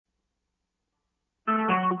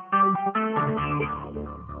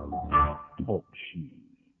Talk Shoe.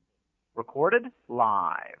 Recorded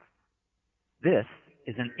live. This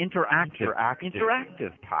is an interactive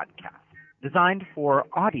podcast designed for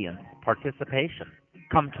audience participation.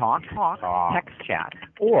 Come talk, text chat,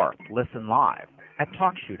 or listen live at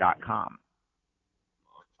TalkShoe.com.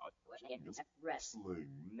 Wrestling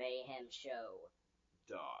Mayhem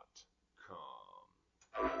Show.com.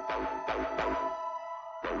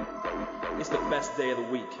 It's the best day of the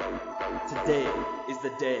week. Today is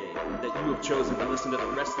the day that you have chosen to listen to the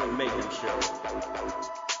Wrestling Mayhem Show.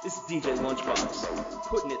 This is DJ Lunchbox,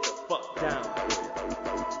 putting it the fuck down for you.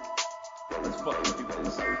 Let's fucking do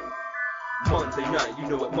this. Monday night, you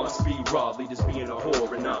know it must be raw. Leaders being a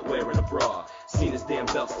whore and not wearing a bra. Seeing his damn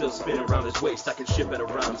belt still spinning around his waist. I can ship it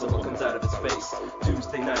around so what comes out of his face.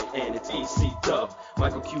 Tuesday night and it's EC Dub.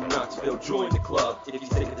 Michael Q Knoxville join the club. If you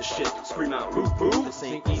think of the shit, scream out boo boo. This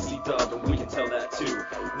ain't EC Dub and we can tell that too.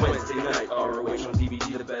 Wednesday night, ROH on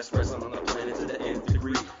DVD. The best wrestling on the planet to the nth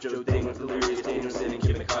degree. Joe Damon's Delirious, Danielson and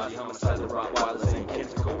Kim McCarthy. Homicide, The Rottweilers and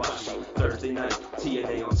Kenta Kobashi. Thursday night,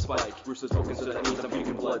 TNA on Spike. Bruce was broken so that means I'm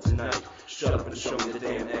puking blood tonight. Shut up and show me the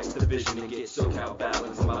damn X Division and get SoCal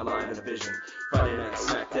balance in my line of vision. Friday night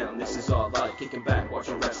SmackDown, this is all I kicking back,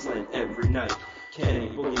 watching wrestling every night. Kenny,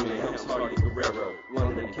 Boogeyman, Helms, Hardy, Guerrero,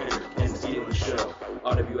 London, Kendrick, and stealing the show.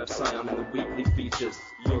 RWF Scion in the weekly features.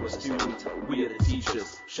 You're a student, we are the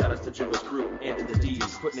teachers. Shout out to Jimbo's crew and to the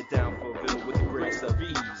D's, putting it down for Bill with the greatest of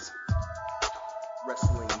ease.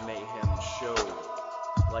 Wrestling Mayhem Show,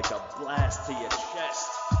 like a blast to your chest.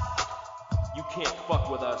 You can't fuck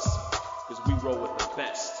with us, because we roll with the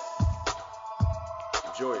best.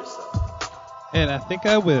 Enjoy yourself. And I think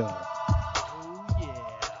I will. Oh,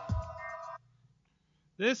 yeah.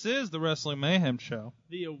 This is the Wrestling Mayhem Show.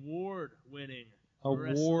 The award-winning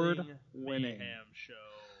Award-winning. Wrestling Mayhem Show.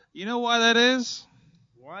 You know why that is?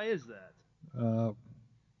 Why is that?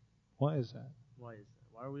 Why is that? Why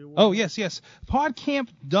are we awarding? Oh, yes.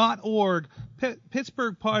 Podcamp.org.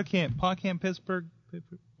 Pittsburgh Podcamp. Podcamp Pittsburgh.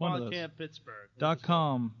 One of those.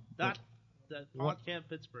 PodcampPittsburgh.com.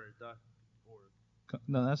 PodcampPittsburgh.org.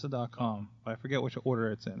 No, that's the .com. I forget which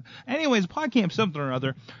order it's in. Anyways, PodCamp something or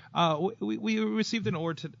other. We received an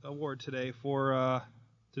award today for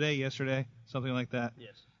yesterday, something like that.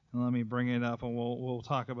 Yes. And let me bring it up, and we'll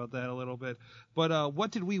talk about that a little bit. But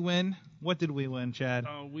what did we win? What did we win, Chad?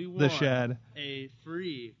 We won the Shad. A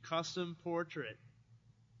free custom portrait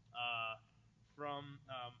from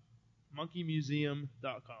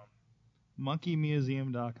MonkeyMuseum.com.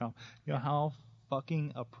 MonkeyMuseum.com. You know how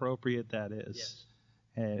fucking appropriate that is. Yes.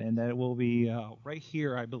 And that will be right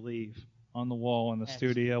here, I believe, on the wall in the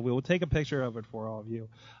studio. We will take a picture of it for all of you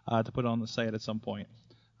to put on the site at some point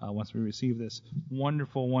once we receive this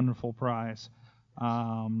wonderful, wonderful prize.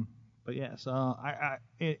 But yes,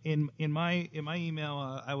 in my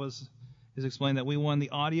email, is explained that we won the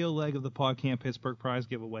audio leg of the PodCamp Pittsburgh prize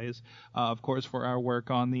giveaways, of course, for our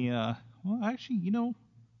work on the. Well, actually, you know,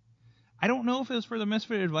 I don't know if it was for the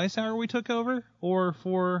Misfit Advice Hour we took over or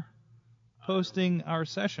for hosting our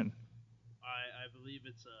session. I believe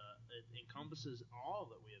it encompasses all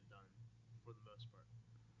that we have done for the most part.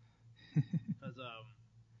 Because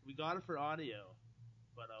we got it for audio,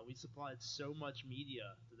 but we supplied so much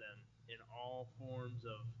media to them in all forms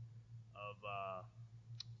of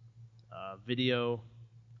video,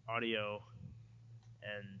 audio,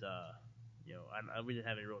 and we didn't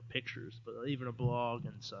have any real pictures, but even a blog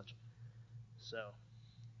and such. So,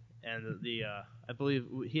 and I believe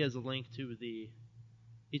he has a link to the.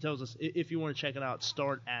 He tells us if you want to check it out,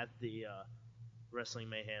 start at the Wrestling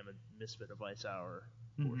Mayhem and Misfit Advice Hour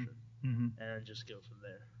portion, and just go from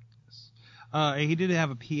there. He did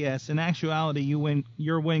have a PS. In actuality,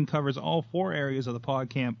 your win covers all 4 areas of the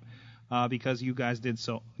PodCamp because you guys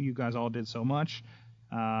all did so much.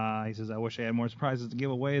 He says, I wish I had more prizes to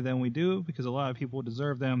give away than we do because a lot of people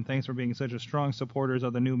deserve them. Thanks for being such a strong supporters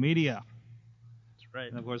of the new media. That's right.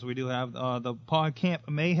 And of course, we do have the PodCamp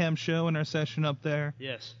Mayhem Show in our session up there.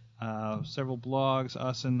 Yes. Several blogs.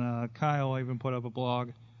 Us and Kyle even put up a blog.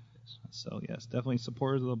 Yes. So, yes, definitely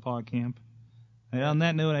supporters of the PodCamp. And on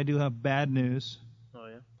that note, I do have bad news. Oh,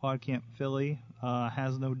 yeah? PodCamp Philly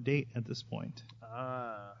has no date at this point.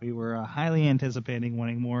 We were highly anticipating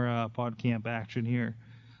wanting more PodCamp action here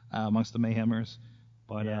amongst the Mayhemers.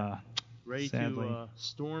 But ready sadly, to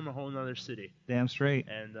storm a whole nother city. Damn straight.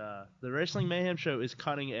 And the Wrestling Mayhem Show is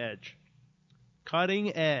cutting edge.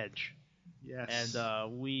 Cutting edge. Yes.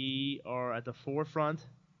 And we are at the forefront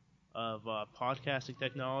of podcasting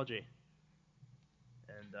technology.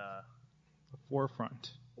 And the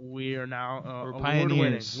forefront. We are now We're award-winning.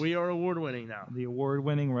 pioneers. We are award-winning now. The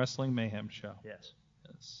award-winning Wrestling Mayhem Show. Yes.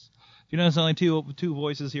 Yes. If you notice, only two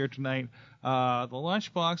voices here tonight. The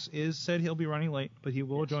Lunchbox said he'll be running late, but he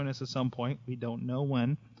will join us at some point. We don't know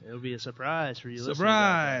when. It'll be a surprise for you listeners.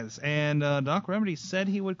 Surprise! And Doc Remedy said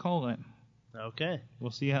he would call in. Okay.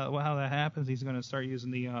 We'll see how that happens. He's going to start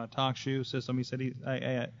using the TalkShoe system. He said he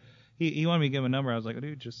wanted me to give him a number. I was like,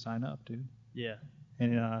 dude, just sign up, dude. Yeah.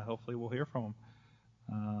 And hopefully we'll hear from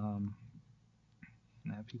him.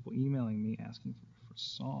 I have people emailing me asking for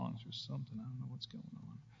songs or something. I don't know what's going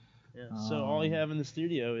on. Yeah. So all you have in the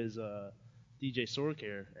studio is DJ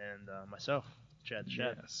Swordcare and myself, Chad the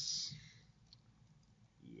Chat. Yes.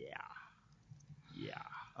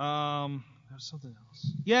 Yeah. There's something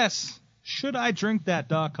else. Yes.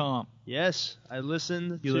 ShouldIDrinkThat.com. Yes, I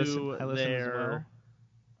listened I listened their as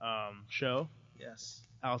well. show. Yes.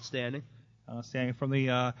 Outstanding. Outstanding. From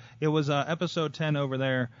the it was episode 10 over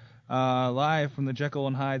there, live from the Jekyll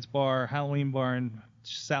and Hyde's bar, Halloween bar in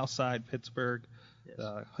Southside Pittsburgh,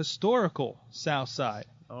 Yes. Historical Southside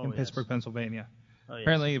in yes. Pittsburgh, Pennsylvania. Oh, yes.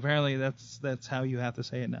 Apparently that's how you have to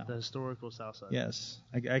say it now. The historical South Side. Yes,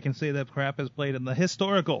 I can say that crap is played in the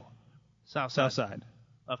historical South Southside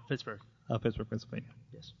of Pittsburgh. of Pittsburgh, Pennsylvania.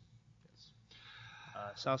 Yes.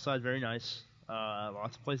 South Side, very nice.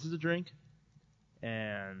 Lots of places to drink.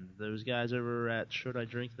 And those guys over at Should I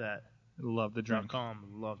Drink That? Love the drink. .com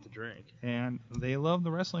love to drink. And they love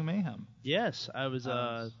the Wrestling Mayhem. Yes, I was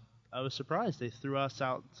surprised. They threw us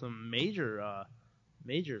out some major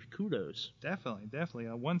kudos. Definitely.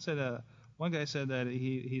 One guy said that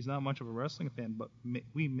he's not much of a wrestling fan, but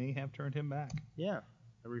we may have turned him back. Yeah,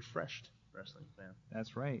 a refreshed wrestling fan.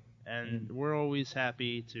 That's right. And we're always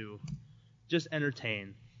happy to just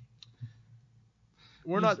entertain.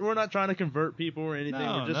 We're not trying to convert people or anything.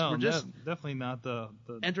 We're just definitely not the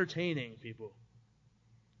entertaining people.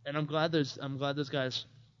 And I'm glad those guys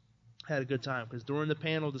had a good time, because during the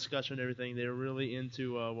panel discussion and everything, they were really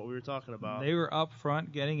into what we were talking about. They were up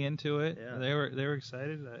front getting into it. Yeah. They were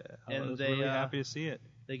excited. I was really happy to see it.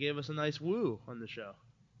 They gave us a nice woo on the show.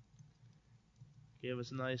 Gave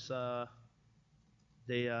us a nice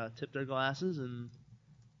they tipped their glasses and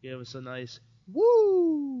gave us a nice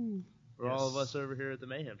woo for all of us over here at the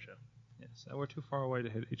Mayhem Show. Yes, we're too far away to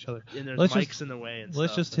hit each other. And there's mics in the way and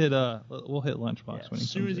let's stuff. just hit we'll hit Lunchbox when he as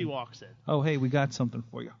soon comes as he in. walks in. Oh, hey, we got something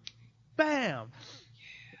for you. Bam!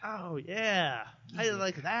 Oh yeah. How you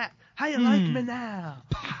like that? How you like me now?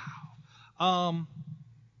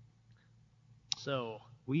 So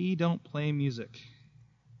we don't play music.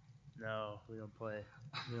 no, we don't play.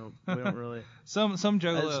 We don't really. Some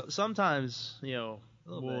juggalo. Sometimes, we'll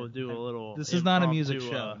bit. do a little. This is not a music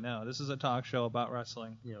impromptu, show. No, this is a talk show about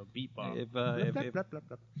wrestling. Beatbox. If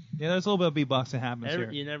there's a little bit of beatbox that happens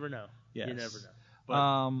here. You never know. Yes. You never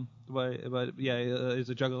know. But yeah, it's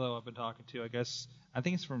a juggalo I've been talking to. I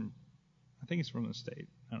think it's from the state.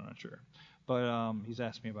 I'm not sure, but he's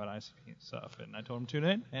asked me about ICP and stuff, and I told him tune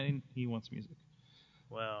in, and he wants music.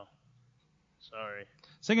 Well, sorry.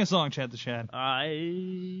 Sing a song, Chad the Chad.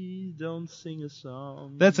 I don't sing a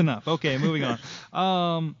song. That's enough. Okay, moving on.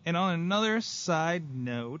 And on another side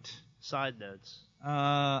note. Side notes.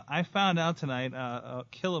 I found out tonight,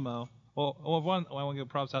 Kilimo. Well, I want to give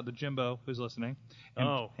props out to Jimbo, who's listening.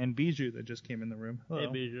 And Bijou, that just came in the room. Hello. Hey,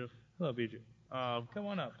 Bijou. Hello, Bijou. Come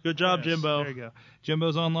on up. Good job, Yes, Jimbo. There you go.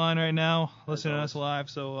 Jimbo's online right now, listening to us live,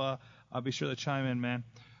 so I'll be sure to chime in, man.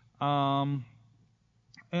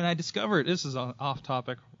 And I discovered, this is an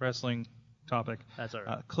off-topic wrestling topic. That's all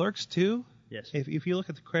right. Clerks 2, Yes. if you look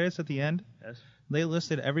at the credits at the end, Yes. they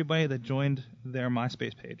listed everybody that joined their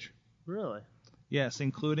MySpace page. Really? Yes,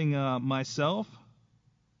 including myself,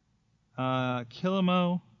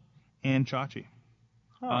 Kilimo, and Chachi.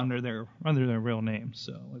 Under their real names.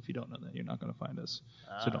 So if you don't know that, you're not going to find us.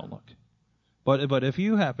 So don't look. But if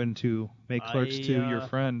you happen to make Clerks 2 your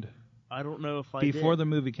friend, I don't know if I before did. the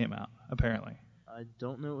movie came out, apparently. I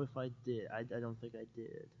don't know if I did. I don't think I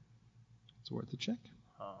did. It's worth a check.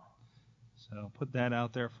 Oh. So put that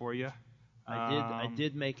out there for you. I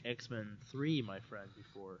did make X-Men 3 my friend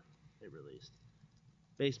before it released.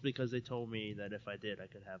 Basically because they told me that if I did, I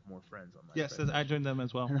could have more friends on my Yes, friend I joined them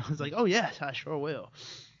as well. And I was like, oh, yes, I sure will.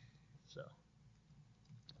 So,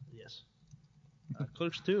 yes.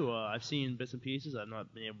 Clerks 2, I've seen bits and pieces. I've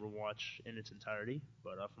not been able to watch in its entirety,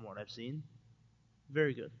 but from what I've seen,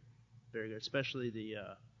 very good. Very good, especially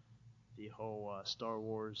the whole Star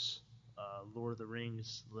Wars, Lord of the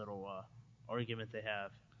Rings little argument they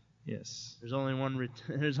have. Yes. There's only one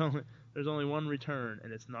there's only one return,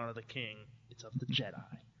 and it's not of the king, it's of the Jedi.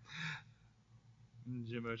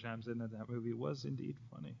 Jimbo chimes in that movie was indeed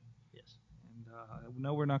funny. Yes. And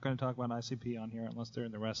No, we're not going to talk about ICP on here unless they're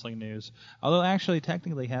in the wrestling news. Although, actually,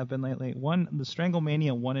 technically have been lately. The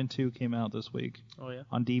Stranglemania 1 and 2 came out this week. Oh, yeah?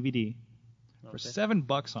 On DVD. Okay. For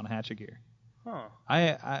 $7 on Hatchet Gear. Huh.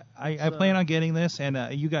 I plan on getting this, and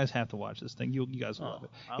you guys have to watch this thing. You guys will love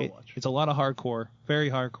it. I'll watch. It's a lot of hardcore,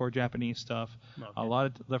 very hardcore Japanese stuff. Okay. A lot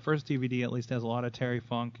of the first DVD at least has a lot of Terry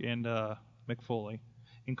Funk and Mick Foley,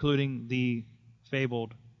 including the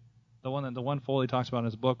fabled, the one Foley talks about in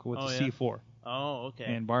his book with the C4. Oh, okay.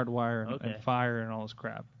 And barbed wire and fire and all this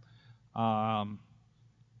crap.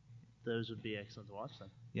 Those would be excellent to watch then.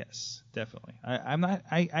 Yes, definitely.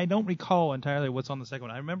 I don't recall entirely what's on the second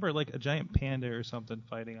one. I remember like a giant panda or something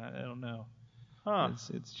fighting. I don't know. Huh.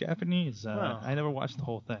 It's Japanese. I never watched the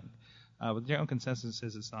whole thing. But the general consensus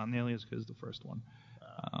is it's not nearly as good as the first one.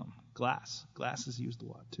 Glass. Glass is used a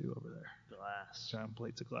lot too over there. Glass. Giant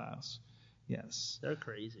plates of glass. Yes. They're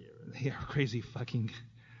crazy over there. They are crazy fucking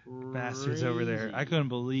bastards over there. I couldn't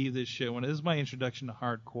believe this shit. This is my introduction to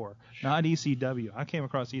hardcore, not ECW. I came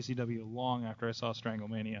across ECW long after I saw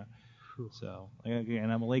Stranglemania. So, again,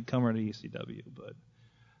 I'm a late comer to ECW,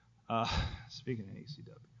 but speaking of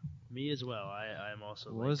ECW. Me as well. I'm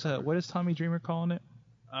also what is Tommy Dreamer calling it?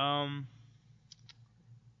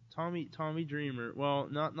 Tommy Dreamer. Well,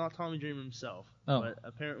 not Tommy Dreamer himself, but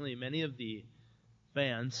apparently many of the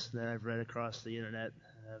fans that I've read across the internet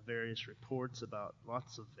have various reports about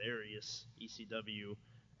lots of various ECW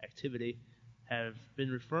activity have been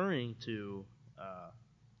referring to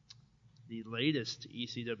the latest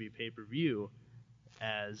ECW pay-per-view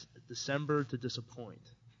as December to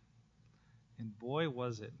Disappoint. And boy,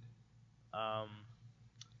 was it.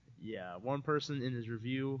 Yeah, one person in his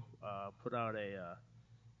review put out a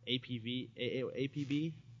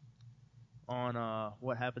APB on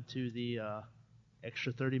what happened to the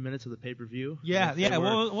extra 30 minutes of the pay-per-view. Yeah.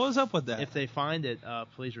 What was up with that? If they find it,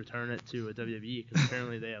 please return it to WWE because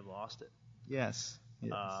apparently they have lost it. Yes.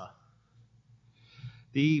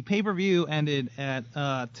 The pay-per-view ended at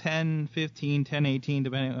 10:15, 10:18,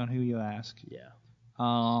 depending on who you ask. Yeah.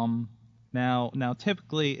 Now,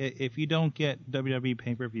 typically, if you don't get WWE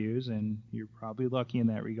pay-per-views, and you're probably lucky in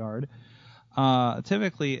that regard,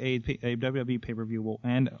 typically a WWE pay-per-view will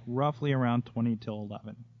end roughly around 20 till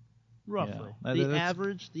 11. Roughly. Yeah.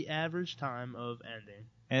 The average time of ending.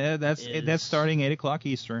 And that's starting 8 o'clock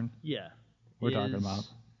Eastern. Yeah. We're talking about.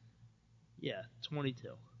 Yeah, 20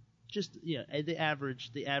 till. Just the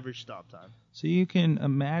average stop time. So you can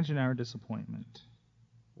imagine our disappointment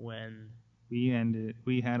when we ended.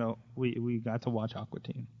 We got to watch Aqua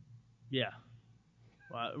Teen. Yeah.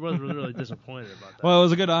 Well, I was really disappointed about that. Well, it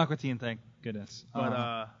was a good Aqua Teen, thank goodness.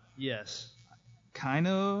 But yes. Kind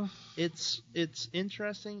of. It's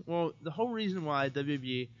interesting. Well, the whole reason why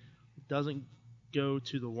WWE doesn't go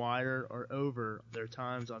to the wider or over their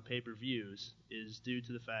times on pay-per-views is due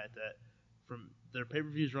to the fact that from their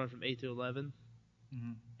pay-per-views run from 8 to 11,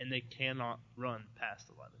 and they cannot run past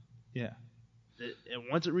 11. Yeah. And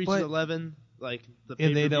once it reaches 11, like the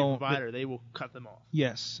pay-per-view provider, they will cut them off.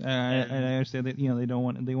 Yes, and I understand that they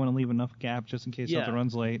want to leave enough gap just in case something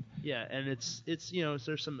runs late. Yeah, and it's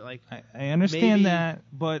there's some like I understand that,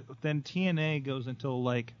 but then TNA goes until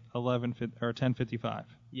like 11 or 10:55.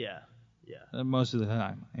 Yeah. Most of the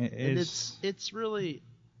time, it's really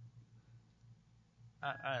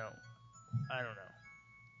I don't know,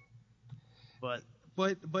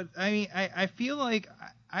 but I mean I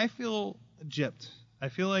feel gypped. I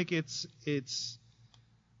feel like it's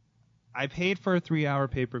I paid for a 3-hour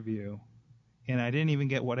pay-per-view, and I didn't even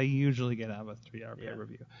get what I usually get out of a 3-hour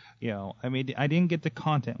pay-per-view. I mean, I didn't get the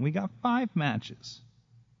content. We got 5 matches.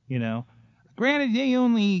 Granted, they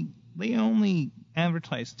only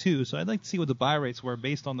advertised 2, so I'd like to see what the buy rates were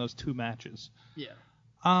based on those 2 matches. Yeah.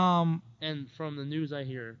 And from the news I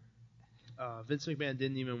hear, Vince McMahon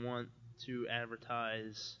didn't even want to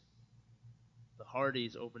advertise the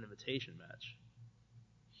Hardys Open Invitation match.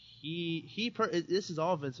 This is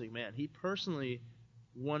all Vince McMahon. He personally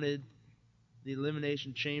wanted the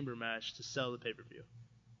Elimination Chamber match to sell the pay-per-view.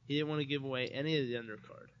 He didn't want to give away any of the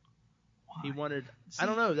undercard. Why? He wanted... I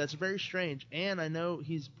don't know. That's very strange. And I know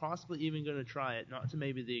he's possibly even going to try it, not to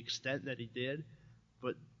maybe the extent that he did,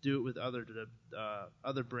 but do it with other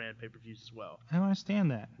brand pay-per-views as well. I don't understand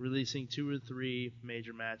that. Releasing 2 or 3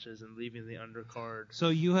 major matches and leaving the undercard. So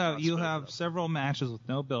you have several matches with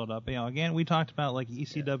no build-up. Again, we talked about like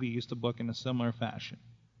ECW used to book in a similar fashion.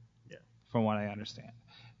 Yeah. From what I understand.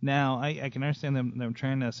 Now I can understand them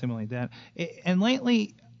trying to assimilate that. And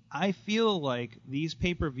lately, I feel like these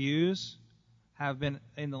pay-per-views have been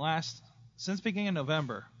since beginning of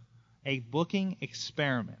November, a booking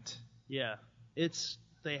experiment. Yeah.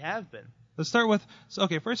 They have been. Let's start with,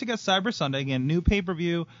 first you got Cyber Sunday, again, new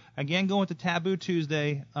pay-per-view, again going with the Taboo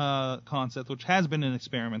Tuesday concept, which has been an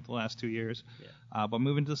experiment the last 2 years, but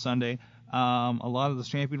moving to Sunday. A lot of the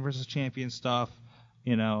champion versus champion stuff,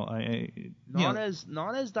 not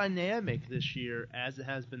as dynamic this year as it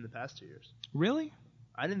has been the past 2 years. Really?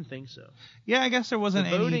 I didn't think so. Yeah, I guess there wasn't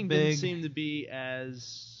any big... The voting didn't seem to be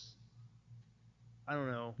as, I don't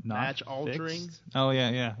know, match-altering. Oh,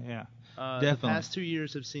 yeah. Definitely. The past 2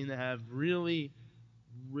 years have seemed to have really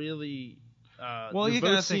well, the you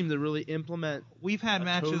votes seem to really implement. We've had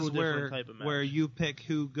matches where match. You pick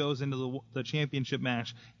who goes into the championship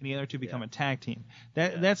match, and the other two become a tag team.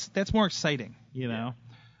 That's more exciting, you know.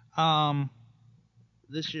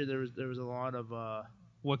 This year there was a lot of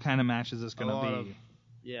what kind of match is this going to be?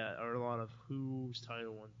 Or a lot of whose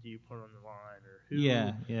title one do you put on the line, or who.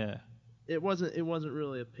 Yeah. It wasn't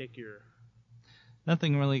really a pick your.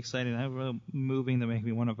 Nothing really exciting. Not really moving to make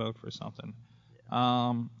me want to vote for something.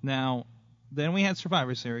 Yeah. Now, then we had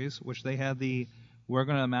Survivor Series, which they had we're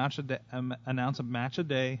going to announce a match a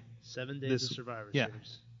day. 7 days of Survivor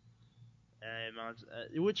Series.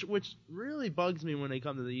 And which really bugs me when they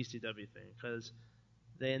come to the ECW thing, because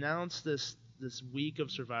they announced this week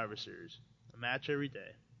of Survivor Series, a match every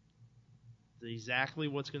day. Exactly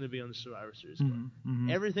what's going to be on the Survivor Series card.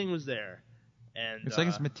 Mm-hmm. Everything was there. And it's like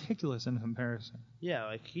it's meticulous in comparison. Yeah,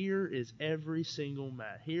 like here is every single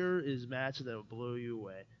match. Here is matches that will blow you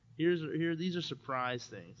away. These are surprise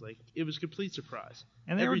things. Like, it was complete surprise.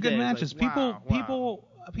 And they were good matches. Like,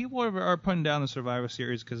 people are putting down the Survivor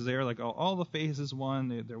Series because they're like, all the faces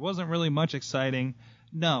won. There wasn't really much exciting.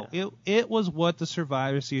 No, it was what the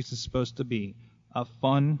Survivor Series is supposed to be. A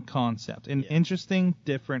fun concept, an interesting,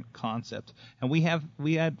 different concept. And we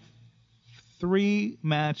had three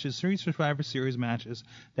Survivor Series matches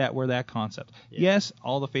that were that concept. Yeah. Yes,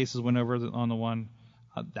 all the faces went over on the one.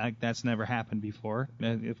 That's never happened before.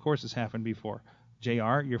 Of course it's happened before.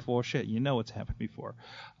 JR, you're full of shit. You know it's happened before.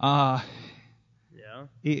 Yeah.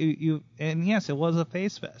 And yes, it was a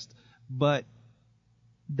face fest, but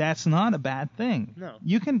that's not a bad thing. No.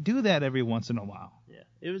 You can do that every once in a while. Yeah.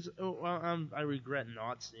 It was. I regret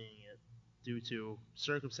not seeing it due to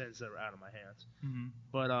circumstances that were out of my hands. Mm-hmm.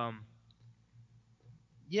 But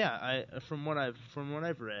yeah, from what I've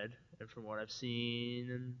read and from what I've seen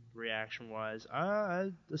and reaction-wise,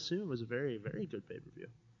 I assume it was a very, very good pay-per-view.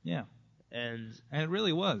 Yeah. And it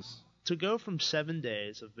really was. To go from 7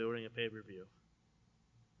 days of building a pay-per-view,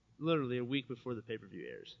 literally a week before the pay-per-view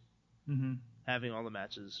airs, having all the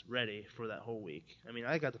matches ready for that whole week. I mean,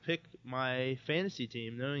 I got to pick my fantasy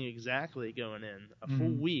team knowing exactly going in a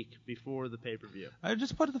full week before the pay-per-view. I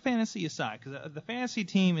just put the fantasy aside, because the fantasy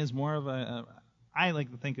team is more of I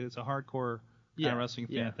like to think it's a hardcore kind of wrestling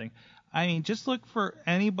fan thing. I mean, just look for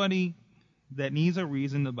anybody that needs a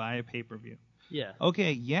reason to buy a pay-per-view. Yeah.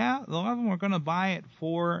 Okay, a lot of them are going to buy it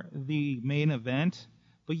for the main event,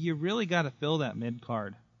 but you really got to fill that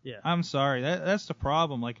mid-card. Yeah. I'm sorry. That's the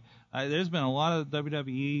problem. Like, there's been a lot of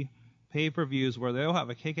WWE pay-per-views where they'll have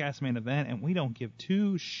a kick-ass main event, and we don't give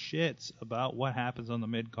two shits about what happens on the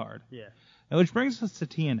mid-card. Yeah. Which brings us to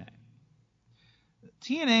TNA.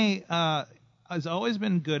 TNA has always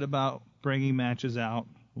been good about bringing matches out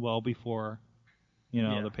well before,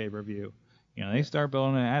 the pay-per-view. They start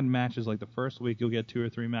building and adding matches. Like the first week, you'll get 2 or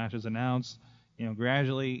 3 matches announced.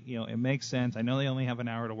 Gradually, it makes sense. I know they only have an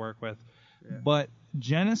hour to work with. Yeah. But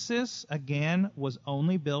Genesis, again, was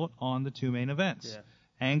only built on the 2 main events. Yeah.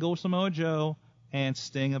 Angle Samoa Joe and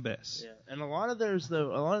Sting Abyss. Yeah. And a lot of theirs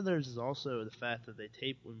is also the fact that they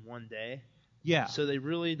tape in one day. Yeah. So they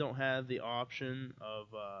really don't have the option of,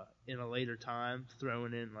 in a later time,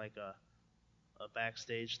 throwing in like a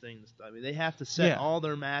backstage thing. I mean, they have to set all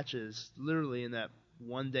their matches literally in that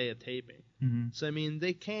one day of taping. Mm-hmm. So, I mean,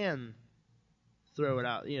 they can throw it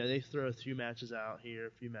out. They throw a few matches out here,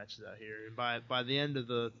 a few matches out here. And by the end of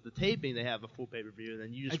the taping, they have a full pay-per-view, and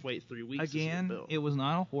then you just wait 3 weeks again, to see it built. It was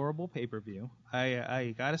not a horrible pay-per-view.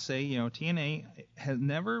 I got to say, TNA has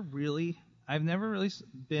never really... I've never really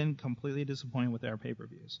been completely disappointed with their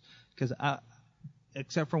pay-per-views. Because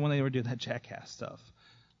except for when they were doing that Jackass stuff.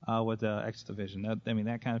 With the X Division,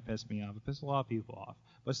 that kind of pissed me off. It pissed a lot of people off.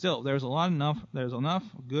 But still, there's enough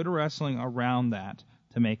good wrestling around that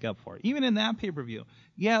to make up for it. Even in that pay-per-view,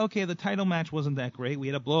 the title match wasn't that great. We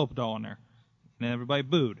had a blow-up doll in there, and everybody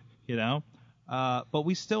booed, But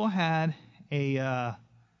we still had a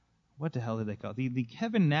what the hell did they call it? The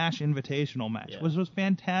Kevin Nash Invitational match, which was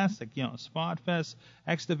fantastic. Spot Fest,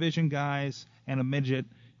 X Division guys, and a midget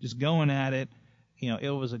just going at it. It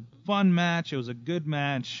was a fun match. It was a good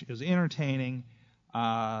match. It was entertaining.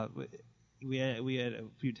 We had a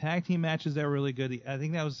few tag team matches that were really good. I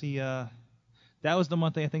think that was the that was the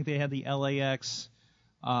month I think they had the LAX,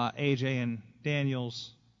 AJ and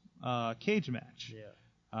Daniels cage match.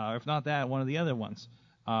 Yeah. If not that, one of the other ones,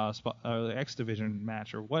 the X Division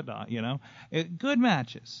match or whatnot. Good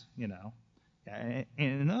matches. And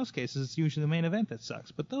in those cases, it's usually the main event that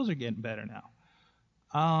sucks. But those are getting better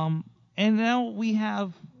now. And now we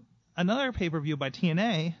have another pay-per-view by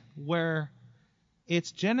TNA where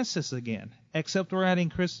it's Genesis again, except we're adding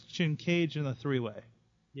Christian Cage in the three-way.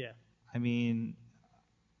 Yeah. I mean,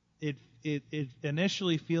 it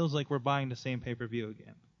initially feels like we're buying the same pay-per-view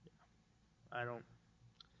again. I don't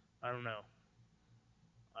know.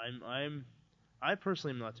 I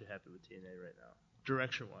personally am not too happy with TNA right now,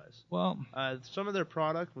 direction-wise. Well, some of their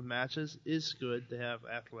product with matches is good. They have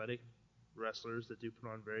athletic wrestlers that do put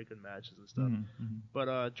on very good matches and stuff. mm-hmm.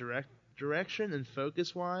 But direction and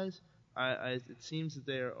focus-wise, it seems that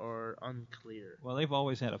they are unclear. Well, they've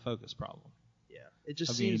always had a focus problem. Yeah, it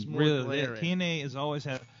just seems more really, glaring. TNA has always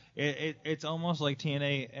had. It's almost like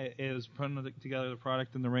TNA is putting together the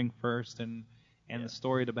product in the ring first and the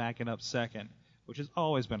story to back it up second, which has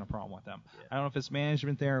always been a problem with them. Yeah. I don't know if it's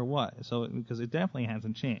management there or what. So because it definitely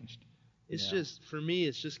hasn't changed. It's just, for me,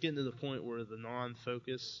 it's just getting to the point where the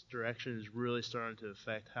non-focus direction is really starting to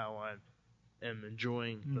affect how I am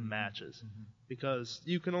enjoying the matches. Mm-hmm. Because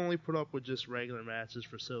you can only put up with just regular matches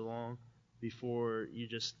for so long before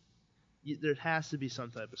there has to be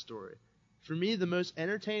some type of story. For me, the most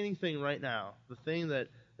entertaining thing right now, the thing that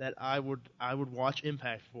I would watch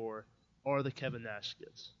Impact for, are the Kevin Nash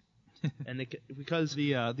skits. And because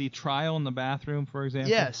the trial in the bathroom, for example.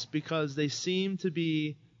 Yes, because they seem to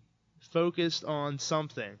be focused on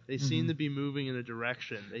something. They seem to be moving in a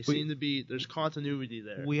direction. There's continuity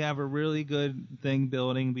there. We have a really good thing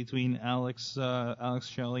building between Alex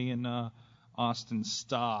Shelley and Austin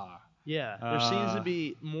Starr. Yeah, there seems to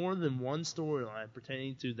be more than one storyline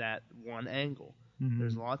pertaining to that one angle. Mm-hmm.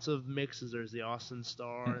 There's lots of mixes. There's the Austin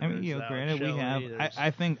Starr. I mean, granted, Shelley, we have. I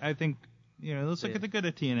think. Let's look at the good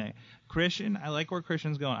of TNA. Christian, I like where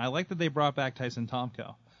Christian's going. I like that they brought back Tyson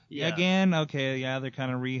Tomko. Yeah. Again, okay, yeah, they're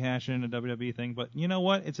kind of rehashing a WWE thing, but you know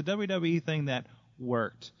what? It's a WWE thing that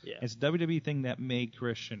worked. Yeah. It's a WWE thing that made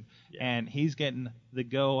Christian, Yeah. and he's getting the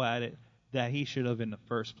go at it that he should have in the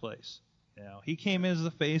first place. He came in as the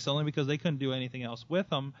face only because they couldn't do anything else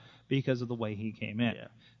with him because of the way he came in. Yeah.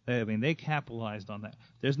 I mean, they capitalized on that.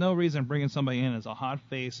 There's no reason bringing somebody in as a hot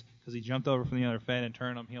face because he jumped over from the other Fed and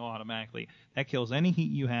turned him heel automatically. That kills any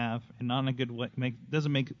heat you have, and not in a good way.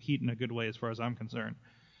 Doesn't make heat in a good way as far as I'm concerned.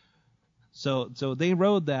 So they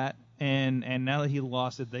rode that, and now that he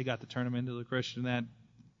lost it, they got to turn him into the Christian that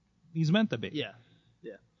he's meant to be. Yeah.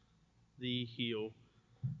 The heel.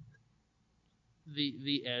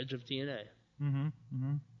 The edge of TNA.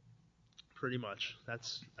 Mm-hmm. Pretty much.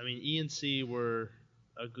 E and C were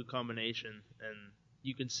a good combination, and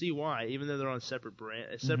you can see why, even though they're on separate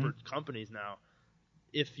companies now.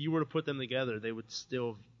 If you were to put them together, they would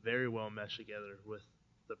still very well mesh together with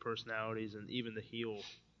the personalities and even the heel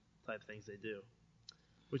type things they do,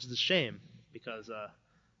 which is a shame because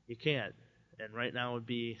you can't. And right now would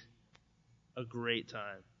be a great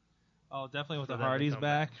time. Oh, definitely with the Hardys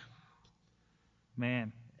back.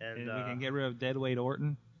 Man, and we can get rid of Deadweight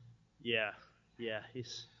Orton. Yeah,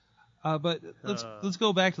 he's. But let's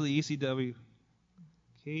go back to the ECW.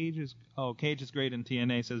 Cage is great in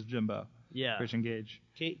TNA, says Jimbo. Yeah. Christian Cage.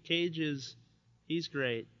 Cage he's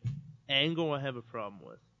great. Angle I have a problem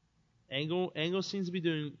with. Angle seems to be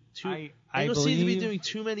doing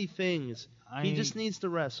too many things. He just needs to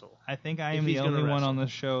wrestle. I think I am the only one on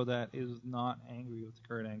this show that is not angry with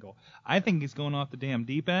Kurt Angle. I think he's going off the damn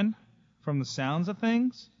deep end from the sounds of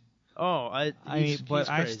things. Oh, he's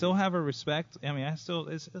I still have a respect. I mean, it's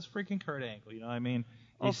freaking Kurt Angle. You know what I mean?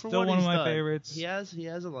 He's still one of my favorites. He has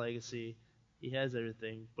a legacy. He has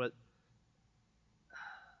everything, but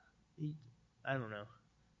I don't know.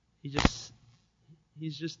 He's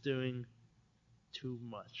just doing too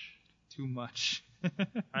much. Too much.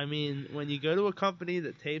 I mean, when you go to a company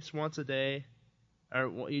that tapes once a day,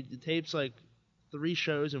 or it tapes like 3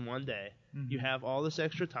 shows in one day, you have all this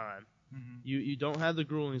extra time. You don't have the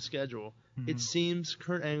grueling schedule. It seems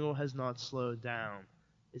Kurt Angle has not slowed down.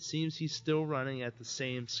 It seems he's still running at the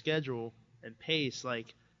same schedule and pace.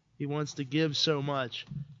 Like, he wants to give so much,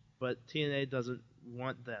 but TNA doesn't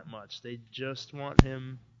want that much. They just want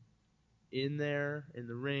him in there, in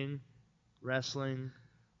the ring, wrestling.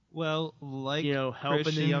 Well, like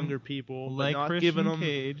helping the younger people, like but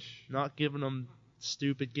Cage, not giving them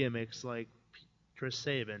stupid gimmicks like Chris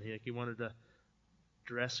Sabin. He wanted to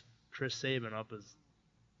dress Chris Sabin up as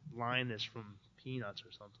Linus from Peanuts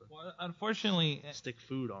or something. Well, unfortunately, stick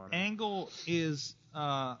food on him. Angle is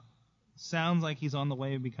sounds like he's on the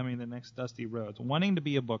way of becoming the next Dusty Rhodes, wanting to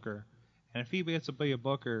be a booker. And if he gets to be a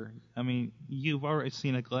booker, I mean, you've already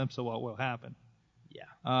seen a glimpse of what will happen.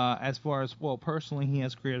 Yeah. As far as, well, personally, he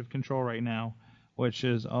has creative control right now, which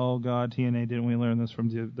is, oh God, TNA, didn't we learn this from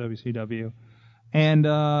WCW? And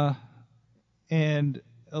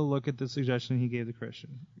look at the suggestion he gave to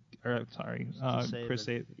Christian. Or, sorry, Chris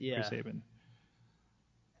Sabin.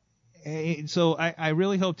 So I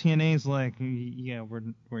really hope TNA's like, yeah,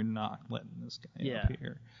 we're not letting this guy up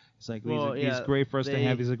here. It's like, he's great for us to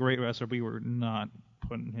have. He's a great wrestler, but we're not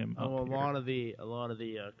putting him up here. A lot of the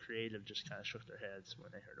creative just kind of shook their heads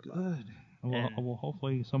when they heard about it. Good. Well,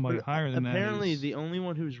 hopefully somebody higher than that. Apparently, the only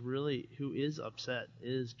one who is upset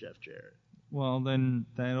is Jeff Jarrett. Well, then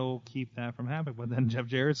that'll keep that from happening. But then Jeff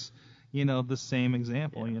Jarrett's, the same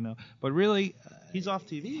example, But really, he's off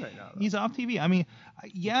TV right now, though. He's off TV. I mean,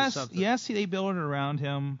 yes, they built it around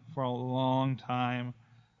him for a long time.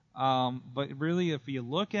 But really, if you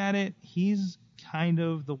look at it, he's kind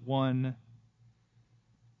of the one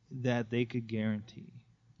that they could guarantee.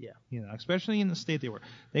 Yeah. Especially in the state they were.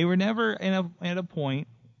 They were never at a point.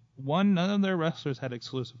 None of their wrestlers had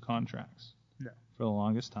exclusive contracts. No. For the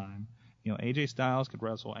longest time. AJ Styles could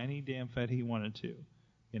wrestle any damn Fed he wanted to.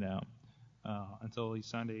 Until he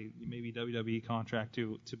signed a maybe WWE contract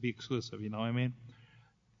to be exclusive. You know what I mean?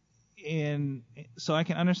 And so I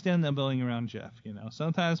can understand them building around Jeff.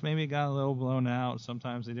 Sometimes maybe it got a little blown out.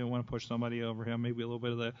 Sometimes they didn't want to push somebody over him. Maybe a little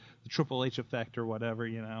bit of the Triple H effect or whatever.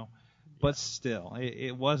 But still,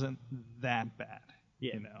 it wasn't that bad.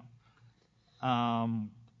 Yeah.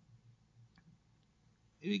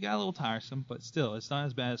 It got a little tiresome, but still, it's not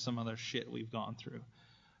as bad as some other shit we've gone through.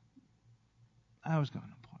 I was going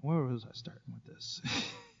to point. Where was I starting with this?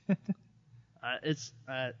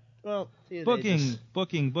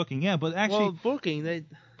 Booking. Yeah, but actually,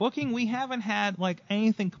 booking. We haven't had like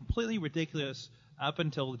anything completely ridiculous up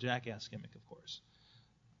until the Jackass gimmick, of course.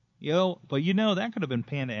 But that could have been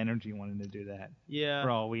Panda Energy wanting to do that. Yeah.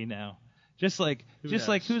 For all we know, just like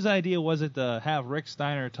whose idea was it to have Rick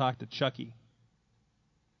Steiner talk to Chucky?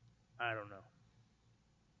 I don't know.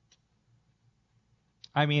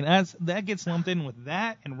 I mean, that gets lumped in with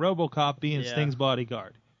that and RoboCop being Sting's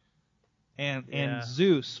bodyguard. And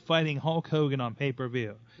Zeus fighting Hulk Hogan on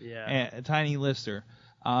pay-per-view. Yeah. And Tiny Lister.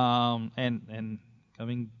 And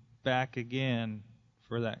coming back again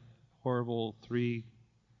for that horrible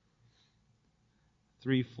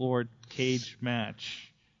three-floored cage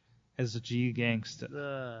match as a G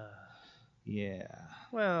Gangsta. Yeah.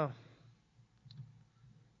 Well.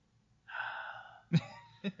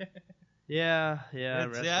 Yeah.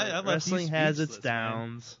 Wrestling has its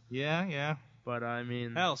downs. Man. Yeah. But I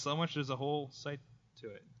mean, hell, so much there's a whole site to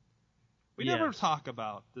it. We never talk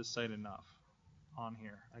about this site enough on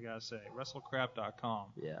here. I gotta say,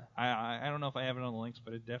 WrestleCrap.com. Yeah. I don't know if I have it on the links,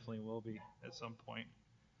 but it definitely will be at some point.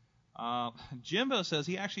 Jimbo says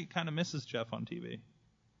he actually kind of misses Jeff on TV.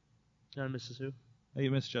 Misses who? He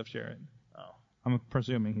missed Jeff Jarrett. Oh. I'm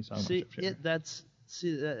presuming he's talking about Jeff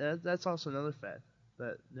Jarrett. That's also another fact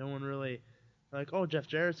that no one really Jeff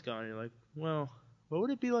Jarrett's gone. You're like, well. What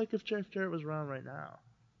would it be like if Jeff Jarrett was around right now?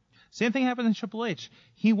 Same thing happened in Triple H.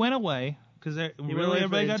 He went away because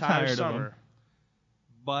everybody got tired of him.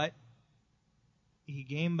 But he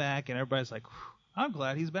came back, and everybody's like, I'm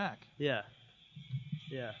glad he's back. Yeah.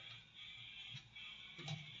 Hey,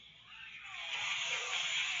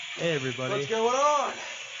 everybody. What's going on?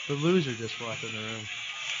 The loser just walked in the room.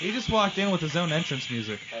 He just walked in with his own entrance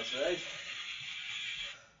music. That's right.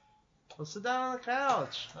 Well, sit down on the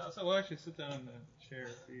couch. So we'll actually sit down in the chair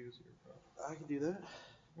if you use your phone. I can do that.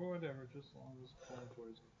 Or whatever, just as long as it's pointing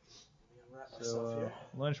towards you. So,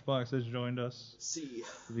 Lunchbox has joined us. See.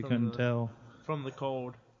 If you couldn't tell. From the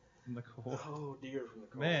cold. Oh, dear, from the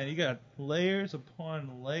cold. Man, you got layers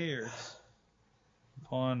upon layers.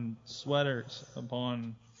 Upon sweaters,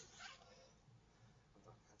 upon...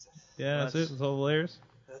 Yeah, that's it? That's all the layers?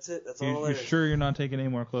 That's it. That's all the You're layers. sure you're not taking any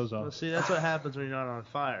more clothes off? Well, see, that's what happens when you're not on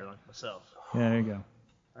fire, like myself. Yeah, there you go.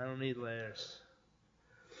 I don't need layers.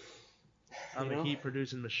 I'm a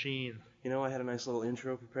heat-producing machine. I had a nice little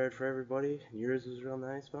intro prepared for everybody. Yours was real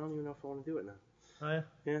nice, but I don't even know if I want to do it now. Oh, yeah?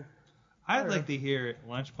 Yeah. I'd like to hear it,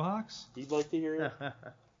 Lunchbox. You'd like to hear it?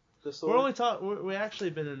 We actually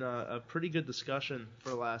been in a pretty good discussion for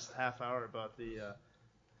the last half hour about the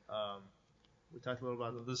we talked a little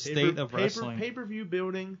about the state of wrestling, pay-per-view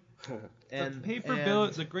building, and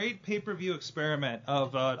it's a great pay-per-view experiment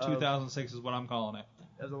of 2006 is what I'm calling it.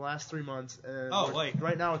 Of the last 3 months. And wait.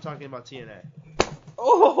 Right now we're talking about TNA.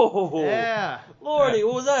 Oh! Yeah. Lordy,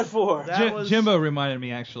 what was that for? That was- Jimbo reminded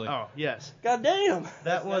me, actually. Oh, yes. God damn!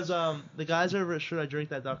 That was the guys over at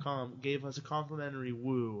ShouldIDrinkThat.com gave us a complimentary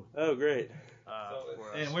woo. Oh, great.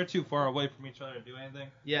 For And us. we're too far away from each other to do anything.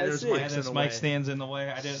 Yeah, I there's see. mics And in this the mic way. stands in the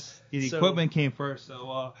way. The So- equipment came first,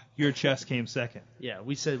 so your chest came second. Yeah,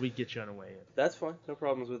 we said we'd get you on the way in. That's fine. No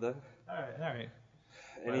problems with that. All right.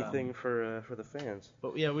 Anything for the fans.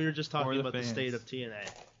 But yeah, we were just talking the about the fans. state of TNA.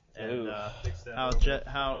 And Ooh.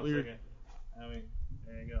 how we were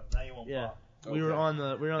there you go. Now you won't pop. we were on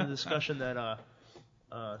the discussion that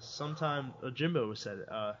sometime Jimbo said it.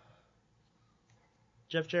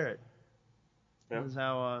 Jeff Jarrett. Yeah. Is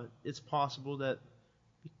how it's possible that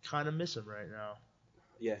we kind of miss him right now.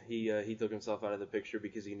 Yeah, he took himself out of the picture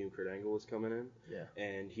because he knew Kurt Angle was coming in. Yeah.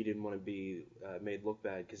 And he didn't want to be made look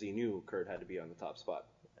bad because he knew Kurt had to be on the top spot.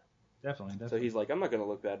 Definitely. So he's like, I'm not going to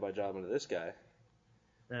look bad by jobbing to this guy.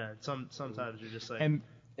 Yeah. Sometimes you're just like. And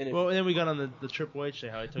And if, Well, and then we got on the Triple H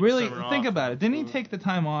thing, how he took really, summer think off. about it. Didn't he take the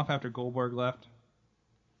time off after Goldberg left?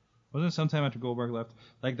 Wasn't it sometime after Goldberg left?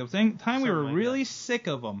 Like the time we were Something like really sick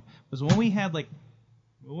of him was when we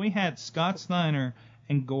had Scott Steiner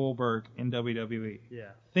and Goldberg in WWE. Yeah.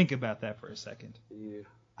 Think about that for a second. yeah,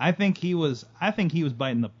 I think he was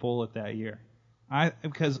biting the bullet that year.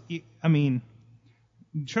 Because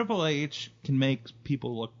Triple H can make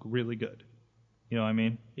people look really good. You know what I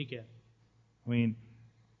mean? He can. I mean,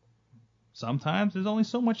 sometimes there's only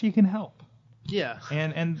so much he can help. Yeah.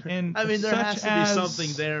 And I mean, there such has to be as- something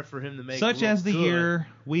there for him to make. Such look as the good. year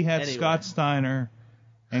we had Anyway. Scott Steiner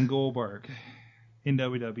and Goldberg in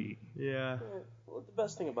WWE. Yeah. well, the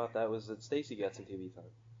best thing about that was that Stacy got some TV time.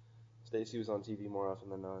 Stacy was on TV more often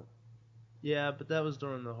than not. Yeah, but that was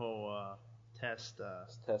during the whole test.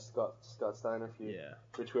 Test Scott Steiner feud. Yeah.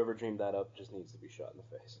 Which whoever dreamed that up just needs to be shot in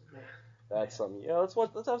the face. That's something. Yeah, let's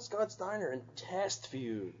have Scott Steiner and Test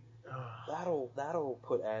feud. That'll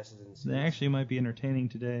put asses in seats. They actually might be entertaining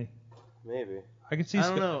today. Maybe. I could see. I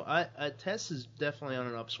don't know. Test is definitely on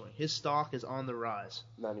an upswing. His stock is on the rise.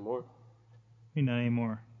 Not anymore. Not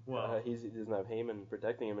anymore. Well, He doesn't have Heyman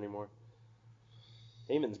protecting him anymore.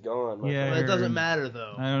 Heyman's gone. Yeah. but it doesn't matter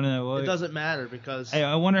though. I don't know. Well, It doesn't matter because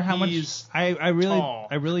I wonder how much. he's I really. tall.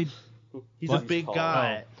 He's What? a big Tall.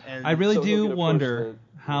 guy, and I really So he'll do get a wonder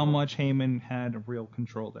push how much Heyman had real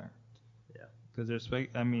control there. Yeah. Because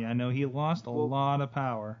I know he lost a Well, lot of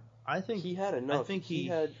power. I think he had enough. I think He he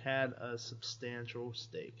had- a substantial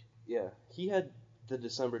stake. Yeah, he had the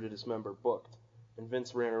December to Dismember booked, and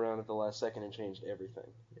Vince ran around at the last second and changed everything.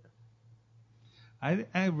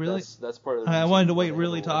 I really. That's part of the I reason wanted to why wait they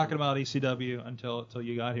really have a talking legend. about ECW until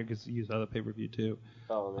you got here because you saw the pay-per-view too.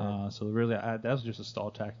 Oh man. So really, that was just a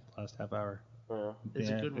stall tactic the last half hour. Yeah. It's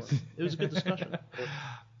Yeah. a good one. It was a good discussion.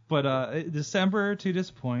 But December to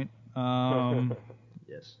disappoint.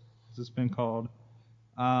 Yes. As it's been called.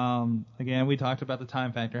 Again, we talked about the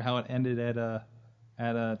time factor, how it ended at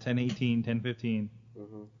 10:18, 10:15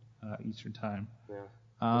 Mhm. Eastern time. Yeah.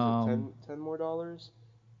 Um, Was it $10 more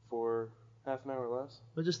for half an hour less?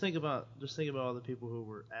 But just think about all the people who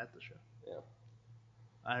were at the show. Yeah.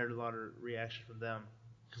 I heard a lot of reaction from them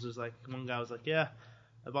because there's like one guy was like, "Yeah,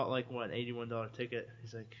 I bought like what $81 ticket."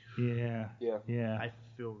 He's like, Yeah. Yeah. Yeah. "I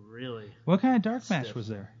feel really." What kind of dark match Stiff. was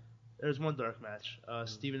there? There's one dark match.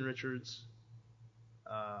 Steven Richards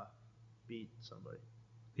beat somebody.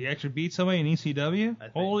 He actually beat somebody in ECW? I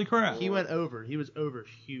think. Holy crap. He went over. He was over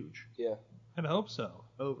huge. Yeah. I'd hope so.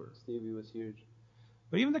 Over. Stevie was huge.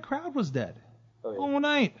 But even the crowd was dead. Oh yeah. All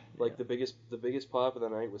night. Like the biggest pop of the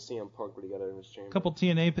night was CM Punk when he got out of his chamber. Couple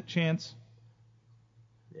TNA chants.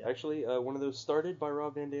 Yeah. Actually, one of those started by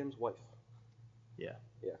Rob Van Dam's wife. Yeah.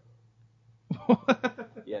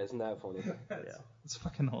 Yeah, isn't that funny? Yeah. It's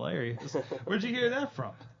fucking hilarious. Where'd you hear that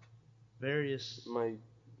from? Various. The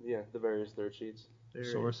various third sheets.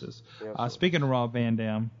 various Sources. Yeah, so- Speaking of Rob Van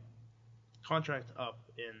Dam, Contract up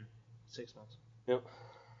in 6 months. Yep.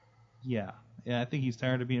 yeah, I think he's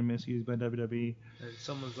tired of being misused by WWE. And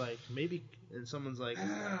someone's like, maybe. And someone's like,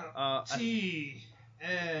 TNA.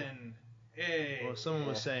 well, someone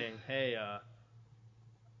was saying, hey,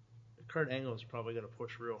 Kurt Angle's probably going to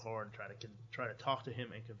push real hard and try to talk to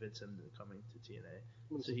him and convince him to come into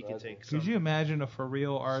TNA so he can take some. Could you imagine a for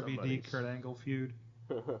real RVD somebody's- Kurt Angle feud?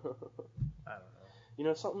 I don't know. You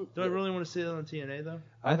know something? Do I really want to see that on TNA though?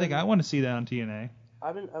 I think I want to see that on TNA.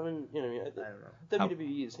 I've been, you know, I don't know.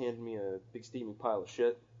 WWE has handed me a big steaming pile of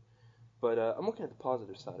shit, but I'm looking at the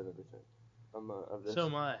positive side of everything. So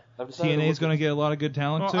am I. I've decided TNA's to going look to get a lot of good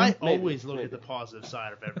talent Well, soon. I Maybe, always look maybe. at the positive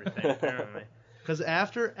side of everything, apparently. Because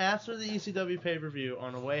after the ECW pay-per-view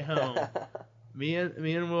on the way home, me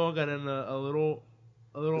and Will got in a little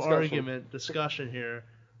discussion here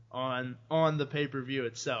on the pay-per-view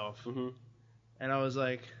itself. Mm-hmm. And I was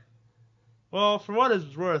like, well, for what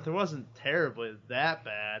it's worth, it wasn't terribly that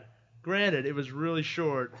bad. Granted, it was really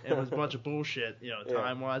short and it was a bunch of bullshit,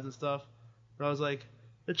 time-wise and stuff. But I was like,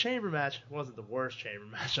 the chamber match wasn't the worst chamber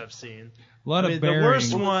match I've seen. A lot of the bearing.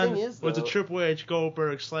 worst Well, one the thing is, was a though- Triple H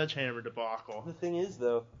Goldberg sledgehammer debacle. The thing is,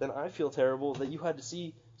 though, then I feel terrible that you had to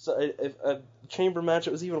see a chamber match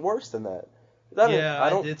that was even worse than that.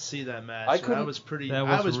 I did see that match. I and couldn't- I was pretty. That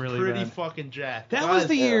was I was really pretty bad. fucking jacked. That was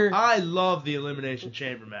the year. I love the Elimination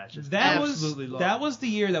Chamber matches. Absolutely love. That was the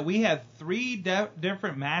year that we had 3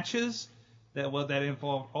 different matches that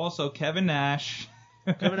involved also Kevin Nash.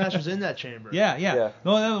 Kevin Nash was in that chamber. Yeah.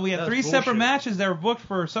 No, we had That 3 was separate bullshit. matches that were booked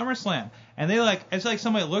for SummerSlam, and it's like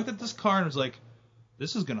somebody looked at this card and was like,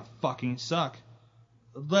 "This is gonna fucking suck.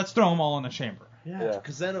 Let's throw them all in the chamber." Yeah,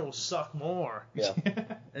 because then it will suck more. Yeah.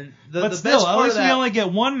 And But the still, best at part least of we that, only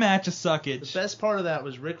get one match of suckage. the best part of that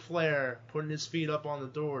was Ric Flair putting his feet up on the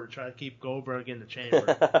door to try to keep Goldberg in the chamber.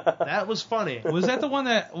 That was funny. Was that the one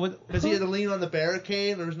that? Because he had to lean on the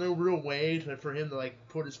barricade. There was no real way for him to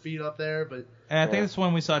put his feet up there. But And I think that's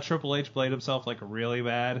when we saw Triple H blade himself really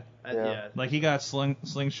bad. Yeah. Like he got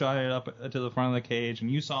slingshotted up to the front of the cage, and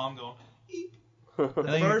you saw him go. Eep. And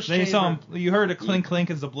then first you saw him. chamber- You heard a clink clink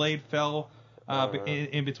as the blade fell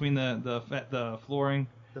in between the flooring.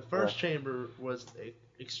 the first chamber was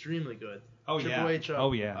extremely good. Oh,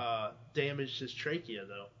 Triple yeah. H damaged his trachea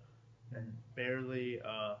though, and barely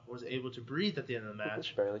was able to breathe at the end of the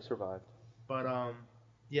match. Barely survived. But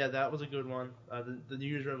yeah, that was a good one. The New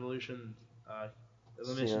Year's Revolution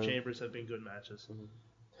Elimination Yeah. Chambers have been good matches.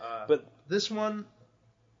 But This one,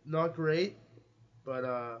 not great, but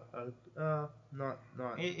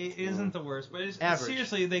not. It isn't the worst, but it's Average.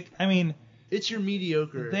 seriously, It's your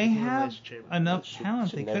mediocre. they have Elimination Chamber. enough should- talent.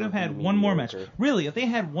 should They never could have be had one more match. mediocre. Really, if they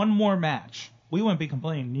had one more match, we wouldn't be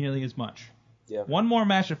complaining nearly as much. yeah. One more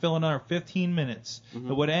match to fill another 15 minutes. It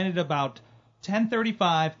would have ended about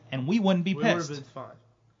 10:35, and we wouldn't be We would have pissed. been fine.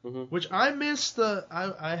 Mhm. Which I missed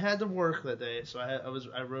I had to work that day, so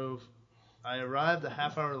I arrived a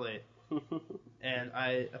half hour late, and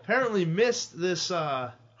I apparently missed this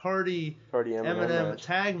Hardy Eminem Eminem match.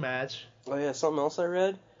 tag match. Oh yeah, something else I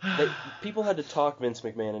read. People had to talk Vince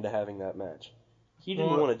McMahon into having that match. He didn't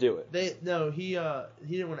Well, want to do it. He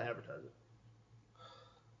didn't want to advertise it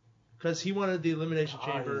because he wanted the Elimination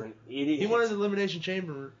Chamber. He's an idiot. He wanted the Elimination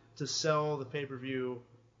Chamber to sell the pay-per-view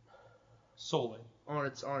Solely. on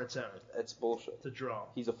its own That's bullshit. to draw,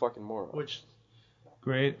 He's a fucking moron. which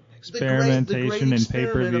Great the great experimentation in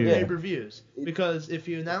experiment of pay-per-view. pay-per-views. Because if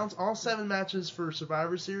you announce all 7 matches for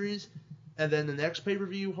Survivor Series, and then the next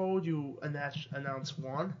pay-per-view you hold, you announce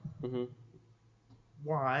 1, hmm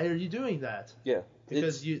why are you doing that? Yeah.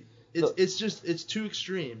 Because it's two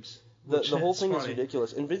extremes. The which whole is thing is funny.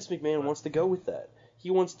 ridiculous, and Vince McMahon wants to go with that. He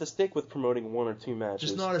wants to stick with promoting 1 or 2 matches.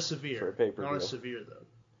 Just not as for a severe. pay-per-view. Not as severe though.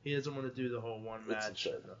 He doesn't want to do the whole one match.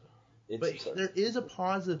 absurd. It's But absurd. there is a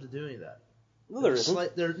positive to doing that. No, there There's a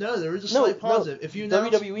isn't. there is a slight positive. If you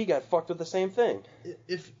announce, WWE got fucked with the same thing.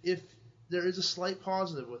 if there is a slight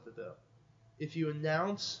positive with it though, if you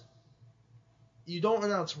announce, you don't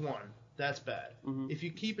announce 1, that's bad. Mhm. If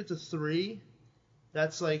you keep it to 3,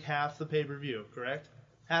 that's like half the pay-per-view, correct?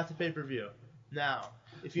 Half the pay-per-view. Now,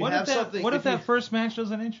 if you What have if that? something, What if you- that first match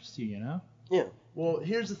doesn't interest you? You know. Yeah. Well,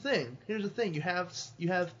 here's the thing. You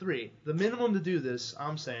have 3. The minimum to do this,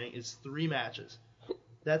 I'm saying, is 3 matches.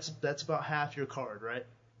 That's about half your card, right?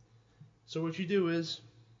 So what you do is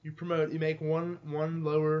you promote. You make one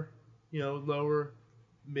lower, lower,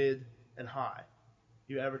 mid, and high.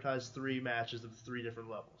 You advertise 3 matches of 3 different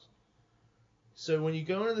levels. So when you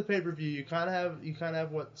go into the pay-per-view, you kind of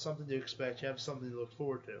have something to expect. You have something to look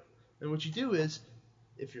forward to. And what you do is,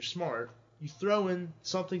 if you're smart, you throw in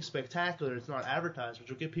something spectacular that's not advertised, which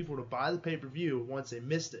will get people to buy the pay-per-view once they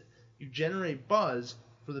missed it. You generate buzz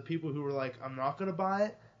for the people who were like, I'm not going to buy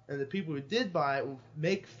it, and the people who did buy it will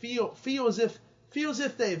feel as if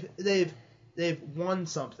they've won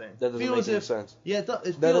something. That doesn't feel make as any if, sense. Yeah, it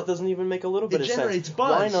does. That doesn't even make a little bit It of sense. generates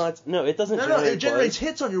buzz. Why not? No, it doesn't No, generate it generates buzz.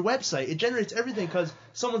 hits on your website. It generates everything because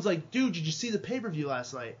someone's like, dude, did you see the pay-per-view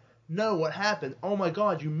last night? No, what happened? Oh my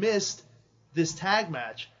God, you missed this tag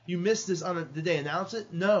match. You missed this did they announce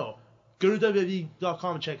it? No. Go to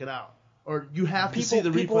WWE.com and check it out. Or you have to see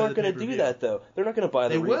the replay People aren't of the going to pay-per-view. do that, though. They're not going to buy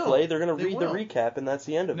the They will. replay. They're going to They read will. the recap, and that's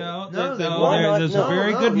the end of it. No, they won't. Why not? there's No, a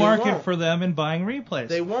very no, good they market won't. for them in buying replays.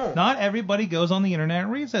 They won't. Not everybody goes on the internet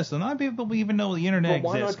and reads this. So not people even know the internet But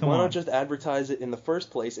why exists. not? Come Why on. not just advertise it in the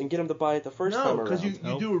first place and get them to buy it the first time No, around? because you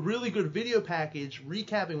Nope. do a really good video package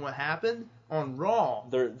recapping what happened, on Raw.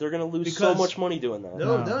 They're gonna lose so Because- much money doing that.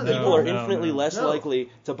 No, People are no, infinitely no. less No. likely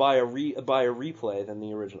to buy a replay than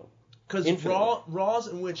the original. Because Infinitely. Raws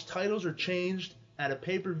in which titles are changed at a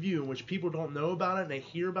pay-per-view in which people don't know about it and they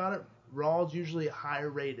hear about it, Raw's usually higher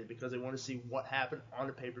rated because they want to see what happened on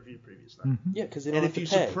the pay-per-view the previous night. Yeah, because they don't And have if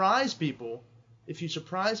to you pay. surprise people,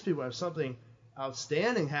 have something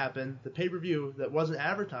outstanding happen, the pay-per-view that wasn't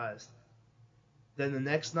advertised, then the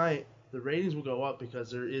next night the ratings will go up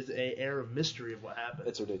because there is a air of mystery of what happened.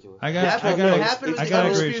 It's ridiculous. I It got happened with the agree.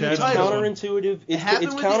 Undisputed Chad. It's title. counterintuitive. It happened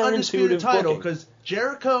It's with the Undisputed counterintuitive title booking. because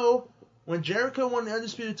when Jericho won the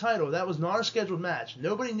Undisputed title, that was not a scheduled match.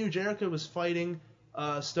 Nobody knew Jericho was fighting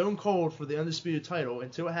Stone Cold for the Undisputed title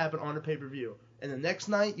until it happened on the pay-per-view. And the next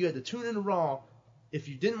night, you had to tune into Raw. If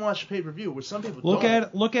you didn't watch the pay-per-view, which some people Look don't,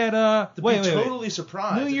 at to wait, be wait. totally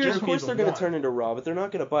surprised. New that Year's, Jericho Of course they're even going to won. turn into Raw, but they're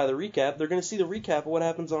not going to buy the recap. They're going to see the recap of what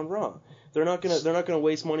happens on Raw. They're not going to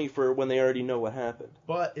waste money for when they already know what happened.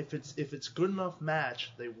 But if it's good enough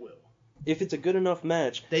match, they will. If it's a good enough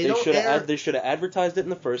match, They they don't should air- have they should have advertised it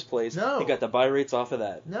in the first place. No. They got the buy rates off of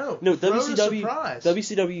that. No, No, throw the WCW surprise.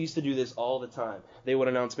 WCW used to do this all the time. They would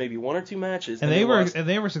announce maybe 1 or 2 matches, And they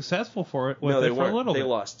were successful for it with no, it they for weren't. a little They bit.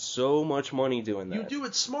 lost so much money doing that. You do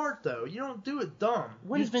it smart though. You don't do it dumb.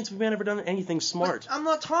 When You- has Vince McMahon ever done anything smart? I'm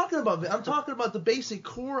not talking about it. I'm talking about the basic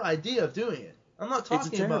core idea of doing it. I'm not talking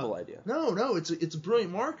It's a terrible about. idea. No, it's a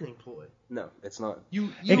brilliant marketing ploy. No, it's not. You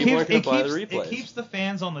People aren't gonna buy the it replays. keeps the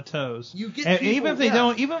fans on the toes. You get And people- even if they yeah.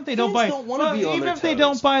 don't Fans buy don't wanna be on even their if they toes.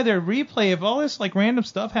 don't buy their replay, if all this like random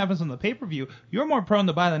stuff happens on the pay-per-view, you're more prone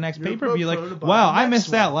to buy the next You're pay-per-view. more Like, prone to buy wow, the I next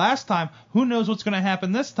missed that one. last time. Who knows what's going to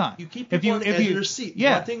happen this time? You keep people on the edge of their seat,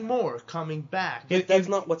 yeah, wanting more, coming back. If- That's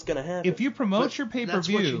not what's going to happen. if you promote But your pay-per-view that's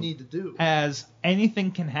what you need to do. as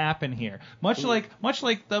anything can happen here, much like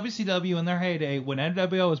WCW in their heyday when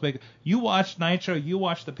NWO was big, you watched Nitro, you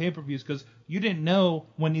watched the pay-per-views because you didn't know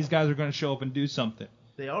when these guys were going to show up and do something.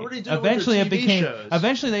 They already do Eventually, it with their TV shows.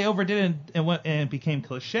 Eventually, they overdid it and it became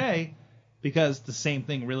cliche because the same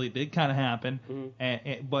thing really did kind of happen.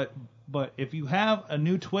 Mm-hmm. But if you have a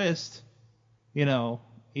new twist,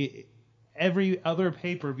 every other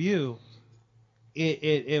pay-per-view,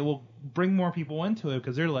 it will bring more people into it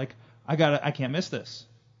because they're like, I can't miss this.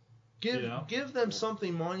 Give them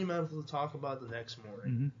something monumental to talk about the next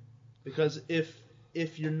morning. Mm-hmm. Because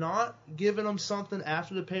if you're not giving them something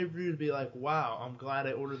after the pay-per-view to be like, wow, I'm glad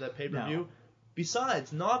I ordered that pay-per-view. No.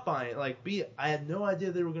 Besides not buying it, I had no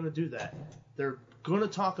idea they were going to do that. They're going to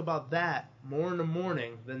talk about that more in the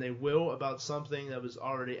morning than they will about something that was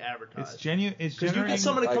already advertised. It's genuine. It's Because you generating. get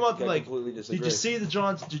someone to come up and like, completely disagree.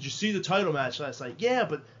 did you see the title match last night? Yeah,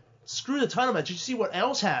 but screw the title match. Did you see what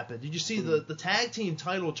else happened? Did you see the tag team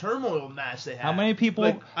title turmoil match they had? How many people?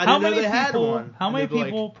 Like, I how didn't know many they had people? one. How And many they'd be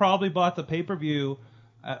people like, probably bought the pay-per-view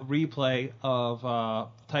replay of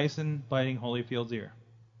Tyson biting Holyfield's ear?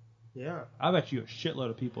 yeah. I bet you a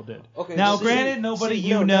shitload of people did. Okay, now, see- granted, nobody see,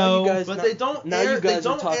 you no, now know. you guys- But now- they don't now air. you guys they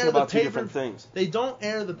don't are talking air about the two different things. They don't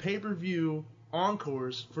air the pay-per-view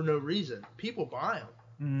encores for no reason. People buy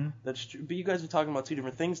them. That's true. But you guys are talking about two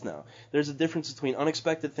different things now. There's a difference between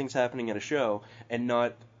unexpected things happening at a show and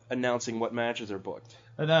not announcing what matches are booked.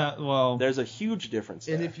 Well, There's a huge difference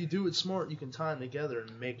there. And if you do it smart, you can tie them together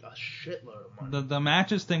and make a shitload of money. the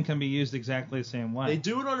matches thing can be used exactly the same way. They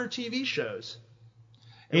do it on their TV shows.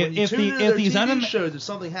 And when you If tune into if their these TV shows, if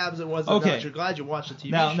something happens that wasn't Okay. announced, you're glad you watched the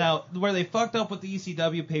TV show. Now, where they fucked up with the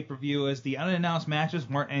ECW pay-per-view is the unannounced matches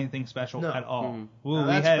weren't anything special No. at all. Ooh, No, we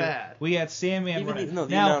that's had bad. we had Sandman. Even- running. no,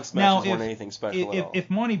 the now, announced now matches if, weren't anything special at all. If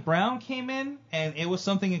Monty Brown came in and it was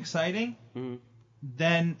something exciting, Mhm.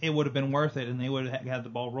 then it would have been worth it, and they would have had the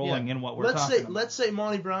ball rolling in what we're talking about. Let's say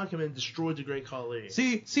Monty Brown came in and destroyed the Great Khali.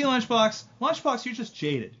 See, Lunchbox, you're just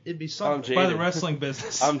jaded It'd be I'm something. jaded. by the wrestling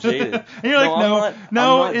business. I'm jaded. And you're like, No, I'm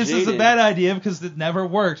not this is a jaded. bad idea because it never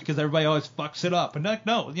worked because everybody always fucks it up. And like,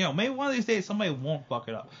 no, maybe one of these days somebody won't fuck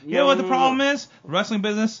it up. You know what the problem is? The wrestling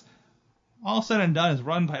business, all said and done, is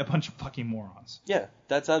run by a bunch of fucking morons. Yeah,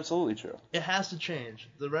 that's absolutely true. It has to change.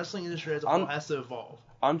 The wrestling industry as a I'm- whole has to evolve.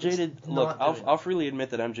 I'm jaded. Look, not doing I'll freely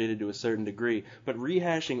admit that I'm jaded to a certain degree, but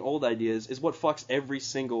rehashing old ideas is what fucks every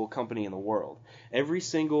single company in the world. Every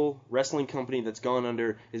single wrestling company that's gone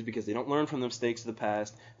under is because they don't learn from the mistakes of the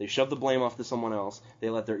past. They shove the blame off to someone else.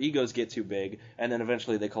 They let their egos get too big, and then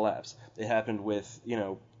eventually they collapse. It happened with,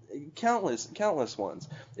 countless ones.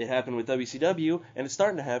 It happened with WCW, and it's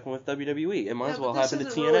starting to happen with WWE. It might as well happen to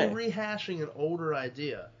This TNA. isn't really rehashing an older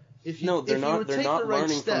idea. If you, No, they're if you not. would They're take not the right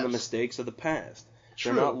learning from the steps- mistakes of the past.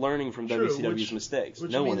 True. They're not learning from True, WCW's which- mistakes.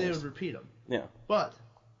 Which No I mean one they is. would repeat them. Yeah. But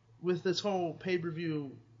with this whole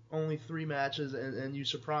pay-per-view only 3 matches and you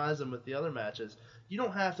surprise them with the other matches, you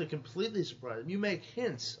don't have to completely surprise them. You make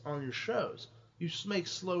hints on your shows. You just make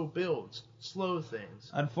slow builds, slow things.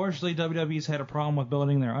 Unfortunately, WWE's had a problem with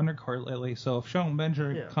building their undercard lately, so if Shelton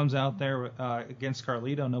Benjamin comes out there against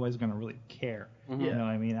Carlito, nobody's going to really care. Mm-hmm. You know what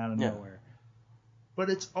I mean? Out of nowhere. But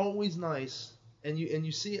it's always nice, and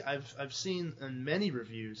you see, I've seen in many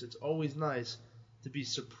reviews, it's always nice to be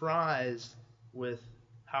surprised with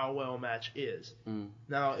how well a match is.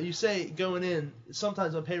 Now, you say going in,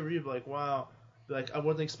 sometimes on pay-per-view, like, wow, like I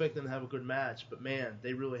wasn't expecting them to have a good match, but man,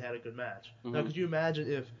 they really had a good match. Now, could you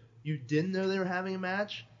imagine if you didn't know they were having a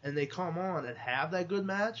match and they come on and have that good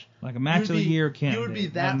match? Like a match of the year candidate. You would be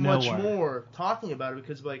that much more talking about it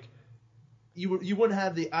because, like, you wouldn't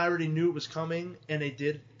have the I already knew it was coming and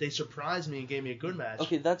they surprised me and gave me a good match.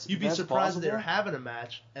 Okay, you'd be surprised that they were having a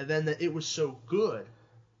match and then that it was so good.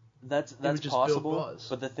 That's possible.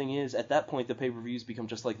 But the thing is, at that point, the pay-per-views become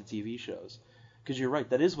just like the TV shows. Because you're right,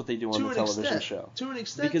 that is what they do on the television show. To an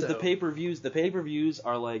extent, because the pay-per-views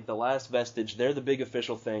are like the last vestige. They're the big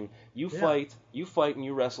official thing. You fight and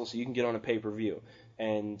you wrestle so you can get on a pay-per-view.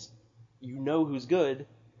 And you know who's good,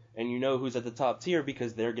 and you know who's at the top tier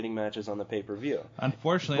because they're getting matches on the pay-per-view.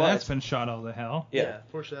 Unfortunately, that's been shot out of the hell. Yeah,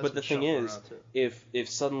 but the thing is, if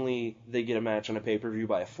suddenly they get a match on a pay-per-view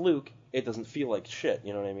by a fluke, it doesn't feel like shit,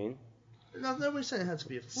 you know what I mean? No, nobody's saying it has to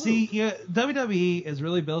be a fluke. See, WWE has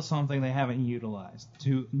really built something they haven't utilized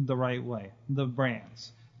to the right way. The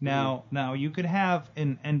brands. Now you could have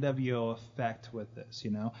an NWO effect with this.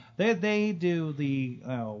 You know, they do the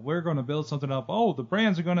we're going to build something up. Oh, the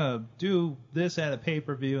brands are going to do this at a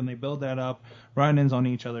pay-per-view, and they build that up, run-ins on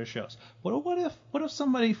each other's shows. What if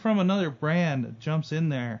somebody from another brand jumps in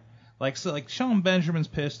there? Like Shelton Benjamin's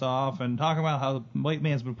pissed off and talking about how the white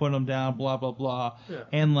man's been putting him down, blah blah blah,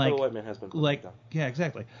 and like the white man has been putting him down. Yeah,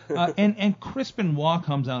 exactly. And Chris Benoit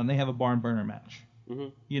comes out and they have a barn burner match.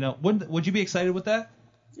 You know, would you be excited with that?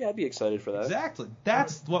 Yeah, I'd be excited for that. Exactly.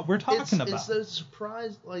 That's what we're talking about. It's a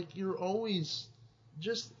surprise. Like you're always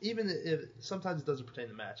even if sometimes it doesn't pertain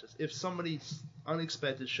to matches. If somebody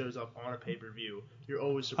unexpected shows up on a pay-per-view, you're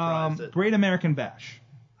always surprised. Great American Bash.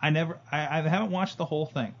 I haven't watched the whole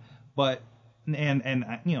thing. But and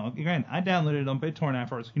you know, again, I downloaded it on BitTorrent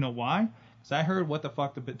afterwards. You know why? Because I heard what the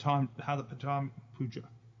fuck how the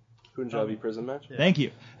Punjabi prison match. Yeah. Thank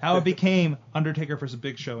you. How it became Undertaker versus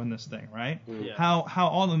Big Show in this thing, right? Yeah. How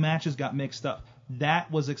all the matches got mixed up. That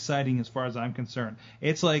was exciting as far as I'm concerned.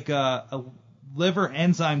 It's like a liver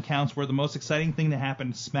enzyme counts were the most exciting thing that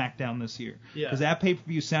happened to SmackDown this year. Because that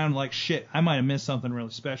pay-per-view sounded like shit. I might have missed something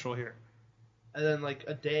really special here. And then like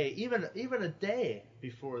a day, even a day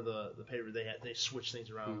before the pay-per-view, they switch things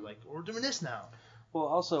around. Like we're doing this now. Well,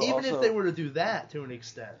 also if they were to do that to an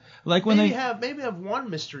extent, like when maybe have one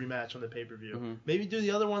mystery match on the pay-per-view. Maybe do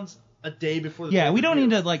the other ones a day before the pay-per-view. We don't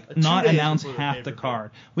need to not announce half the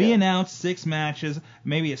card. We announce 6 matches,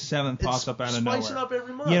 maybe a 7th pops up out of nowhere. Spice it up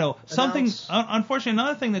every month. You know, unfortunately,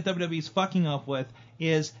 another thing that WWE's fucking up with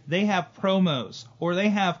is they have promos, or they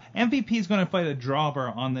have MVP's going to fight a jobber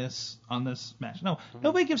on this match. No,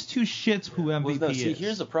 nobody gives 2 shits who MVP is. See,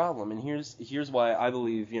 here's the problem, and here's why I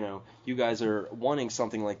believe, you know, you guys are wanting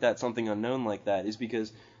something like that, something unknown like that, is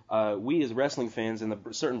because we as wrestling fans and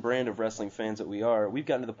the certain brand of wrestling fans that we are, we've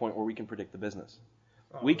gotten to the point where we can predict the business.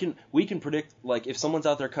 We can predict, like, if someone's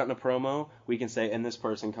out there cutting a promo, we can say, and this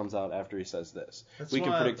person comes out after he says this. We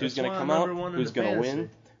can predict who's going to come out, who's going to win.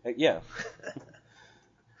 Yeah.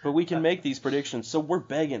 But we can make these predictions, so we're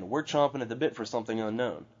begging, we're chomping at the bit for something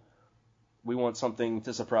unknown. We want something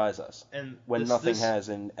to surprise us when nothing has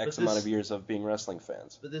in X amount of years of being wrestling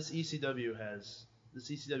fans. But this ECW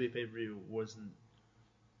pay-per-view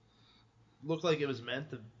looked like it was meant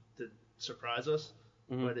to surprise us,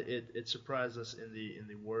 but it surprised us in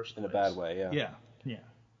the worst in a bad way. Yeah.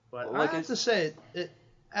 But I have to say, it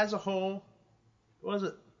as a whole, it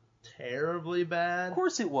wasn't terribly bad. Of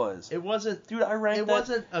course it was. It wasn't, dude. I ranked it that.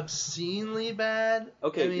 wasn't obscenely bad.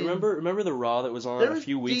 Okay, you remember the Raw that was on a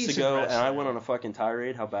few weeks ago, and I went on a fucking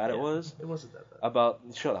tirade how bad it was. It wasn't that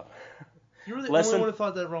bad. Shut up. You were the only one who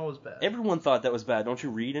thought that Raw was bad. Everyone thought that was bad. Don't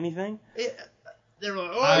you read anything? They were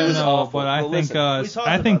like, I don't know, but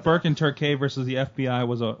I think Burke and Turkey versus the FBI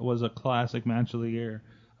was a classic match of the year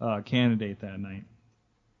candidate that night.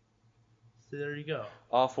 So there you go.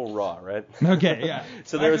 Awful Raw, right? Okay, yeah.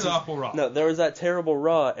 So there was awful Raw. No, there was that terrible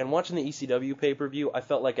Raw, and watching the ECW pay-per-view, I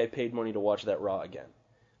felt like I paid money to watch that Raw again.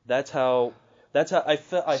 That's how I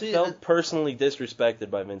felt. I felt personally disrespected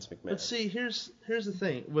by Vince McMahon. But see, here's the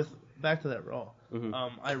thing back to that Raw.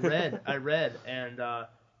 I read, and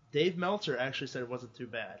Dave Meltzer actually said it wasn't too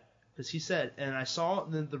bad. because he said, and I saw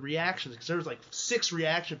the reactions, because there was like 6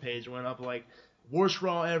 reaction pages went up like, worst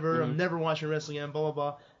Raw ever, I'm never watching wrestling again, blah, blah,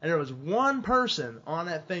 blah. And there was one person on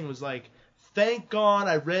that thing was like, thank God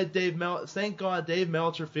Dave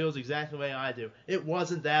Meltzer feels exactly the way I do. It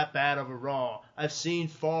wasn't that bad of a Raw. I've seen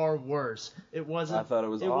far worse. It wasn't. I thought it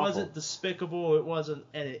was awful. Wasn't despicable. It wasn't,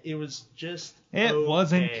 and it was just. It okay.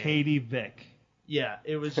 wasn't Katie Vick. Yeah,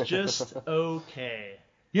 it was just okay.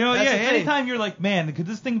 You know, That's yeah. the thing. Anytime you're like, man, could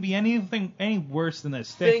this thing be any worse than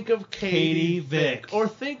this? Think of Katie Vick. Or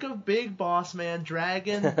think of Big Boss Man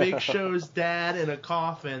dragging Big Show's dad in a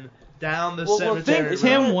coffin down the cemetery. Think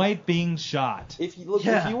Tim White being shot. If you look,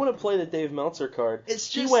 Yeah. if you want to play the Dave Meltzer card,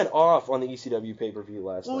 It's he just- went off on the ECW pay-per-view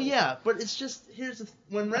last night. Well, yeah, but it's just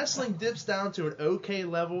when wrestling dips down to an okay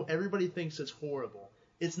level, everybody thinks it's horrible.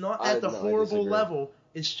 It's not at the I horrible disagree. level.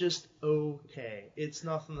 It's just okay. It's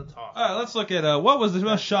nothing to talk All right, let's look at what was the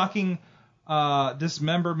most shocking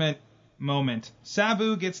dismemberment moment.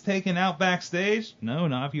 Sabu gets taken out backstage. No,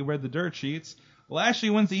 not if you read the dirt sheets. Lashley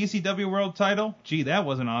wins the ECW World Title. Gee, that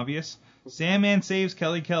wasn't obvious. Sandman saves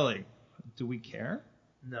Kelly Kelly. Do we care?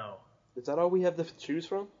 No. Is that all we have to choose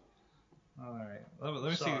from? All right, let me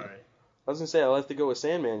see. Sorry. I was gonna say I'll have to go with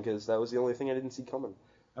Sandman because that was the only thing I didn't see coming.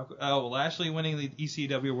 Oh, Lashley winning the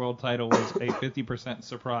ECW World Title was a 50%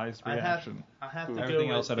 surprise reaction. I have to Everything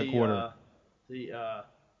go else with at a quarter. the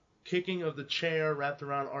kicking of the chair wrapped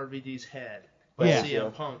around RVD's head by Yeah.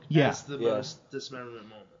 CM Punk Yeah. as the Yeah. most dismemberment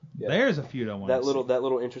moment. Yeah. There's a feud I want That to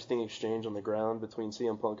little interesting exchange on the ground between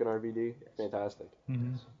CM Punk and RVD, fantastic. see.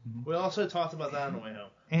 Mm-hmm. We also talked about that on the way home.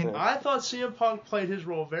 And I thought CM Punk played his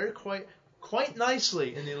role very quite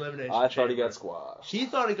nicely in the Elimination I thought he Chamber. got squashed. He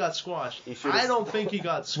thought he got squashed. He should've- I don't think he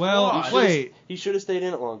got Well, squashed. wait. He should have stayed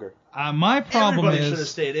in it longer. My problem Everybody should have is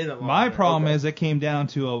stayed in it longer. my problem Okay. is it came down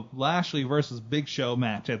to a Lashley versus Big Show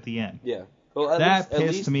match at the end. Yeah. Well, That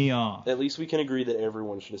pissed me off. At least we can agree that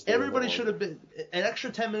everyone should have stayed. Everybody in it should longer. have been an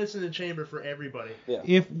extra 10 minutes in the chamber for everybody. Yeah.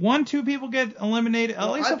 If 1-2 people get eliminated, at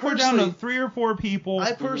Well, least I if we're down to personally- 3 or 4 people,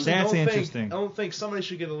 I personally that's don't interesting. think I don't think somebody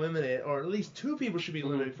should get eliminated, or at least 2 people should be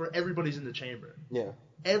eliminated for everybody's in the chamber. Yeah.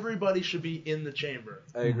 Everybody should be in the chamber.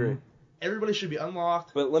 I agree. Everybody should be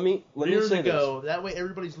unlocked, But let me ready say to this. go. That way,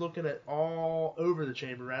 everybody's looking at all over the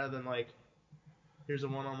chamber rather than like, here's a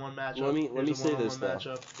one-on-one matchup. Let me here's a say this, one-on-one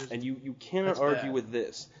though. matchup. Here's- And you cannot That's argue bad. with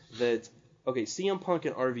this, that, okay, CM Punk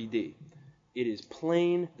and RVD, it is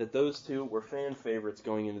plain that those two were fan favorites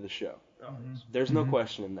going into the show. oh, There's no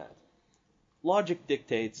question in that. Logic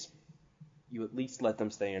dictates you at least let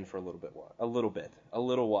them stay in for a little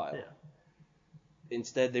while. Yeah.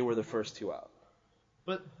 Instead, they were the first 2 out.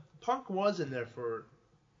 But Punk was in there for.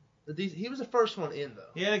 He was the first one in though.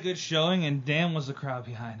 He had a good showing, and damn was the crowd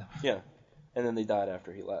behind him. Yeah. And then they died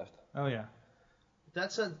after he left. Oh, yeah.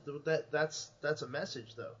 That's a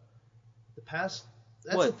message though. The past.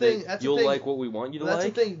 That's What, the thing. that That's you'll the thing. like what we want you to That's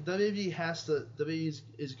like? the thing. WWE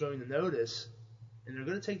is going to notice, and they're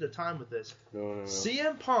going to take their time with this. No.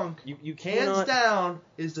 CM Punk, You hands cannot... down,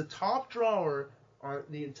 is the top drawer on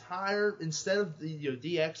the entire. Instead of the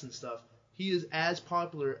DX and stuff, he is as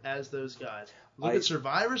popular as those guys. Look at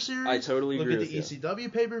Survivor Series. I totally agree Look at with the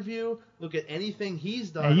ECW pay-per-view. Look at anything he's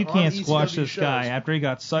done. And you on can't ECW squash this shows. guy after he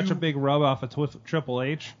got such a big rub off of Triple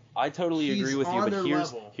H. I totally He's agree with you, on but their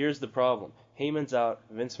level. here's the problem. Heyman's out,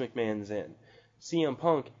 Vince McMahon's in. CM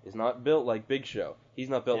Punk is not built like Big Show. He's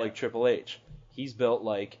not built Yeah. like Triple H. He's built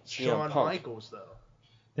like CM Shawn Punk. Michaels, though.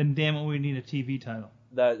 Then damn it, we need a TV title.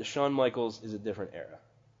 That Shawn Michaels is a different era.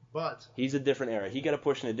 But He's a different era. He got to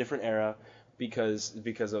push in a different era because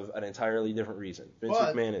of an entirely different reason. Vince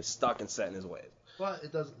But- McMahon is stuck and set in his ways.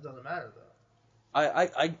 it doesn't matter though.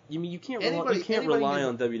 You can't Anybody rely can-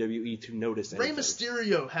 on WWE to notice Rey anything.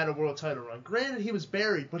 Mysterio had a world title run. Granted, he was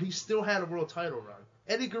buried, but he still had a world title run.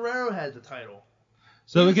 Eddie Guerrero had the title.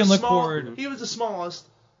 So He we was can the look small- forward. He was the smallest,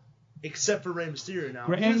 except for Rey Mysterio now.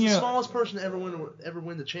 And, He was the you know- smallest person to ever win the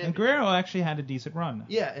And championship. Guerrero actually had a decent run.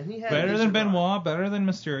 Yeah, and he had a Better than decent run. Benoit, better than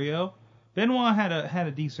Mysterio. Benoit had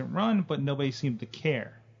a decent run, but nobody seemed to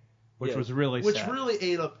care, which Yeah. was really Which sad. really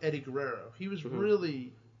ate up Eddie Guerrero. He was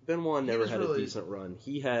really Benoit never was had a really- decent run.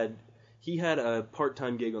 He had a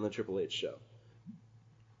part-time gig on the Triple H show.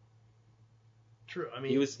 true. I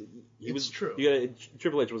mean, He was true.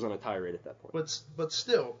 Triple H was on a tirade at that point. but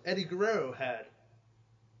still, Eddie Guerrero had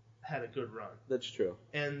a good run. That's true.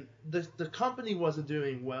 And the company wasn't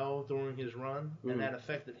doing well during his run, Mhm. and that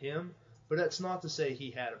affected him. But that's not to say he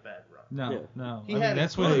had a bad run. No, Yeah. no. He I had mean, a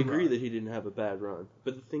that's good I what. run. agree that he didn't have a bad run,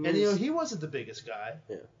 but the thing And is, he wasn't the biggest guy.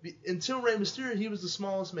 Yeah. Until Rey Mysterio, he was the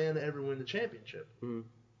smallest man to ever win the championship. Mhm.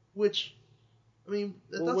 Which, I mean,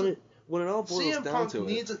 that well, doesn't. when it all boils CM down Punk to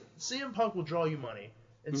it, CM Punk will draw you money.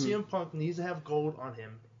 And CM Punk needs to have gold on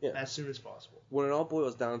him as soon as possible. When it all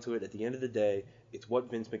boils down to it, at the end of the day, it's what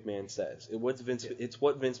Vince McMahon says. It's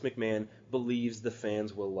what Vince McMahon believes the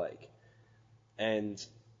fans will like. And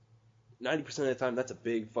 90% of the time, that's a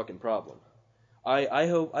big fucking problem. I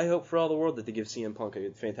hope for all the world that they give CM Punk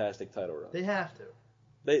a fantastic title run. They have to.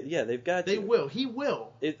 They've got to. They will. He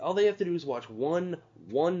will. All they have to do is watch one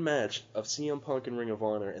match of CM Punk in Ring of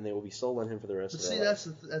Honor, and they will be sold on him for the rest of their life.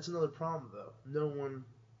 That's another problem though.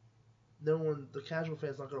 No one, the casual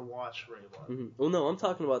fan's not going to watch Ring of Honor. Well, no, I'm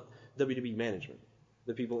talking about WWE management,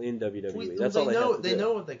 the people in WWE. That's they all they know. have to They do.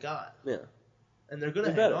 know what they got. Yeah. And they're going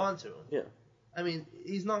to They hang better. on to him. Yeah. I mean,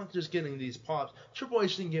 he's not just getting these pops. Triple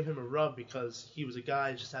H didn't give him a rub because he was a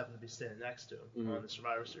guy who just happened to be standing next to him on the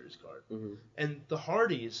Survivor Series card. And the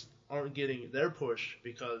Hardys aren't getting their push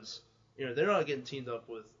because, they're not getting teamed up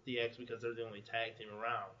with DX because they're the only tag team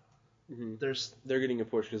around. They're getting a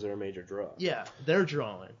push because they're a major draw. Yeah, they're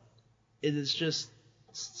drawing. It is just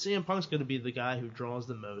CM Punk's going to be the guy who draws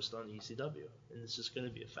the most on ECW, and it's just going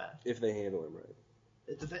to be a fact. If they handle him right.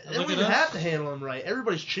 They don't even have to handle him right.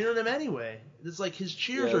 Everybody's cheering him anyway. It's like his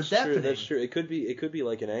cheers are deafening. That's true. It could be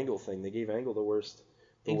like an Angle thing. They gave Angle the worst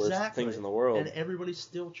things in the world, and everybody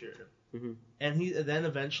still cheered him. And then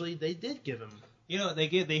eventually they did give him.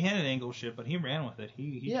 They handed Angle shit, but he ran with it.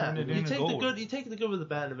 He turned it into gold. You take the good with the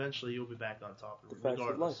bad, and eventually you'll be back on top. The facts of life.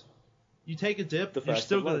 Regardless, you take a dip, The you're facts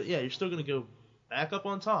still of gonna life. you're still gonna go back up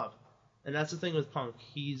on top. And that's the thing with Punk.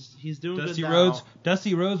 He's doing Dusty good now.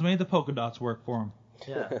 Dusty Rhodes made the polka dots work for him.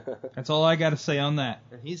 Yeah, That's all I got to say on that.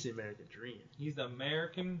 and he's the American dream. He's the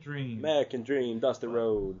American dream. American Dream, Dusty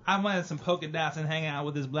Road. I'm gonna have some polka dots and hang out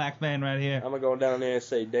with this black man right here. I'm gonna go down there and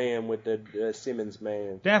say damn with the Simmons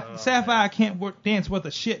man. Sapphire can't dance with the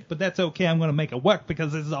shit, but that's okay. I'm gonna make it work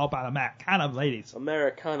because this is all about a kind of ladies.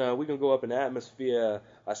 Americana, we gonna go up in the atmosphere.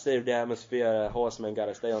 I saved the atmosphere. Horsemen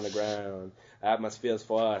gotta stay on the ground. Atmosphere's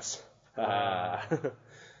for us.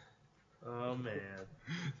 Oh man.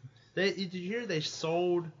 Did you hear they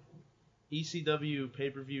sold ECW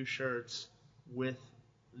pay-per-view shirts with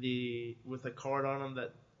a card on them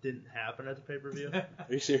that didn't happen at the pay-per-view? Are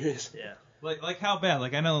you serious? Yeah. Like how bad?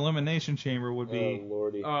 Like I know the Elimination Chamber would be. Oh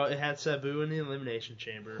lordy. It had Sabu in the Elimination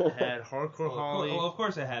Chamber. It had Hardcore Holly. Well, of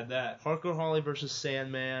course it had that. Hardcore Holly versus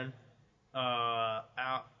Sandman.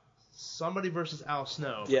 Somebody versus Al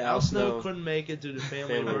Snow. Yeah, Al Al Snow Snow. couldn't make it due to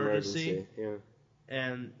family emergency. Yeah.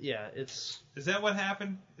 And yeah, it's. Is that what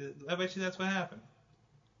happened? I bet you that's what happened.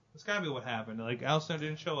 That's gotta be what happened. Like Al Snow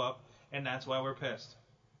didn't show up, and that's why we're pissed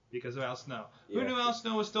because of Al Snow. Yeah. Who knew Al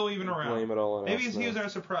Snow was still even around? Blame it all on Maybe Al he Snow. was our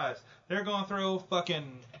surprise. They're gonna throw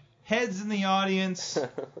fucking heads in the audience,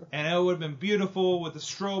 and it would have been beautiful with the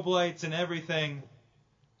strobe lights and everything.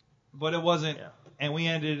 But it wasn't, and we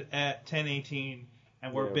ended at 10:18,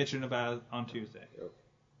 and we're bitching about it on Tuesday.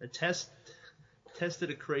 It tested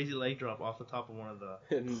a crazy leg drop off the top of one of the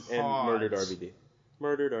and pods.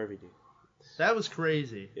 Murdered RVD. That was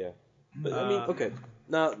crazy. Yeah. But I mean, okay.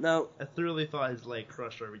 Now I thoroughly thought his leg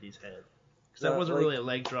crushed RVD's head. Because that No, wasn't like- really a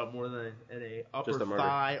leg drop more than an upper Just a murder.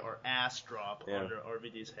 thigh or ass drop Yeah. under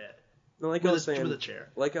RVD's head. no, like With I a- was saying, with a chair.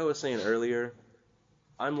 Like I was saying earlier,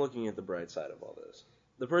 I'm looking at the bright side of all this.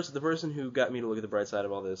 The person who got me to look at the bright side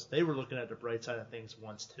of all this. They were looking at the bright side of things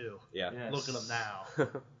once too. Yeah. Yes. Look at them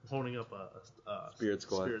now, holding up a Spirit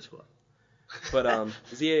Squad. Spirit Squad. But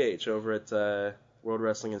ZAH over at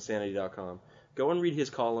WorldWrestlingInsanity.com. Go and read his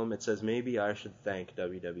column. It says, maybe I should thank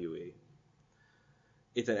WWE.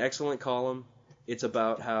 It's an excellent column. It's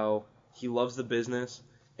about how he loves the business,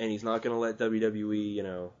 and he's not going to let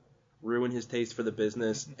WWE, ruin his taste for the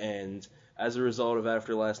business. And as a result of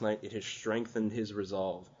after last night, it has strengthened his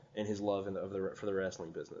resolve and his love for the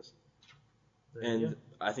wrestling business. There you And go.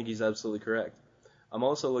 I think he's absolutely correct. I'm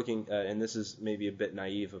also looking, and this is maybe a bit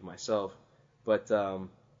naive of myself, but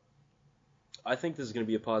I think this is going to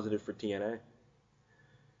be a positive for TNA.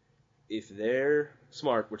 If they're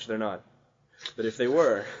smart, which they're not, but if they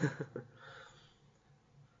were,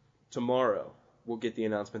 tomorrow we'll get the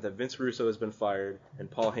announcement that Vince Russo has been fired and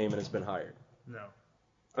Paul Heyman has been hired. No,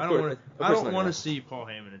 Of I course- don't want of to. course I don't not want gonna. to see Paul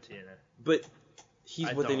Heyman in TNA. But he's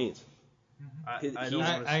I what they don't. need. I He- don't he-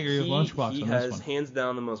 want to. I agree with Lunchbox He on has this one. hands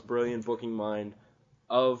down the most brilliant booking mind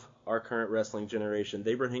of our current wrestling generation.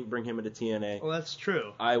 They bring him into TNA. Well, that's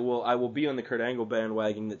true. I will be on the Kurt Angle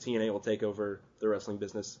bandwagon that TNA will take over the wrestling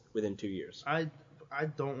business within 2 years. I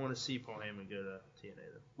don't want to see Paul Heyman go to TNA.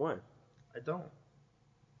 Then. Why? I don't.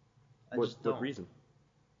 I What, just don't. what reason?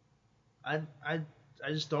 I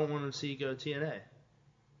just don't want to see go to TNA.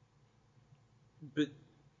 But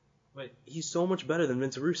Wait. he's so much better than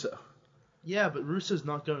Vince Russo. Yeah, but Russo's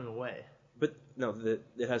not going away. But no,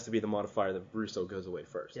 it has to be the modifier that Russo goes away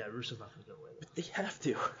first. Yeah, Russo's not going to go away. They have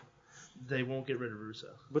to. They won't get rid of Russo.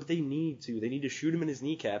 But they need to. They need to shoot him in his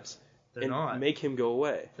kneecaps They're and not. make him go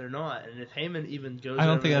away. They're not. And if Heyman even goes I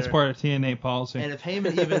don't over think that's there- part of TNA policy. And if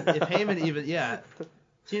Heyman even, yeah,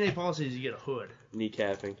 TNA policy is you get a hood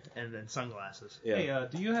Kneecapping. and then sunglasses. Yeah. Hey,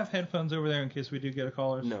 do you have headphones over there in case we do get a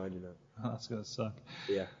caller? No, I do not. Oh, that's gonna suck.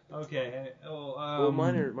 Yeah. Okay. Well,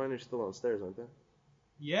 mine are still downstairs, aren't they?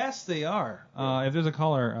 Yes, they are. Yeah. If there's a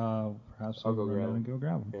caller, perhaps I'll go we'll grab run and them. go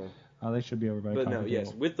grab them. Yeah. They should be over by the But no, coffee yes,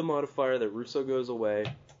 table. with the modifier that Russo goes away,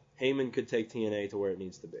 Heyman could take TNA to where it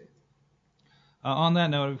needs to be. On that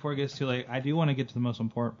note, before it gets too late, I do want to get to the most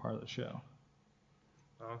important part of the show.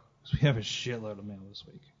 Oh. 'Cause we have a shitload of mail this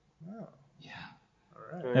week. Oh. Yeah. All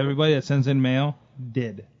right. Everybody that sends in mail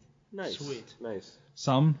did. Nice. Sweet. Nice.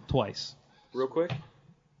 Some twice. Real quick,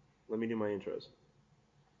 let me do my intros.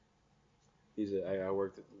 These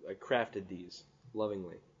I crafted these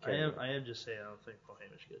lovingly. I am just saying I don't think Paul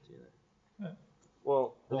Heyman should get TNA.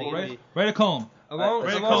 Well, I think it'd be- Right a comb. Along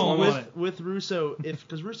Right call on it. with Russo,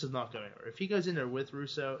 because Russo's not going anywhere. If he goes in there with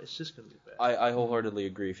Russo, it's just going to be bad. I wholeheartedly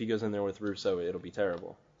agree. If he goes in there with Russo, it'll be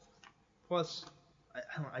terrible. Plus,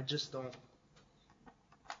 I just don't.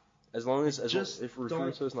 As long as Just if don't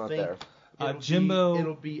Russo's not think there. Jimbo-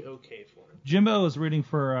 It'll be okay for him. Jimbo is rooting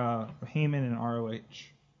for Heyman and ROH.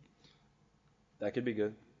 That could be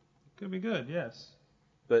good. Could be good, yes.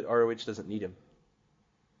 But ROH doesn't need him.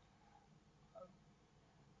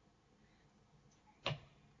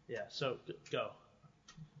 Yeah. So go.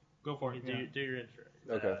 Go for You it. do your intro.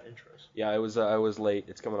 Okay. Intros. Yeah, I was late.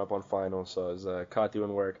 It's coming up on final, so I was caught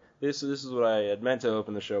doing work. This is what I had meant to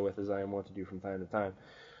open the show with, as I am wont to do from time to time.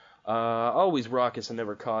 Always raucous and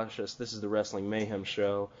never cautious. This is the Wrestling Mayhem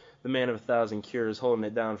Show. The man of 1,000 cures, holding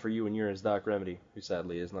it down for you and yours, Doc Remedy, who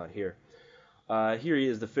sadly is not here. Here he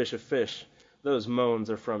is, the fish of fish. Those moans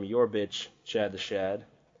are from your bitch, Chad the Shad.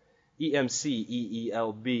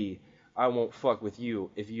 EMCEELB. I won't fuck with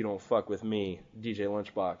you if you don't fuck with me, DJ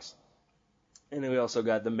Lunchbox. And then we also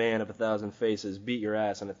got the man of 1,000 faces, beat your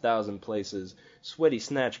ass in 1,000 places. Sweaty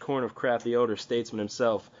snatch, corn of crap, the older statesman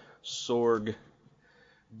himself, Sorg.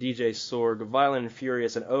 DJ Sorg, violent and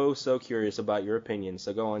furious, and oh so curious about your opinion.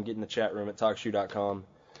 So go on, get in the chat room at talkshoe.com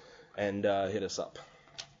and hit us up.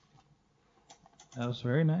 That was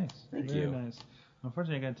very nice. Thank very you. nice.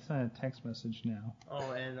 Unfortunately, I got to send a text message now.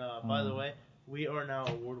 Oh, and by the way, we are now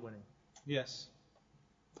award winning. Yes.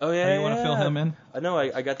 Oh yeah, You want to fill him in? No,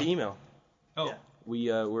 I got the email. Oh. Yeah.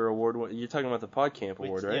 We're award. You're talking about the PodCamp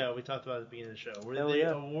award, right? Yeah, we talked about it at the beginning of the show. We're Hell the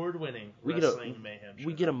yeah. award winning We get a- Wrestling Mayhem Show.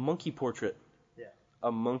 We get a monkey portrait. Yeah.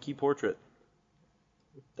 A monkey portrait.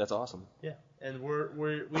 That's awesome. Yeah, and we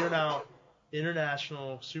are now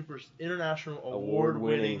international award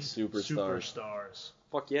Award-winning winning superstars. superstars.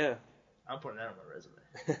 Fuck yeah. I'm putting that on my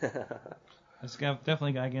resume. It's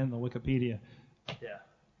definitely got to get in the Wikipedia. Yeah.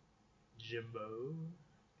 Jimbo.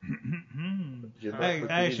 Jimbo, I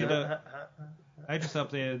actually Wikipedia. don't- I just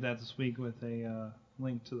updated that this week with a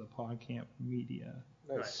link to the PodCamp media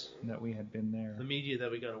Nice. that we had been there. The media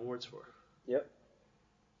that we got awards for. Yep.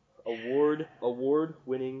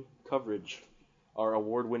 Award-winning coverage. Our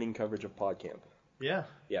award-winning coverage of PodCamp. Yeah.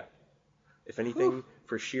 Yeah. If anything,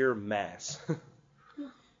 for sheer mass.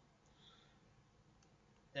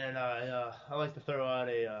 And I like to throw out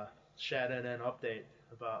a Shad NN update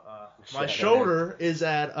about my Shad shoulder is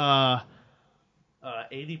at 80%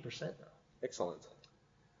 now. Excellent.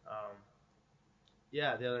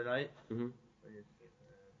 Yeah, the other night. Mm-hmm.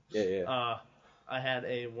 Yeah. I had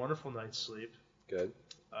a wonderful night's sleep. Good.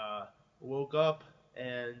 Woke up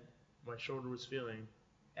and my shoulder was feeling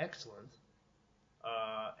excellent,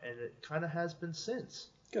 and it kind of has been since.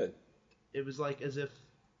 Good. It was like as if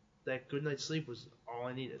that good night's sleep was all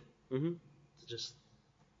I needed. Mm-hmm.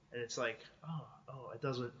 And it's like, oh, it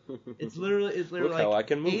doesn't. It's literally Look how I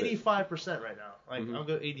can move it. 85% right now. Like Mhm. I'll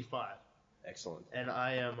go 85, Excellent. and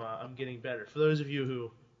I'm getting better. For those of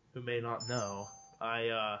you who may not know,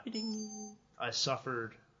 I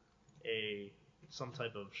suffered some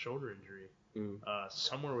type of shoulder injury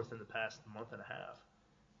somewhere within the past month and a half.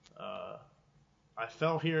 I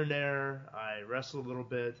fell here and there. I wrestled a little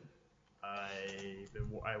bit.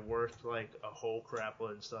 I worked like a whole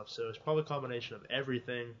crapload and stuff. So it's probably a combination of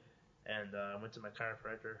everything. And I went to my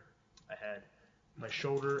chiropractor. I had my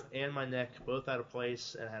shoulder and my neck both out of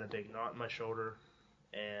place, and I had a big knot in my shoulder.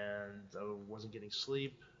 And I wasn't getting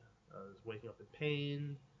sleep. I was waking up in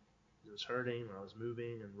pain. It was hurting when I was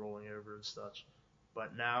moving and rolling over and such.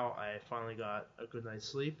 But now I finally got a good night's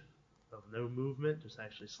sleep of no movement, just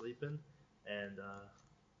actually sleeping, and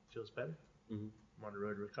feels better. Mm-hmm. I'm on the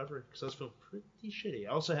road to recovery because I was feeling pretty shitty.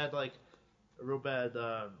 I also had like real bad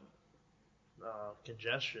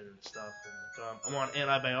congestion and stuff, and I'm on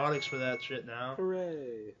antibiotics for that shit now.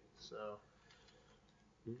 Hooray! So,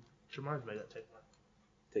 which reminds me, I gotta take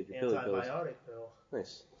Take your my pills. antibiotic pill.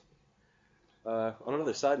 Nice. On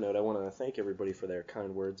another side note, I want to thank everybody for their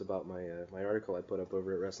kind words about my my article I put up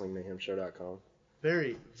over at WrestlingMayhemShow.com.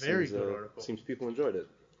 Very good article. Seems people enjoyed it.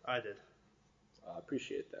 I did. I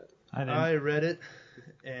appreciate that. I read it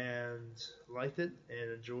and liked it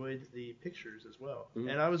and enjoyed the pictures as well.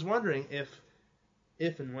 Mhm. And I was wondering if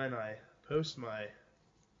and when I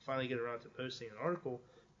finally get around to posting an article,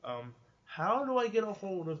 how do I get a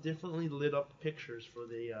hold of differently lit up pictures for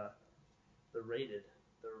the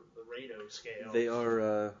Rado scale? They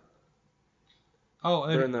are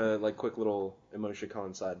they're in the like quick little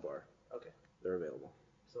Emoticon sidebar. Okay. They're available.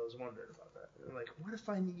 So I was wondering about that. I'm like, what if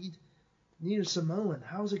I need a Samoan?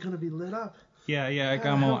 How is it going to be lit up? Yeah, I got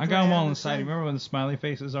them all. I got them all on the side. Remember when the smiley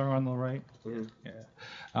faces are on the right? Mm-hmm.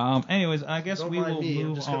 Yeah. Anyways, I guess Don't we mind will me. I'm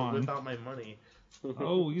move just going to on. whip out my money.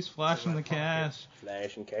 Oh, he's flashing the cash.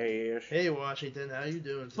 Flashing cash. Hey Washington, how you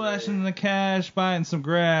doing today? Flashing the cash, buying some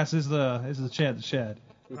grass. Is the shed.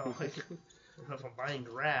 Oh, like, I don't know if I'm buying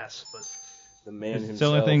grass, but The man It's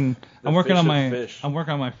himself. the only thing. the I'm working fish on of my. fish. I'm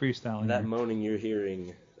working on my freestyling. That here. moaning you're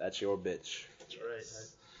hearing, that's your bitch. that's right.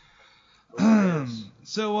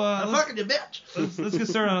 So I'm fucking you, bitch. let's get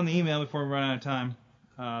started on the email before we run out of time.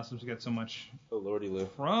 Since we got so much Oh lordy Lou.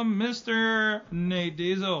 from Mr. Nate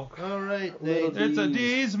Diesel. All right, Little Nate. It's a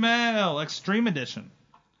D's Mail Extreme Edition.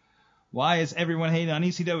 Why is everyone hating on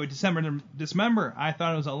ECW December to Dismember? I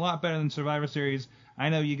thought it was a lot better than Survivor Series. I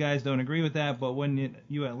know you guys don't agree with that, but wouldn't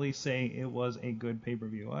you at least say it was a good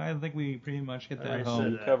pay-per-view? I think we pretty much hit that already home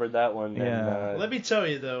said We covered that one. Yeah. And, Let me tell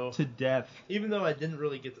you though, to death. even though I didn't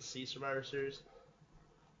really get to see Survivor Series,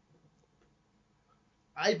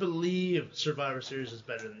 I believe Survivor Series is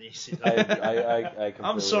better than ECW. I completely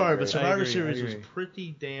I'm sorry, agree. but Survivor I Series was agree.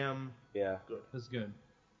 pretty damn Yeah. good. It was good.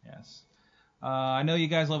 Yes. I know you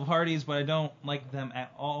guys love Hardys, but I don't like them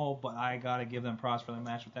at all. But I gotta give them props for the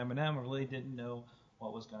match with Eminem. I really didn't know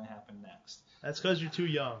what was gonna happen next. That's because you're too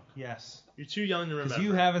young. Yes. You're too young to remember. Because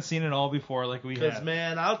you haven't seen it all before like we Because have.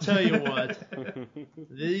 man, I'll tell you what,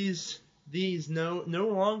 these no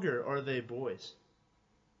longer are they boys.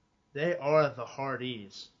 They are the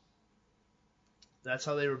Hardys. That's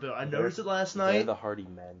how they were built. I noticed it last They're night. the Hardy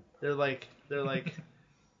men. They're like,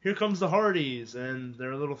 here comes the Hardys, and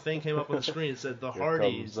their little thing came up on the screen. It said the Here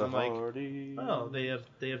Hardys. comes the I'm like, Hardys. oh, they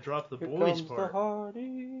have dropped the Here boys comes part, the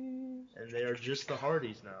Hardys. and they are just the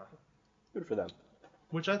Hardys now, Good for them.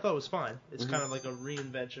 which I thought was fine. It's kind of like a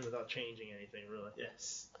reinvention without changing anything, really.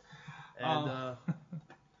 Yes. And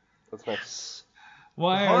That's nice.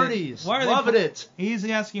 Why the are Hardys, they, why are loving they, it. He's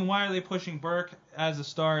asking why are they pushing Burke as a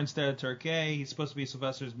star instead of Turkey? He's supposed to be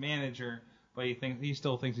Sylvester's manager, but he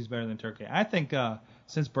still thinks he's better than Turkey. I think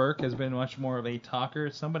since Burke has been much more of a talker,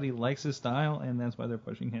 somebody likes his style, and that's why they're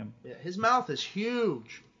pushing him. Yeah, his mouth is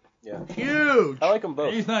huge, Yeah. huge. I like them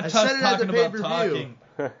both. He's not I said it at talking the about pay-per-view. talking.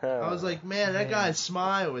 I was like, man, that guy's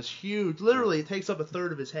smile is huge. Literally, it takes up a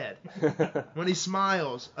third of his head. When he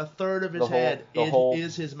smiles, a third of his head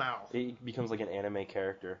is his mouth. He becomes like an anime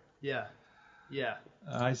character. Yeah. Yeah.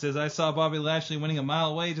 He says, I saw Bobby Lashley winning a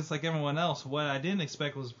mile away just like everyone else. What I didn't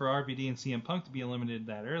expect was for RVD and CM Punk to be eliminated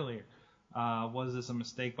that earlier. Was this a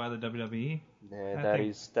mistake by the WWE? Nah,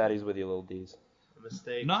 I daddy's with you, little D's. A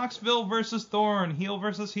mistake. Knoxville versus Thorne, heel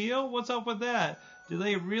versus heel? What's up with that? Do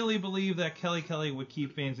they really believe that Kelly would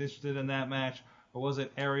keep fans interested in that match? Or was it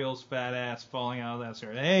Ariel's fat ass falling out of that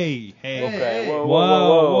shirt? Hey. Okay,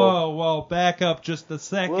 Whoa. Back up just a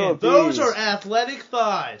second. Whoa, Those D's. are athletic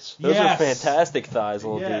thighs. Those Yes. are fantastic thighs,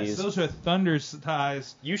 little Yes, D's. those are Thunder's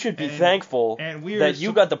ties. You should be and- thankful and we're that you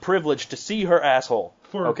so- got the privilege to see her asshole.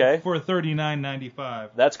 Okay? For $39.95.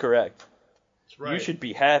 That's correct. That's right. You should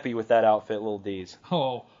be happy with that outfit, little D's.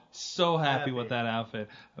 Oh, so happy Happy. with that outfit.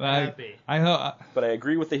 Happy. I know. But I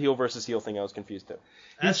agree with the heel versus heel thing. I was confused too.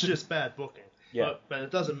 That's just bad booking. Yeah. But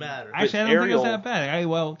it doesn't matter. Actually, I don't think Ariel- it's that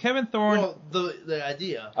bad. Kevin Thorne. Well, the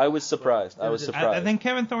idea. I was surprised. I was surprised. I think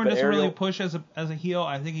Kevin Thorne But doesn't really Ariel- push as a heel.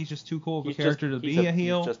 I think he's just too cool of a He's character to he's be a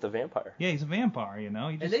heel. He's just a vampire. Yeah, he's a vampire. He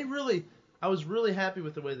And just, they really, I was really happy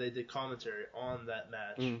with the way they did commentary on that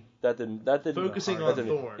match. That didn't. Focusing that on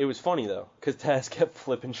didn't- Thorne. It was funny though, because Taz kept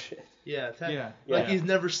flipping shit. Yeah, Yeah. like Yeah. he's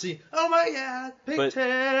never seen. Oh my God, But-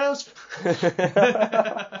 pigtails!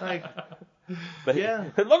 Like, But Yeah.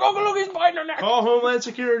 look, he's biting her neck. call Homeland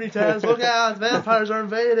Security, Taz. Look out, vampires are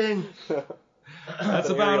invading. that's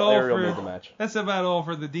But about all Ariel for made the match. that's about all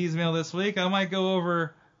for the D's mail this week. I might go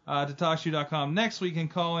over to TalkShoe.com next week and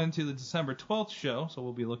call into the December 12th show, so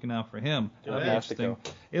we'll be looking out for him. Yeah, That'll be I have to interesting.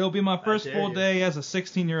 go. It'll be my first dare full you. day as a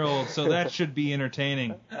 16-year-old, so that should be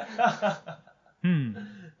entertaining.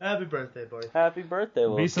 Happy birthday, boy. Happy birthday,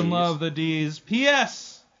 little Peace and D's. love, the D's.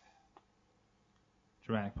 P.S.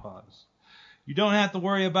 Dramatic pause. You don't have to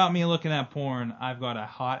worry about me looking at porn. I've got a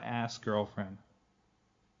hot-ass girlfriend.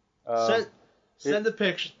 Send a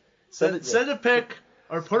picture. Send Send it- a pic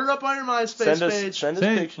or put it up on your MySpace page. Send us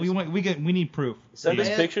Say- pictures. we need proof. Send us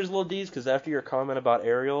Man. pictures, little D's, because after your comment about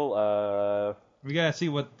Ariel, We gotta see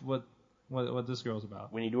what this girl's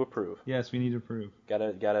about. we need to approve. Yes, we need to prove.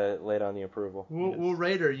 Gotta lay down the approval. We'll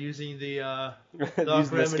rate her using the Using Doc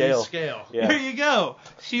the Remedy scale. There Yeah, you go.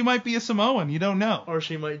 She might be a Samoan. You don't know. Or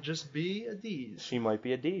she might just be a D's. she might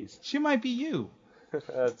be a D's. She might be you.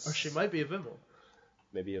 That's Or she might be a Vimmel.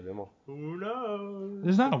 maybe a Vimmel. Who knows?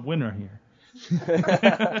 There's not a winner here.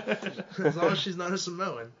 As long as she's not a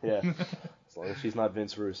Samoan. Yeah, as long as she's not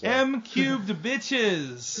Vince Russo. M cubed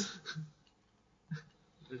bitches.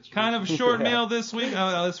 Kind of a short Yeah. mail this week.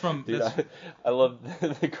 Oh, that's from. Dude, That's, I love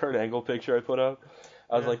the Kurt Angle picture I put up.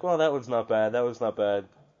 I was like, well, that one's not bad. That one's not bad.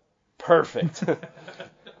 Perfect.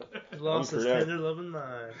 Lost his Yeah. tender loving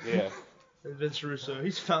mind. Yeah. And Vince Russo,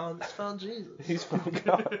 he's found Jesus. He's found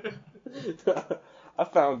God. I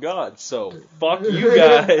found God, so fuck you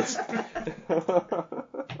guys.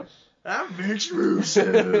 I'm Vince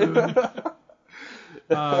Russo. kind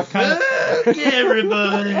of, Fuck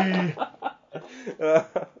everybody.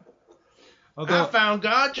 although, I found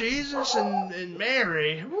God, Jesus, and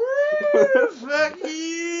Mary. Woo, fuck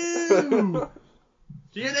you.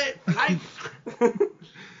 DNA pipe.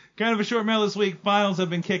 kind of a short mail this week. Finals have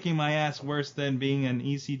been kicking my ass worse than being an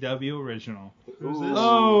ECW original. Who's this?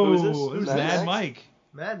 Oh, Who's this? it was Mad Mad Max? Mike.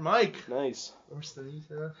 Mad Mike. Nice. Worse than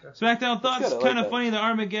Ethan. SmackDown thoughts. good, I like Kind of that. funny that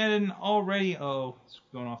Armageddon already. Oh, it's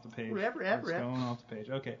going off the page. Rap. It's going off the page.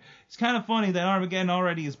 Okay. It's kind of funny that Armageddon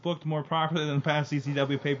already is booked more properly than the past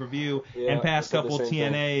ECW pay-per-view Yeah, and past I said the couple same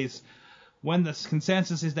thing. TNAs. When the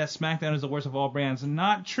consensus is that SmackDown is the worst of all brands,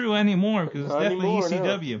 not true anymore because it's Not definitely anymore,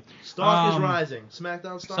 no. ECW. Stock is rising.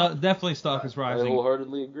 SmackDown stock. So definitely stock is I rising.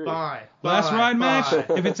 wholeheartedly agree. Buy. Last Buy. ride match,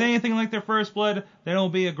 Buy. if it's anything like their first blood, then it'll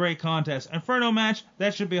be a great contest. Inferno match,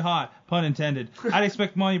 that should be hot, pun intended. I'd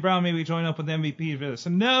expect Monty Brown maybe join up with MVP for this.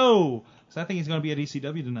 No! So I think he's going to be at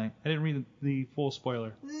ECW tonight. I didn't read the full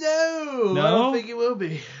spoiler. No. No? I don't think it will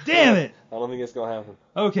be. Damn it! I don't think it's gonna happen.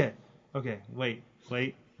 Okay, wait.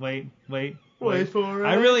 Wait for it.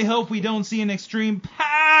 I really hope we don't see an Extreme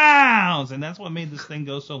Pounds! And that's what made this thing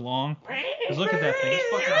go so long. Because look at that thing. It's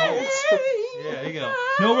fucking old. Yeah, there you go.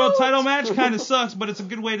 No world title match kind of sucks, but it's a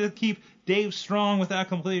good way to keep Dave strong without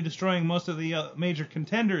completely destroying most of the major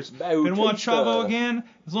contenders. Benoit Chavo again,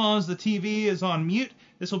 as long as the TV is on mute.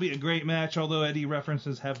 This will be a great match, although Eddie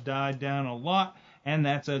references have died down a lot, and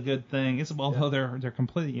that's a good thing. Although they're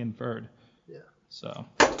completely inferred. Yeah. So,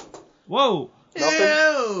 whoa, what's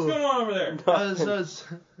Ew. going on over there?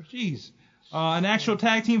 Jeez. An actual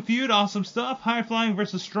tag team feud, awesome stuff. High flying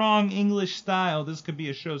versus strong English style. This could be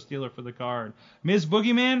a show stealer for the card. Miz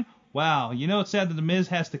Boogeyman, wow. You know it's sad that the Miz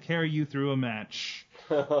has to carry you through a match.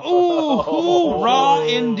 Ooh, raw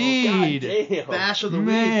indeed. Damn. Bash of the week.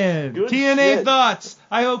 Man, Good TNA shit. thoughts.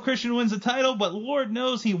 I hope Christian wins the title, but Lord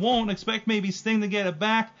knows he won't. Expect maybe Sting to get it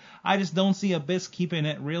back. I just don't see Abyss keeping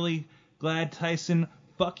it. Really glad Tyson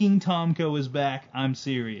fucking Tomko is back. I'm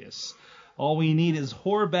serious. All we need is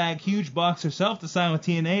whorebag huge box herself to sign with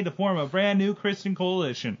TNA to form a brand new Christian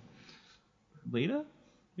coalition. Lita?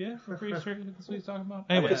 Yeah, I'm pretty sure that's what he's talking about.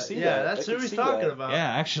 Anyway, see Yeah, that. that's I who can he's see talking that. about.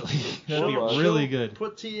 yeah, actually, that'd be She'll- really good.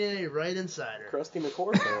 Put TNA right inside her. Krusty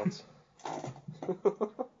McCord fans.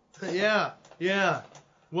 Yeah.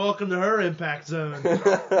 Welcome to her impact zone.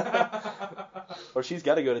 Or she's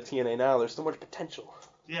got to go to TNA now. There's so much potential.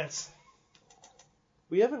 Yes.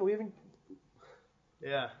 We haven't.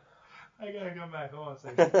 Yeah. I gotta come back. Hold on a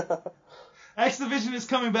second. X Division is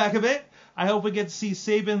coming back a bit. I hope we get to see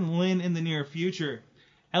Sabin Lynn in the near future.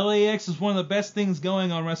 LAX is one of the best things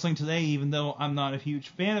going on wrestling today, even though I'm not a huge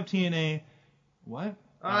fan of TNA. What?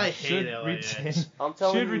 I hate should LAX. retain, I'm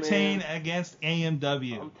telling should you, retain man. against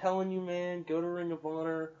AMW. I'm telling you, man. Go to Ring of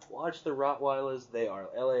Honor. Watch the Rottweilers. They are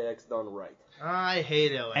LAX done right. I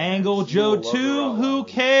hate LAX. Angle Joe love the 2, who Rottweilers.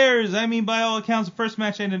 cares? I mean, by all accounts, the first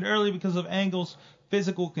match ended early because of Angle's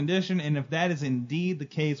physical condition, and if that is indeed the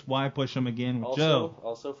case, why push him again with Joe?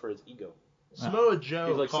 Also for his ego. Samoa Joe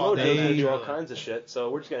He's like, called Samoa that Joe's gonna match do all early. kinds of shit, so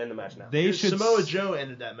we're just gonna end the match now. They should Samoa Joe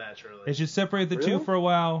ended that match early. They should separate the two Really? for a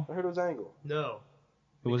while. I heard it was Angle. No.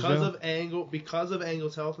 It was Because Joe? of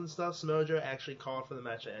Angle's health and stuff, Samoa Joe actually called for the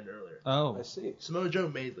match to end earlier. Oh. I see. Samoa Joe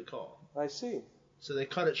made the call. I see. So they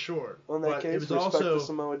cut it short. Well, in that but case, it was respect also to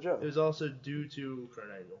Samoa Joe. It was also due to Kurt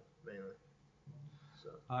Angle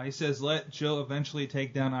mainly. He says let Joe eventually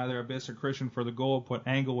take down either Abyss or Christian for the goal. Put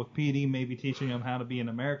Angle with PD, maybe teaching him how to be an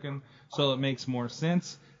American, so it makes more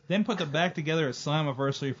sense. Then put them back together at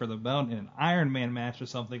Slammiversary for the belt in an Iron Man match or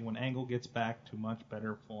something when Angle gets back to much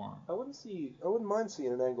better form. I wouldn't mind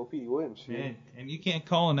seeing an Angle P. Williams. And you can't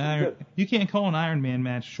call an Iron Man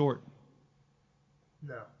match short.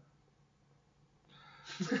 No.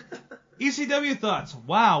 ECW thoughts.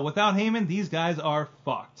 Wow, without Heyman, these guys are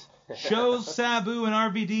fucked. Shows, Sabu, and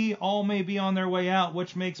RVD all may be on their way out,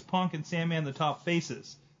 which makes Punk and Sandman the top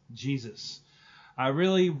faces. Jesus. I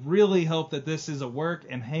really, really hope that this is a work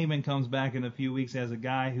and Heyman comes back in a few weeks as a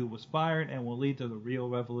guy who was fired and will lead to the real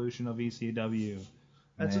revolution of ECW.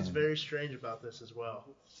 That's what's very strange about this as well.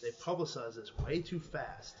 They publicize this way too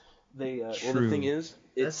fast. Well, the thing is,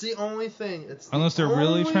 that's the only thing. Unless they're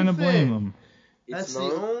really trying to blame them. That's the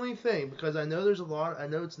only thing, because I know I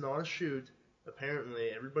know it's not a shoot. Apparently,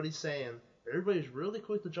 everybody's really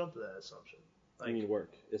quick to jump to that assumption. Like, you mean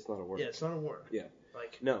work? It's not a work. Yeah, it's not a work. Yeah.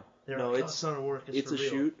 Like no, it's not a work. It's a real.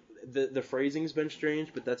 shoot. The phrasing's been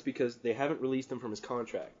strange, but that's because they haven't released him from his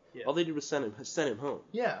contract. Yeah. All they did was send him home.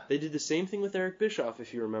 Yeah. They did the same thing with Eric Bischoff,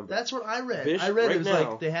 if you remember. That's what I read. It was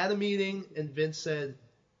now, like they had a meeting and Vince said,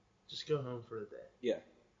 "Just go home for the day." Yeah.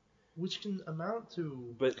 Which can amount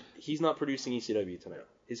to. But he's not producing ECW tonight.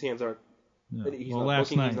 His hands aren't. No. He's well, not last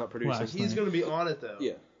booking. night, He's not producing. He's going to be on it though.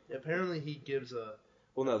 Yeah. Apparently, he gives a.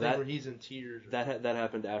 Well, no, where he's in tears. That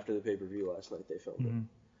happened after the pay-per-view last night. They filmed it.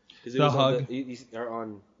 Because The hug.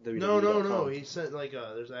 On WWE. No. He sent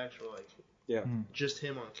there's actual Yeah. just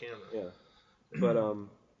him on camera. Yeah. But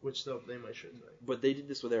which they might show tonight. But they did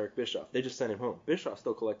this with Eric Bischoff. They just sent him home. Bischoff's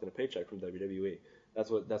still collecting a paycheck from WWE. That's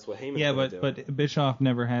what Heyman's Yeah, do. but Bischoff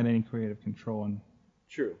never had any creative control.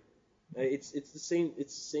 True. It's the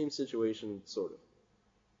same situation sort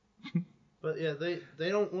of. But yeah, they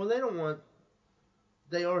don't want.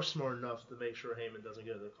 They are smart enough to make sure Heyman doesn't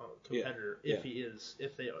go to the competitor if he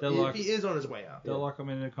is on his way out. They'll lock him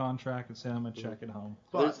into a contract and send him a check at home.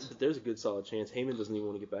 But there's a good solid chance Heyman doesn't even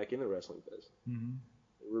want to get back into wrestling biz. Mm-hmm.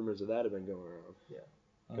 Rumors of that have been going around.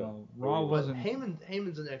 Yeah. Raw wasn't.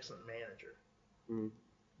 Heyman's an excellent manager. Mm-hmm.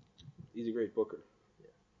 He's a great booker. Yeah.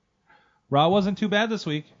 Raw wasn't too bad this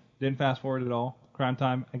week. Didn't fast forward at all. Crime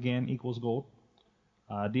Time again equals gold.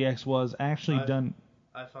 DX was actually done.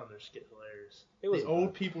 I found their skit hilarious. The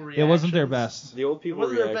old people reactions. It wasn't their best. The old people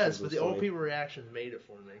reactions. It wasn't their best, but the old people reactions made it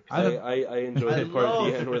for me. I enjoyed that part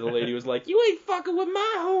at the end where the lady was like, "You ain't fucking with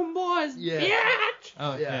my homeboys, bitch."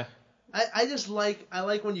 Oh yeah. I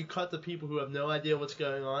like when you cut the people who have no idea what's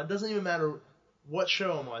going on. It doesn't even matter what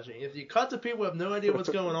show I'm watching. If you cut the people who have no idea what's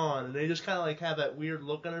going on and they just kind of like have that weird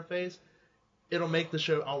look on their face, it'll make the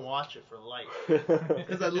show. I'll watch it for life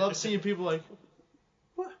because I love seeing people like,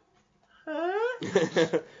 what?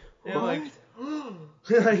 Huh? And like,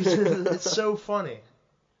 it's so funny,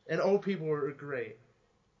 and old people are great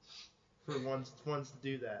for ones to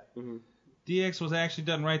do that. Mm-hmm. DX was actually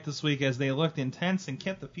done right this week as they looked intense and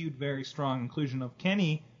kept the feud very strong. Inclusion of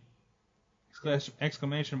Kenny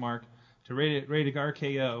exclamation mark to rated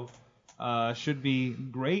RKO should be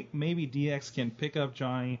great. Maybe DX can pick up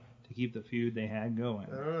Johnny to keep the feud they had going.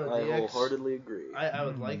 I wholeheartedly agree. I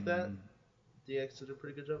would like that. DX did a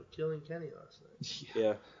pretty good job of killing Kenny last night.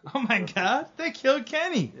 Yeah. Oh my God, they killed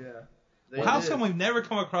Kenny. Yeah. How come we've never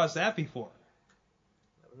come across that before?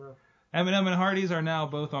 I don't know. Eminem and Hardy's are now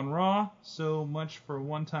both on Raw. So much for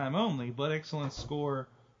one time only, but excellent score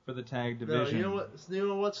for the tag division. No, you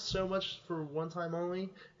know what's so much for one time only?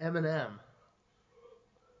 Eminem.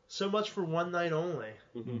 So much for one night only.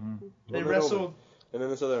 Mm-hmm. They wrestled. And then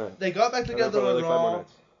this other night. They got back together on like Raw.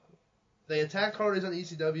 They attacked Hardy's on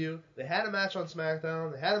ECW. They had a match on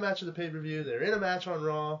SmackDown. They had a match at the pay-per-view. They're in a match on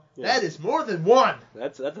Raw. Yeah. That is more than one.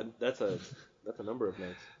 That's a number of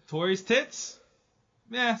nights. Tori's tits?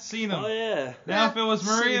 Yeah, seen them. Oh yeah. Now if it was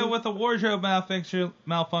Maria with a wardrobe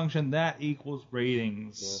malfunction, that equals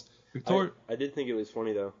ratings. Yeah. I did think it was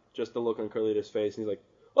funny though, just the look on Carlito's face, and he's like,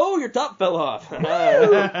 "Oh, your top fell off." Oh,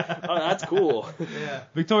 that's cool. Yeah.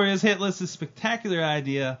 Victoria's hit list is a spectacular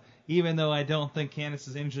idea. Even though I don't think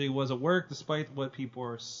Candice's injury was a work, despite what people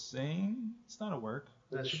are saying, it's not a work.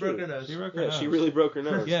 No, she broke her nose. She really broke her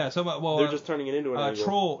nose. Yeah, so they're just turning it into an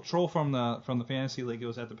angle. Troll from the Fantasy League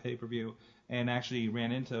was at the pay-per-view and actually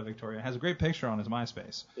ran into Victoria. Has a great picture on his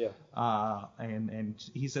MySpace. Yeah. And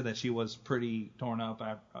he said that she was pretty torn up,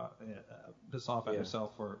 pissed off at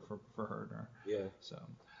herself for hurting her. Yeah. So,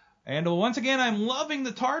 and once again, I'm loving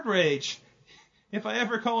the Tard Rage. If I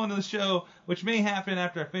ever call into the show, which may happen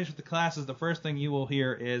after I finish with the classes, the first thing you will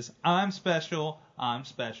hear is, I'm special, I'm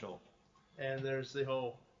special. And there's the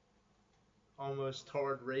whole almost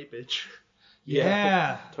hard rapage.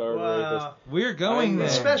 Yeah. Tar rapist. We're going there.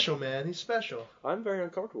 He's special, man. He's special. I'm very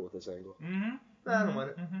uncomfortable with this angle. Mm-hmm. I don't want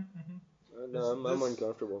it. No, I'm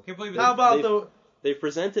uncomfortable. Can't believe How about They've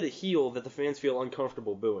presented a heel that the fans feel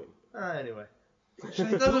uncomfortable booing. Anyway. It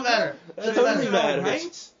doesn't matter. It totally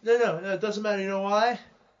matters. Right? No, it doesn't matter. You know why?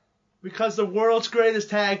 Because the world's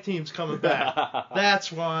greatest tag team's coming back.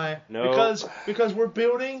 That's why. No. Because we're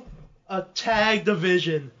building a tag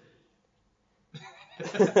division.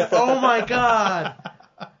 Oh my God.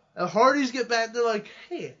 The Hardys get back. They're like,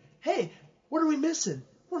 hey, what are we missing?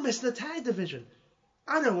 We're missing the tag division.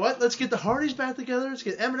 I know what. Let's get the Hardys back together. Let's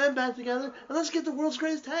get Eminem back together, and let's get the world's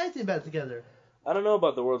greatest tag team back together. I don't know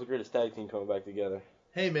about the world's greatest tag team coming back together.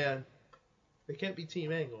 Hey man, they can't be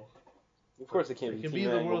Team Angle. Of course they can't They be can Team be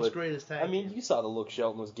the Angle, world's but, greatest tag I mean, team. you saw the look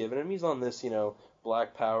Shelton was giving him. He's on this,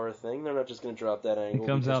 Black Power thing. They're not just going to drop that angle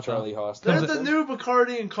comes because out Charlie Haas. They're does the it. new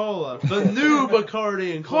Bacardi and Cola. The new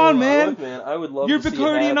Bacardi and Come Cola. on, man. Look, man, I would love You're to see it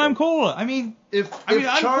Bacardi and I'm happen. Cola. I mean I'm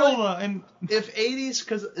I'm Cola and If 80s,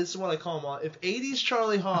 because it's what I call them all, if 80s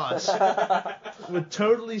Charlie Haas would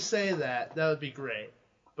totally say that would be great.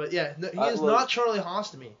 But yeah, no, he is not Charlie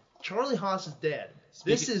Haas to me. Charlie Haas is dead.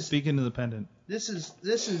 speak independent. This is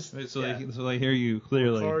So yeah, they hear you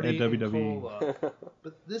clearly Bacardi at and WWE. Cola.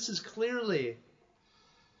 But this is clearly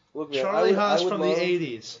Look, man, Charlie I Haas would from love, the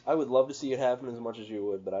 80s. I would love to see it happen as much as you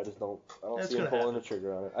would, but I just don't. I don't That's see him gonna pulling happen. the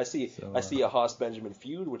trigger on it. I see So, a Haas Benjamin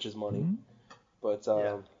feud, which is money, but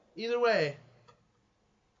Yeah. Either way,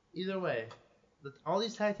 all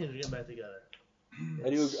these tag teams are getting back together. I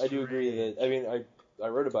do agree that. I mean, I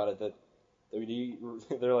wrote about it that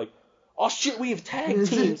WWE, they're like, oh shit, we have tag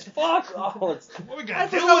teams. Fuck. Oh, it's, What we I got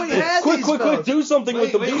forgot we had quick, these quick, fellas. do something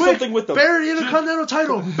with them. wait, Do quick, something with them. Bury the Intercontinental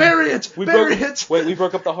title. Bury it. We Bury broke. it. Wait, we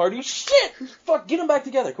broke up the Hardys. Shit. Fuck, get them back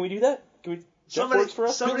together. Can we do that? Can we? That works for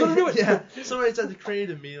us. We're gonna do it. Yeah, somebody said to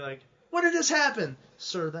creative me like, when did this happen?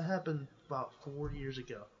 Sir, that happened about 4 years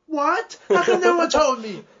ago. What? How come no one told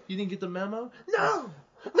me? You didn't get the memo? No,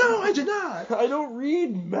 I did not. I don't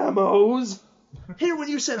read memos. Here, when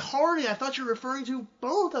you said Hardy, I thought you were referring to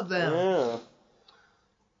both of them. Yeah.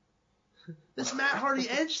 This Matt Hardy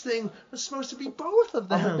Edge thing was supposed to be both of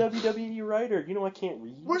I'm a them. WWE writer. You know I can't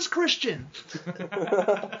read. Where's Christian?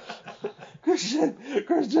 Christian,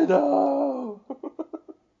 no.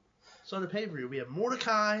 So on the pay-per-view, we have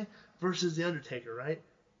Mordecai versus The Undertaker, right?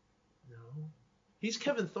 No. He's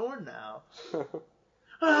Kevin Thorne now.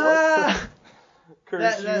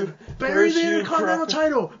 Curse you. Bury Curse the you, Intercontinental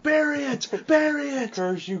title. Bury it. Bury it.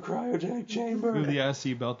 Curse you, cryogenic chamber. Move the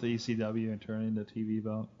IC belt to ECW and turn it into TV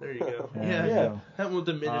belt. There you go. Yeah. Yeah. That won't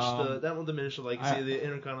diminish the legacy I- of the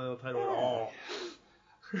Intercontinental title at all.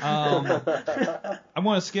 I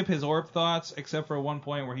want to skip his Orb thoughts, except for one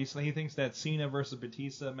point where he thinks that Cena versus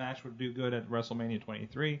Batista match would do good at WrestleMania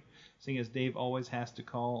 23, seeing as Dave always has to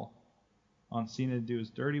call on Cena to do his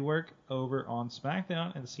dirty work over on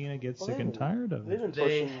SmackDown, and Cena gets sick and tired of They've it. been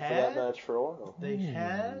pushing for that match for a while. They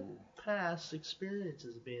had past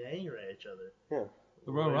experiences of being angry at each other. Yeah.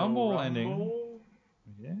 The Royal Rumble ending.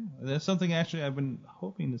 Yeah, that's something actually I've been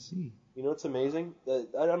hoping to see. You know what's amazing?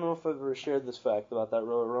 I don't know if I've ever shared this fact about that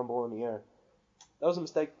Royal Rumble in the air. That was a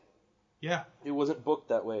mistake. Yeah. It wasn't booked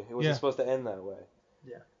that way. It wasn't supposed to end that way.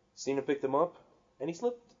 Yeah. Cena picked him up, and he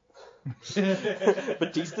slipped.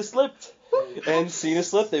 Batista slipped. And Cena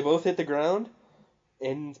slipped. They both hit the ground.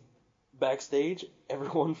 And backstage,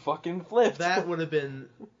 everyone fucking flipped. That would have been.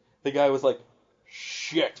 The guy was like,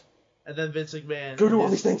 shit. And then Vince McMahon, Go do all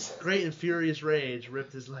in these things. great and furious rage,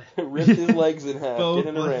 ripped his leg. Ripped his legs in half. Both Get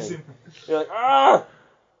in the legs ring. You're like, ah!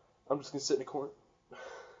 I'm just going to sit in a corner.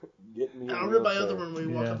 Get me in I'll the rip my wheelchair. other one when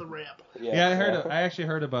we walk Yeah. up the ramp. Yeah, I actually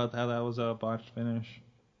heard about how that was a botched finish.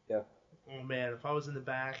 Yeah. Oh man, if I was in the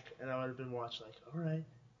back and I would have been watching, like, all right,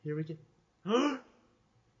 here we go.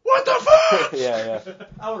 What the fuck? Yeah.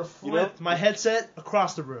 I would have You know- flipped my headset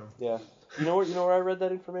across the room. Yeah. You know where I read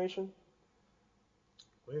that information?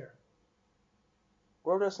 Where?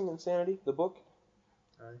 World Wrestling Insanity, the book.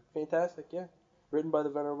 Alright. Fantastic, yeah. Written by the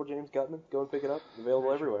Venerable James Gutman. Go and pick it up.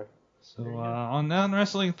 Available everywhere. So on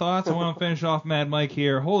non-wrestling thoughts, I want to finish off Mad Mike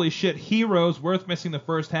here. Holy shit, Heroes worth missing the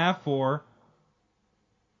first half for.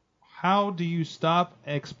 How do you stop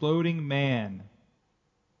Exploding Man?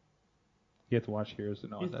 You have to watch Heroes to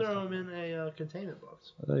know You what that's. throw him in a containment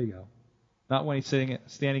box. Oh, there you go. Not when he's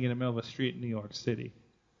standing in the middle of a street in New York City.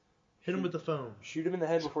 Hit him with the phone. Shoot him in the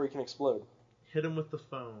head before he can explode. Hit him with the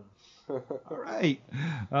foam. All right.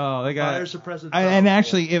 Oh, they got. Fire suppressant And foam.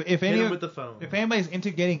 actually, if Hit any him with the foam. if anybody's into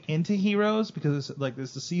getting into Heroes, because it's like this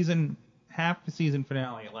is the season, half the season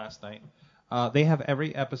finale last night. They have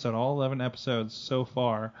every episode, all 11 episodes so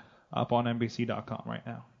far, up on NBC.com right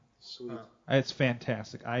now. Sweet. It's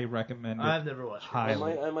fantastic. I recommend it. I've never watched it.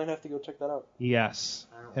 highly. I might have to go check that out. Yes,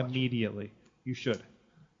 I don't watch immediately. You should.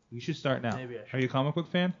 You should start now. Maybe I should. Are you a comic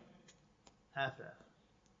book fan? Half.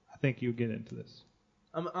 I think you'd get into this.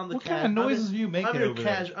 I'm the What kind of noises are you making over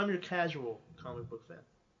there? I'm your casual comic book fan.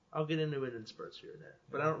 I'll get into it in spurts here and there,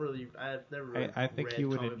 but I don't really. I've never. Really I think read you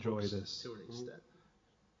would comic enjoy books this. to an extent.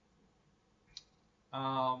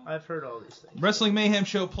 I've heard all these things. Wrestling Mayhem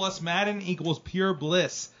Show plus Madden equals pure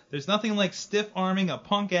bliss. There's nothing like stiff arming a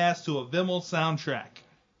punk ass to a Vimmel soundtrack.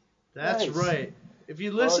 That's Nice. right. If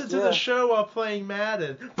you listen to yeah. the show while playing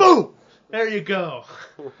Madden, boom! There you go.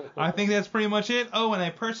 I think that's pretty much it. Oh, and I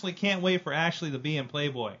personally can't wait for Ashley to be in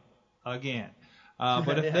Playboy again.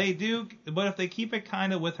 But if Yeah. they do, but if they keep it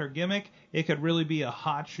kind of with her gimmick, it could really be a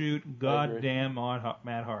hot shoot. Goddamn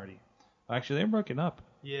Matt Hardy. Actually, they're broken up.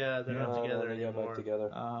 Yeah, they're not together they got anymore. back together.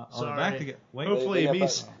 They're back together. Wait, Hopefully- They got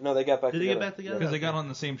Mies- back- no, they got back Did they together. get back together? because they got on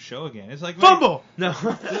the same show again. It's like Fumble! No.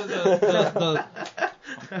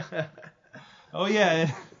 Oh yeah.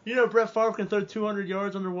 You know Brett Favre can throw 200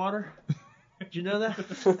 yards underwater? Did you know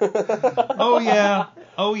that? Oh yeah.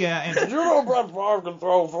 Oh yeah. And You know Brett Favre can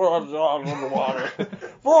throw 400 yards underwater.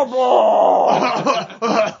 Football!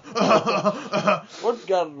 What you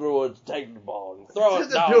got to do is take the ball and throw it This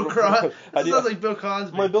is down. Bill Cosby. I This do- sounds like Bill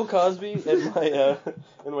Cosby. My Bill Cosby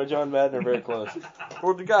and my John Madden are very close.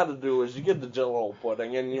 What you got to do is you get the Jello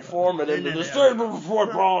pudding and you form it into the shape of a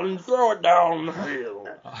football and throw it down the field.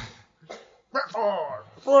 Brett Favre.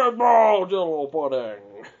 Football Jello pudding.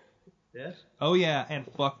 Yes? oh yeah, and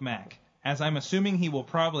fuck Mac. As I'm assuming he will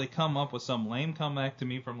probably come up with some lame comeback to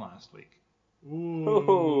me from last week.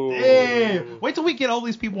 Ooh. Damn! Wait till we get all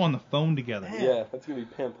these people on the phone together. Yeah, that's gonna be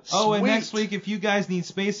pimp. Oh, and Sweet. next week, if you guys need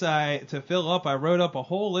Space Eye to fill up, I wrote up a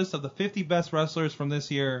whole list of the 50 best wrestlers from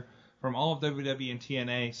this year from all of WWE and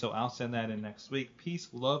TNA, so I'll send that in next week. Peace,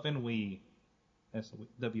 love, and we.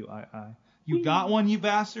 SWII. You got one, you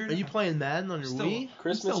bastard? Are you playing Madden on your still, Wii?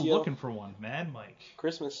 Christmas, I'm still yo. looking for one. Mad Mike.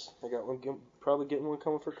 Christmas. I got one. Probably getting one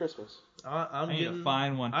coming for Christmas. I'm I need getting. to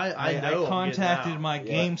find one. I know I'm contacted getting out. my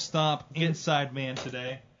Yeah. GameStop inside man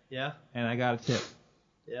today, Yeah, and I got a tip.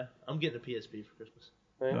 yeah. I'm getting a PSP for Christmas.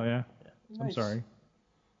 Right? Oh, yeah? I'm Nice. sorry.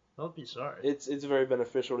 Don't be sorry. It's very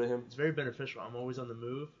beneficial to him. It's very beneficial. I'm always on the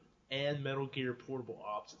move, and Metal Gear Portable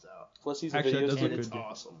Ops is out, Plus, he's a Actually, video that does look and student. it's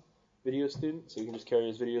good. awesome. Video student, so you can just carry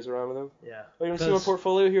his videos around with him. Yeah. Oh, you want to see my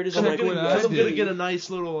portfolio? Here it is on Check my what I I'm did. gonna get a nice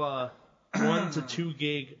little 1 to 2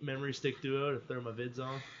 gig memory stick duo to throw my vids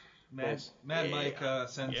on. Nice. Mad Yeah. Mike Yeah.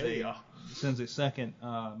 sends a second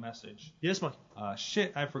message. Yes, Mike.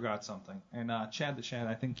 Shit, I forgot something. And Chad the Chad,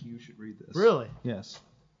 I think you should read this. Really? Yes.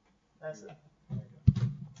 That's it.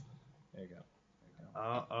 There you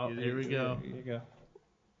go. Here we go. Here you go.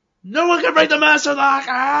 No one can break the master lock!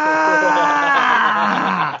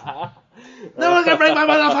 Ah! No one can break my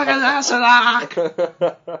motherfucking master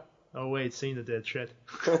lock! Oh wait, Cena did shit.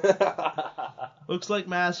 Looks like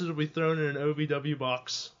Masters will be thrown in an OVW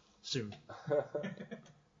box soon.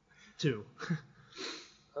 2.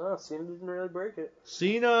 Oh, Cena didn't really break it.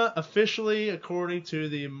 Cena officially, according to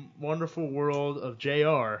the wonderful world of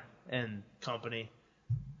JR and company,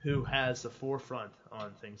 who has the forefront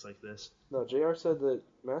on things like this. No, JR said that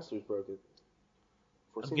Masters broke it.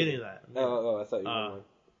 For I'm Cena. getting that. Oh, I thought you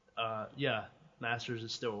were Yeah, Masters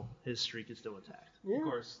is still, his streak is still intact. Yeah. Of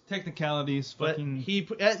course. Technicalities. But Fucking. he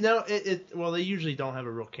well, they usually don't have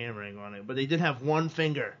a real camera angle on it, but they did have one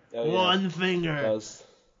finger. Oh, yeah. One finger. That was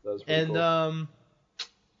pretty And cool.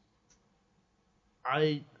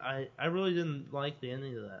 I really didn't like the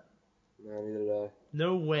ending of that. No, neither did I.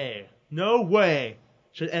 No way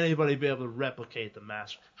should anybody be able to replicate the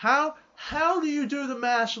master. How do you do the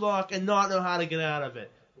master lock and not know how to get out of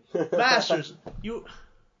it? Masters,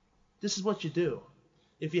 this is what you do.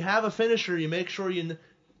 If you have a finisher, you make sure you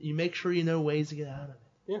know ways to get out of it.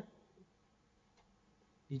 Yeah.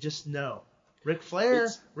 You just know. Ric Flair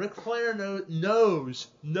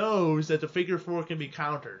knows that the figure 4 can be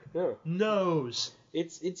countered. Yeah. Knows.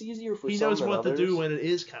 It's easier for He some knows than what others. to do when it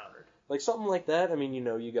is countered. Like something like that, I mean,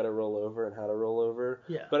 you got to roll over and how to roll over.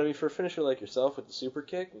 Yeah. But I mean, for a finisher like yourself with the super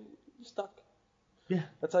kick, you stuck. Yeah.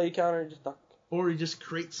 That's how you counter, just duck. Or you just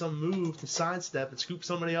create some move to sidestep and scoop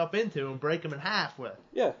somebody up into and break them in half with.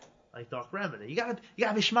 Yeah. Like Doc Remedy. You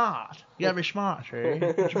gotta be smart. You gotta be smart,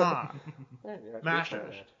 eh? Smart. Yeah, you're not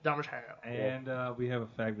Masters. good Dumb as hell. And we have a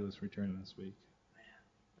fabulous return this week.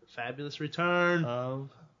 fabulous return Of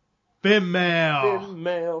Vimmail.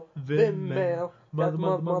 Vimmail. Vimmail. Got the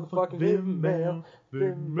motherfucking Vimmail.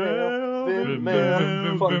 Vimmail.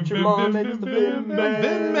 Vimmail. Fucked your mom and it's the Vimmail.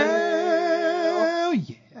 Vimmail.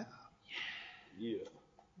 Yeah. Yeah.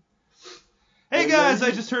 Hey guys,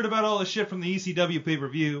 I just heard about all the shit from the ECW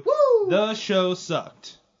pay-per-view. The show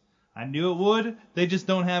sucked. I knew it would. They just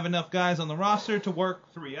don't have enough guys on the roster to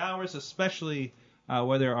work 3 hours, especially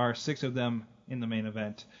where there are 6 of them in the main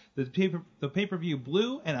event. The pay-per-view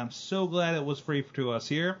blew, and I'm so glad it was free to us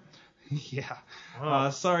here. Yeah.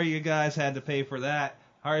 Sorry you guys had to pay for that.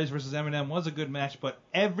 Hardys vs. Eminem was a good match, but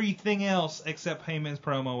everything else except Heyman's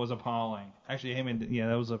promo was appalling. Actually, Heyman, yeah,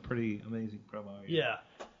 that was a pretty amazing promo. Yeah.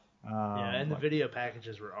 And the video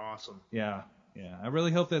packages were awesome. Yeah. I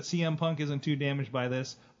really hope that CM Punk isn't too damaged by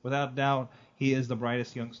this. Without doubt, he is the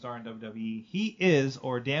brightest young star in WWE. He is,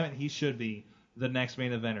 or damn it, he should be, the next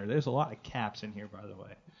main eventer. There's a lot of caps in here, by the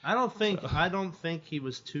way. I don't think he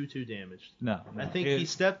was too damaged. No. I think he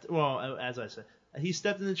stepped. Well, as I said, he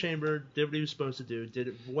stepped in the chamber, did what he was supposed to do, did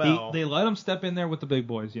it well. They let him step in there with the big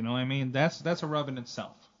boys. You know what I mean? That's a rub in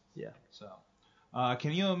itself. Yeah. So,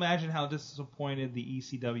 can you imagine how disappointed the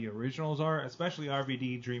ECW originals are, especially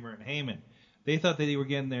RVD, Dreamer, and Heyman? They thought that they were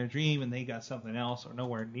getting their dream, and they got something else, or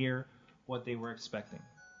nowhere near what they were expecting.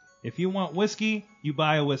 If you want whiskey, you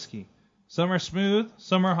buy a whiskey. Some are smooth,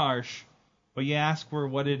 some are harsh, but you ask for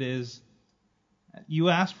what it is. You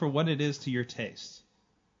ask for what it is to your taste.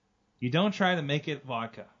 You don't try to make it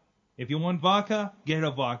vodka. If you want vodka, get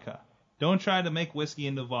a vodka. Don't try to make whiskey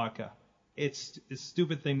into vodka. It's a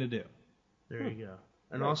stupid thing to do. There you go.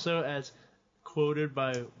 And also, as quoted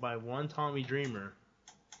by one Tommy Dreamer,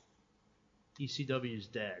 ECW is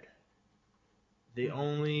dead. The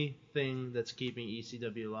only thing that's keeping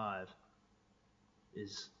ECW alive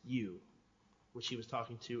is you, which he was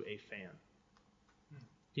talking to a fan.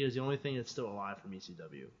 He is the only thing that's still alive from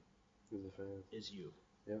ECW. Who's a fan? Is you.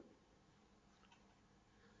 Yep.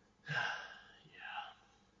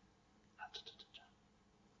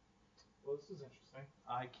 Well, this is interesting.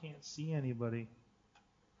 I can't see anybody.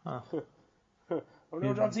 Huh. Oh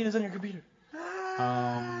no, John Cena's on your computer.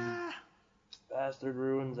 Bastard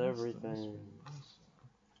ruins everything.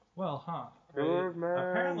 Well, huh? Good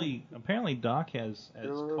man. Apparently, Doc has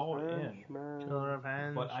called in, Killer of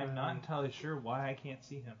Hands. but I'm not entirely sure why I can't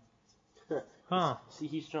see him. Huh. See,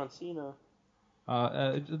 he's John Cena.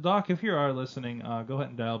 Doc, if you are listening, go ahead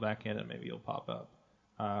and dial back in, and maybe you'll pop up.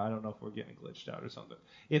 I don't know if we're getting glitched out or something.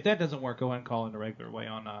 If that doesn't work, go ahead and call in the regular way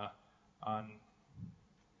on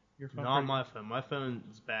your phone. Not on my phone. My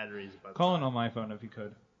phone's battery is about. Call in on my phone if you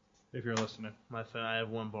could, if you're listening. My phone. I have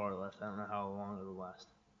one bar left. I don't know how long it'll last.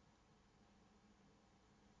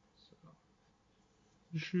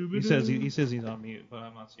 He says he's on mute, but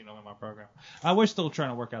I'm not seeing him in my program. We're still trying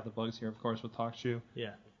to work out the bugs here, of course, with TalkShoe.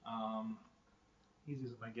 Yeah. He's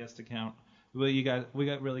using my guest account. Well, we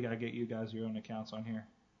really got to get you guys your own accounts on here,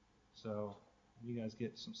 so you guys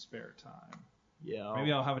get some spare time. Yeah.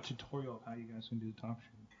 Maybe I'll have a tutorial of how you guys can do the TalkShoe.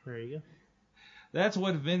 There you go. That's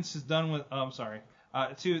what Vince has done with. I'm sorry.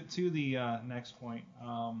 To the next point.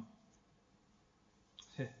 Well,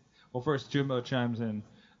 first Jimbo chimes in.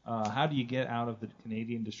 How do you get out of the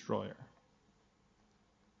Canadian Destroyer?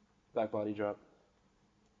 Back body drop.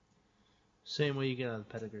 Same way you get out of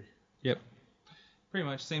the pedigree. Yep. Pretty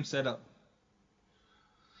much same setup.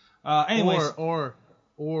 Anyways.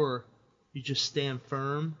 Or you just stand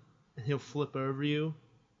firm and he'll flip over you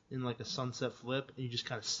in like a sunset flip and you just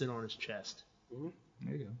kind of sit on his chest. Mm-hmm.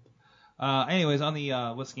 There you go. Anyways, on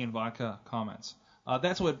the whiskey and vodka comments.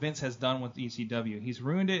 That's what Vince has done with ECW. He's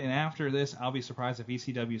ruined it, and after this, I'll be surprised if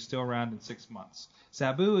ECW is still around in 6 months.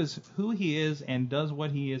 Sabu is who he is and does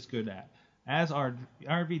what he is good at, as our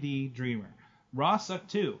RVD Dreamer. Raw sucked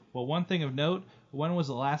too. Well, one thing of note, when was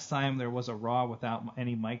the last time there was a Raw without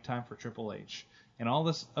any mic time for Triple H? And all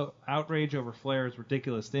this outrage over Flair is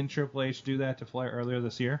ridiculous. Didn't Triple H do that to Flair earlier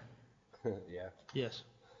this year? Yeah. Yes.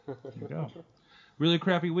 There you go. Really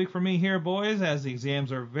crappy week for me here, boys, as the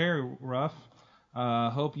exams are very rough.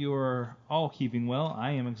 Hope you are all keeping well.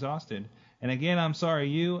 I am exhausted. And again, I'm sorry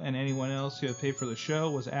you and anyone else who have paid for the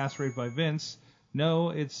show was ass raped by Vince. No,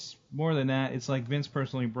 it's more than that. It's like Vince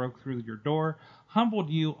personally broke through your door, humbled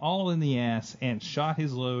you all in the ass, and shot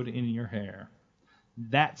his load in your hair.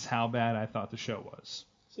 That's how bad I thought the show was.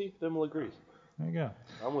 See, Vimmel agrees. There you go.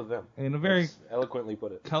 I'm with them. In a very That's eloquently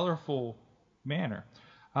put it. colorful manner.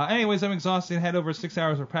 Anyways, I'm exhausted. Had over 6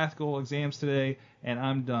 hours of practical exams today, and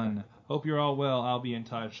I'm done. Hope you're all well. I'll be in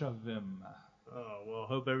touch of them. Oh, well,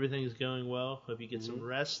 hope everything is going well. Hope you get some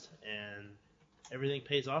rest and everything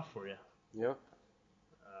pays off for you. Yep.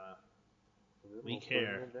 We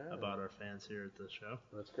care about our fans here at the show.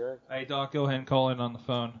 That's correct. Hey, Doc, go ahead and call in on the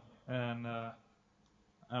phone. And I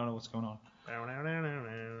don't know what's going on.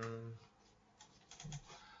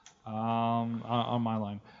 On my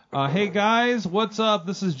line. Hey, guys, what's up?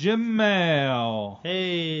 This is Jim Mail.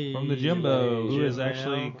 Hey. From the Jimbo, who Jim is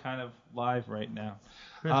actually Mail. kind of live right now.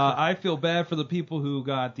 I feel bad for the people who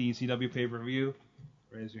got the CW pay-per-view.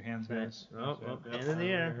 Raise your hands, guys. Oh, hand in the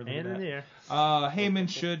air. Hand in the air. Heyman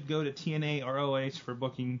should go to TNA or OH for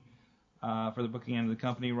booking, for the booking end of the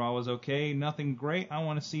company. Raw was okay. Nothing great. I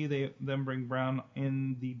want to see them bring Brown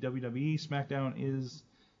in the WWE. SmackDown is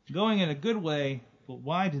going in a good way, but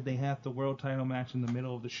why did they have the world title match in the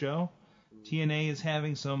middle of the show? TNA is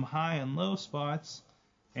having some high and low spots,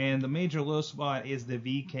 and the major low spot is the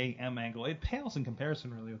VKM angle. It pales in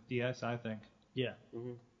comparison, really, with DS, I think. Yeah.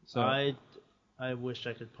 Mm-hmm. So I wish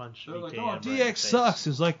I could punch they're like, VKM oh, right in the DX face. sucks.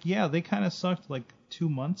 It's like, yeah, they kind of sucked like 2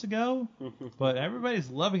 months ago, but everybody's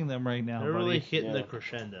loving them right now. They're buddy. really hitting the Yeah.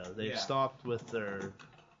 crescendo. They've Yeah. stopped with their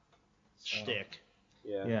shtick.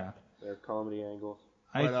 Yeah. Their comedy angles.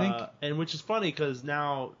 I But, think and which is funny because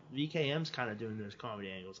now VKM's kind of doing those comedy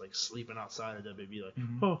angles, like sleeping outside of WWE, like,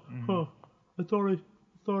 I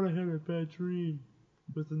thought I had a bad dream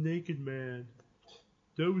with a naked man.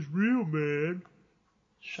 That was real, man.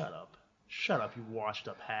 Shut up, you washed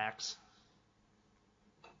up hacks.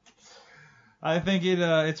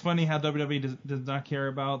 it's funny how WWE does not care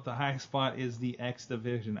about the high spot is the X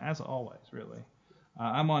division, as always, really.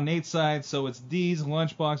 I'm on Nate's side, so it's D's,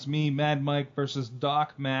 Lunchbox, me, Mad Mike versus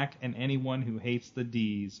Doc Mac, and anyone who hates the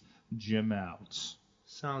D's. Jim out.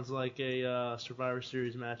 Sounds like a Survivor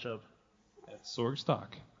Series matchup. That's Sorg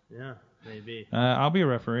Stock. Yeah, maybe. I'll be a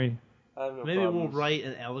referee. I have no Maybe problems. we'll write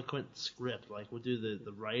an eloquent script, like we'll do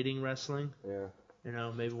the writing wrestling. Yeah. You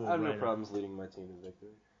know, maybe we'll I have write no it. problems leading my team to victory.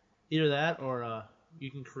 Either that, or you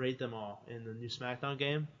can create them all in the new SmackDown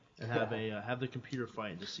game and have the computer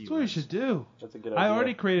fight to see. That's what we should do. That's a good idea. I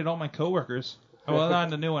already created all my coworkers. Well, not in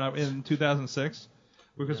the new one, in 2006,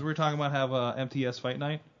 because we were talking about have a MTS Fight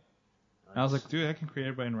Night. And I was like, dude, I can create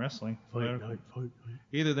everybody in wrestling. Fight night.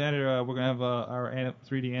 Either that, or we're gonna have our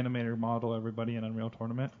 3D animator model everybody in Unreal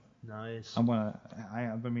Tournament. Nice. I've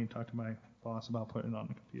been meaning to talk to my boss about putting it on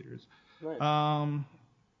the computers. Nice.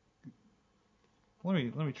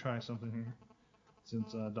 Let me try something here,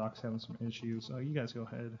 since Doc's having some issues. You guys go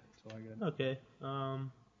ahead until I get. Okay.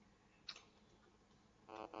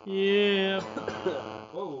 Yeah.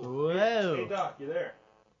 Whoa. Whoa. Hey Doc, you there?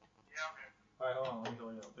 Yeah, okay. All right, hold on. Let me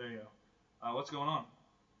go. There you go. What's going on?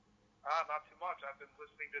 Not too much. I've been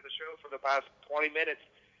listening to the show for the past 20 minutes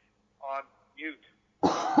on mute.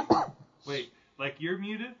 Wait, like you're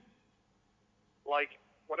muted? Like,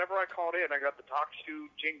 whenever I called in, I got the talk shoe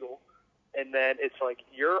jingle, and then it's like,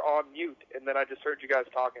 you're on mute, and then I just heard you guys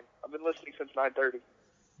talking. I've been listening since 9:30.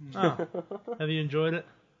 Oh. Have you enjoyed it?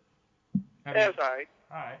 Yeah, it's all right.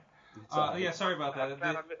 All right. Yeah, sorry about that. I'm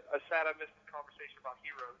sad I missed the conversation about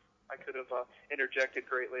Heroes. I could have interjected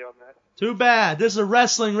greatly on that. Too bad. This is a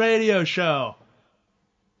wrestling radio show.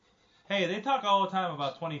 Hey, they talk all the time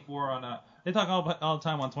about 24 on. They talk all the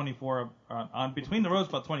time on 24 on Between the Roads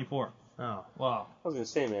about 24. Oh. Wow. I was gonna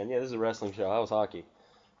say, man, yeah, this is a wrestling show. How was hockey?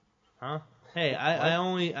 Huh? Hey, I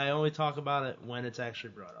only talk about it when it's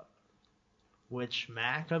actually brought up. Which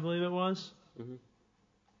Mac, I believe it was. Mhm.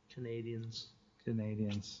 Canadians.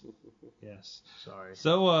 Yes. Sorry.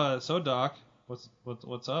 So Doc, what's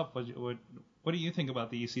up? What do you think about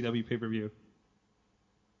the ECW pay-per-view?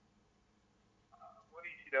 What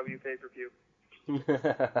ECW pay-per-view?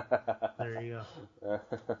 There you go.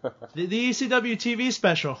 The ECW TV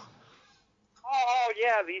special. Oh,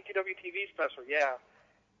 yeah, the ECW TV special, yeah.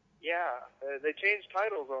 Yeah, they changed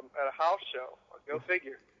titles at a house show. Go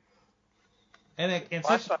figure. And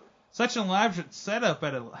such an elaborate setup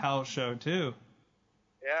at a house show too.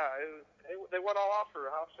 Yeah, they went all off for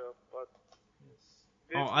a house show, but.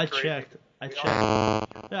 Oh, I crazy. checked.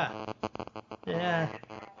 Yeah. Yeah.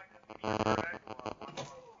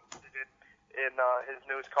 In his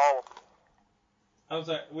news column. I was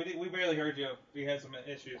like, we barely heard you. We had some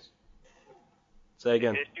issues. Say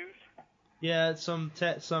again. Issues? Yeah, some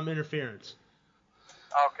interference.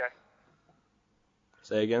 Okay.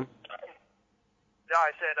 Say again. Yeah,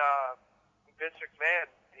 I said Vince McMahon,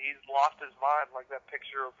 he's lost his mind, like that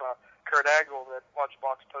picture of Kurt Angle that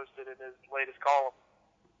Lunchbox posted in his latest column.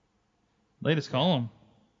 Latest column.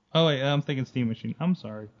 Oh wait, I'm thinking Steam Machine. I'm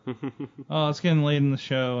sorry. Oh, it's getting late in the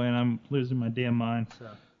show and I'm losing my damn mind. So.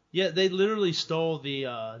 Yeah, they literally stole the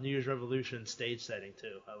New Year's Revolution stage setting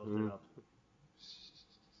too. I looked it up.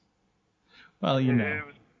 Well, you know. It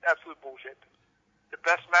was absolute bullshit. The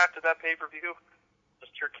best match of that pay-per-view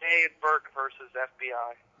Mr. K and Burke versus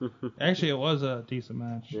FBI. Actually, it was a decent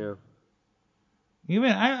match. Yeah.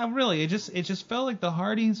 Even I really, it just felt like the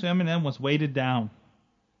Hardys Eminem was weighted down.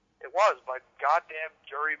 It was by goddamn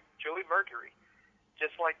Joey Mercury.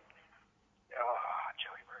 Just like,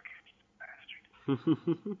 Joey Mercury,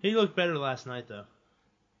 bastard. He looked better last night, though.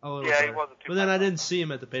 A little Yeah, he better. wasn't too But then bad. I didn't see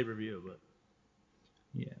him at the pay-per-view. But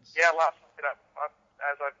Yes. Yeah, last night,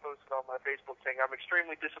 as I posted on my Facebook thing, I'm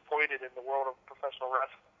extremely disappointed in the world of professional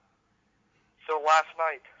wrestling. So last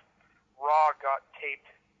night, Raw got taped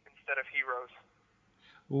instead of Heroes.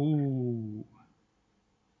 Ooh.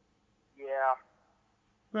 Yeah.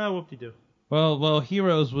 well, whoop-de-doo. Well,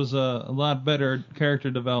 Heroes was a lot better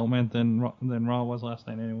character development than Raw was last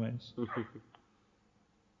night, anyways.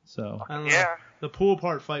 So. I don't know. Yeah. The pool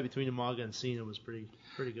part fight between Umaga and Cena was pretty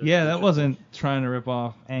good. Yeah, that wasn't trying to rip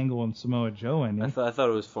off Angle and Samoa Joe any. I thought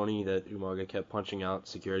it was funny that Umaga kept punching out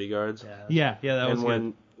security guards. Yeah, that was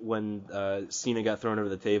And good. when Cena got thrown over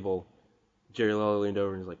the table, Jerry Lawler leaned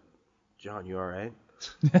over and was like, "John, you all right?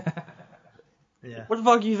 Yeah. What the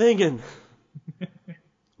fuck are you thinking?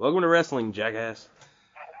 Welcome to wrestling, jackass."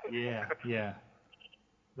 Yeah.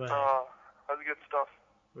 But That's good stuff.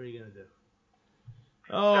 what are you gonna do? Is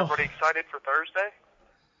Oh, everybody excited for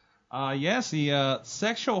Thursday? Yes, the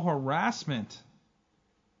sexual harassment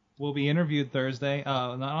will be interviewed Thursday,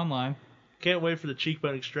 not online. can't wait for the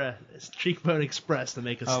Cheekbone Express to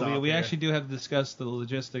make a stop. We here. actually do have to discuss the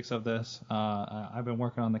logistics of this. I've been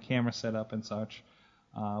working on the camera setup and such.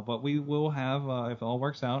 But we will have, if it all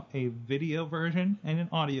works out, a video version and an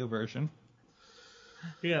audio version.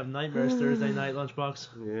 You have nightmares Thursday night, Lunchbox.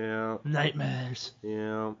 Yeah. Nightmares.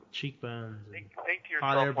 Yeah. Cheekbones. Think to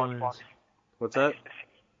Hot air yourself, balloons. Lunchbox. What's that?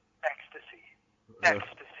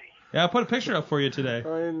 Ecstasy. Yeah, I put a picture up for you today.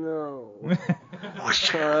 I know. I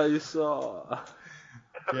saw.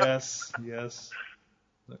 Yes.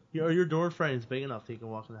 Are your door frames big enough that you can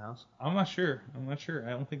walk in the house? I'm not sure. I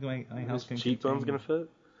don't think my house can. Cheekbone's gonna fit?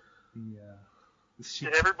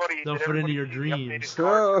 Did everybody They'll did fit into everybody your see dreams. the updated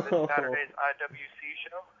card for this Saturday's IWC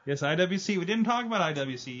show? Yes, IWC. We didn't talk about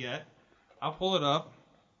IWC yet. I'll pull it up.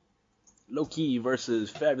 Low-Key versus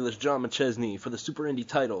Fabulous John McChesney for the Super Indie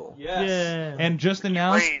title. Yes. Yeah. And just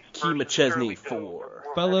announced Rays Key versus McChesney Shirley for Doe World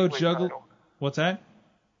fellow Heavyweight juggle. title. What's that?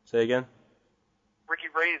 Say again? Ricky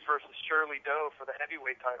Reyes versus Shirley Doe for the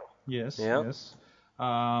heavyweight title. Yes. Yep. Yes.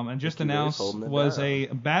 And just Ricky Reyes announced holding it was down. a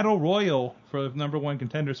battle royal for the number one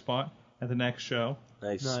contender spot at the next show.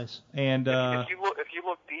 Nice. And If you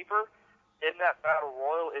look deeper in that battle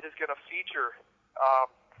royal, it is going to feature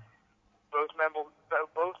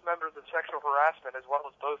both members of sexual harassment as well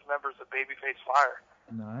as both members of Babyface Fire.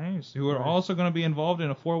 nice. Who are also going to be involved in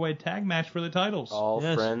a four-way tag match for the titles. All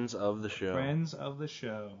Yes. friends of the show. Friends of the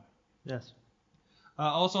show. Yes.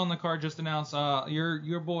 Also on the card, just announced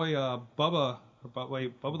your boy Bubba.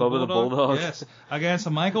 Bubba the Bubba the Bulldog? Yes, against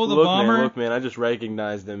Michael the Look, Bomber. man, I just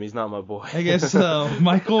recognized him. He's not my boy. I guess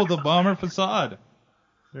Michael the Bomber Facade.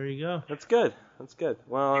 There you go. That's good.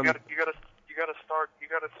 Well, You got to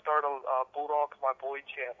start a Bulldog my boy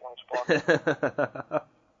chant, Lunchbox.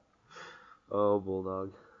 Oh,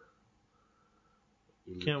 Bulldog.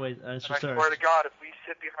 Can't wait. And I swear to God, if we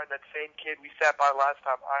sit behind that same kid we sat by last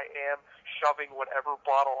time, I am shoving whatever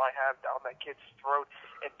bottle I have down that kid's throat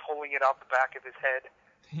and pulling it out the back of his head.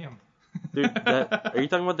 Damn. Dude, are you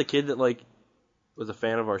talking about the kid that was a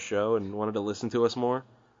fan of our show and wanted to listen to us more?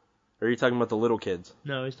 Or are you talking about the little kids?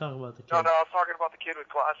 No, he's talking about the kid. No, I was talking about the kid with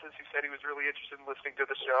glasses who said he was really interested in listening to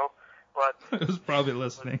the show, but I was probably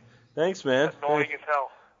listening. Thanks, man. annoying as hell.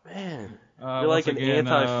 Man, You're you're like an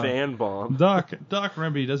anti-fan bomb. Doc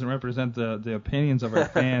Remby doesn't represent the opinions of our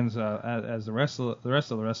fans as the rest of the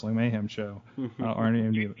Wrestling Mayhem show or any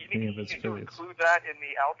of You its need to affiliates. include that in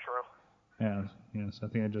the outro. Yeah, yes, I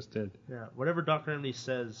think I just did. Yeah. Whatever Dr. Emily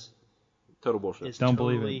says Total bullshit. is Don't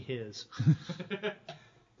believe totally it. his.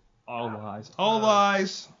 All lies. All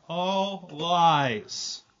lies. All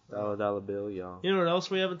lies. $1 bill, y'all. You know what else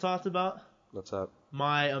we haven't talked about? What's up?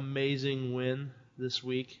 My amazing win this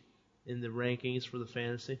week in the rankings for the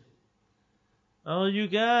fantasy. Oh, you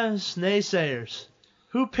guys, naysayers.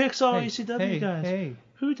 Who picks all ECW guys? Hey.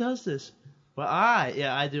 Who does this? But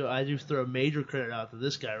I do throw major credit out to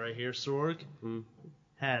this guy right here, Sorg.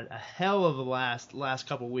 Had a hell of a last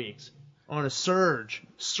couple weeks. On a surge.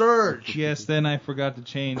 Yes, then I forgot to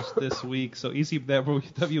change this week, so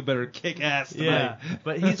ECW better kick ass tonight. Yeah,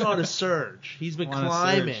 but he's on a surge. He's been On a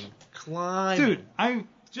climbing. Dude, I'm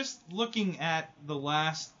just looking at the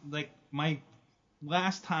my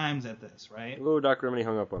last times at this, right? Oh, Dr. Remedy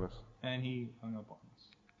hung up on us. And he hung up on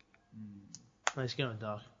us. Nice going,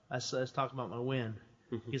 Doc. Let's talk about my win.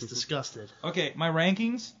 He gets disgusted. Okay, my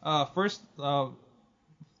rankings. First,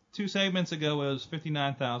 2 segments ago it was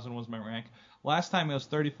 59,000 was my rank. Last time it was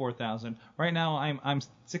 34,000. Right now I'm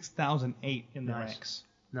 6,008 in the ranks.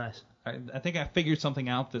 Nice. I think I figured something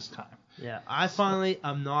out this time. Yeah,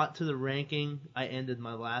 I'm not to the ranking I ended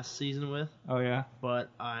my last season with, Oh yeah. but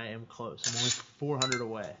I am close. I'm only 400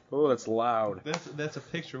 away. Oh, that's loud. That's a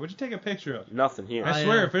picture. What'd you take a picture of? Nothing here. I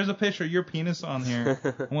swear, if there's a picture of your penis on here,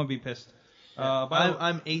 I won't be pissed. I'm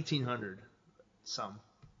 1,800 some.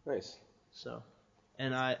 Nice. So,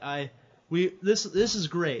 and this is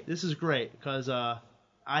great. This is great because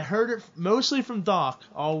I heard it mostly from Doc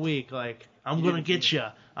all week. Like, I'm gonna get you.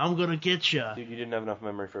 I'm gonna get you. Dude, you didn't have enough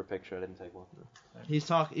memory for a picture. I didn't take one. He's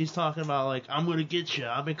talking about like, I'm gonna get you.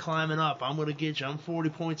 I've been climbing up. I'm gonna get you. I'm 40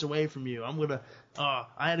 points away from you. I'm gonna. I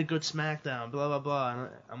had a good SmackDown. Blah blah blah. And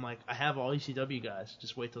I'm like, I have all ECW guys.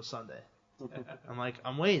 Just wait till Sunday. I'm like,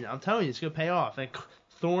 I'm waiting. I'm telling you, it's gonna pay off. And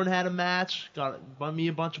Thorne had a match. Got me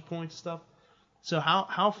a bunch of points and stuff. So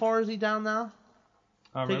how far is he down now?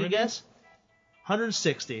 Take a guess.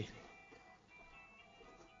 160.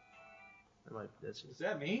 Is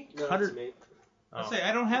that me? No, 100 me. I'll say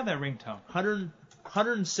I don't have that ringtone.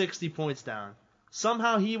 160 points down.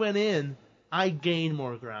 Somehow he went in. I gained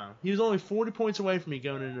more ground. He was only 40 points away from me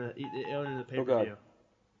going into the pay-per-view.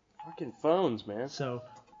 Fucking phones, man. So,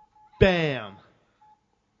 bam.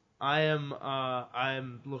 I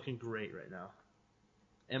am looking great right now.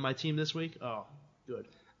 And my team this week? Oh, good.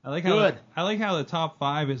 I like how the top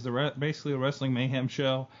 5 is basically a Wrestling Mayhem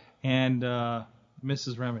show and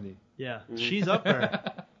Mrs. Remedy. Yeah, she's up there.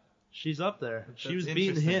 She's up there. She was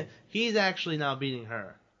beating him. He's actually now beating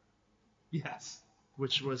her. Yes.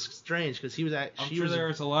 Which was strange because he was. I'm sure there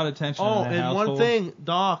was a lot of tension. Oh, in that and household. one thing,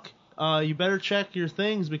 Doc, you better check your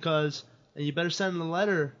things and you better send him a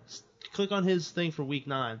letter. Click on his thing for week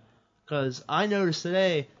 9 because I noticed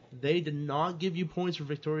today they did not give you points for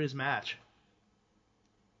Victoria's match.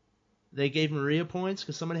 They gave Maria points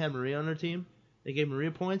because somebody had Maria on their team. They gave Maria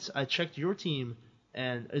points. I checked your team,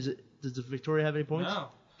 and does Victoria have any points? No.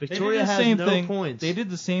 Victoria has no points. They did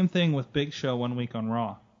the same thing with Big Show one week on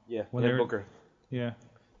Raw. Yeah, Booker. Yeah.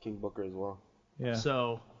 King Booker as well. Yeah.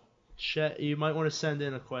 So, you might want to send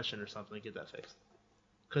in a question or something to get that fixed.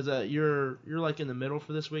 Because you're like in the middle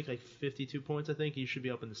for this week, like 52 points, I think. You should be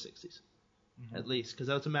up in the 60s, at least. Because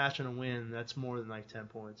that's a match and a win. That's more than like 10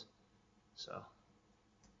 points. So,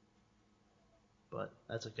 but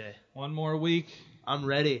that's okay. One more week. I'm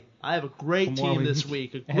ready. I have a great team this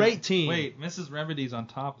week. A great team. Wait, Mrs. Remedy's on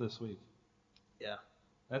top this week. Yeah.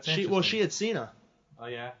 That's interesting. Well, she had Cena. Oh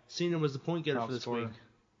yeah. Cena was the point getter for this week.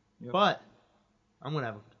 Yep. But I'm gonna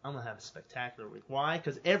have a spectacular week. Why?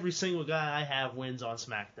 Because every single guy I have wins on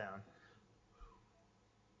SmackDown.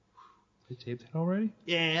 They taped it already?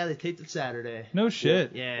 Yeah, they taped it Saturday. No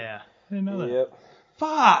shit. Yeah. I didn't know that. Yep.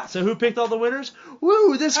 Fuck. So who picked all the winners?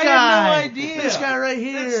 Woo, this guy. I have no idea. This guy right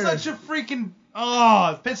here. That's such a freaking.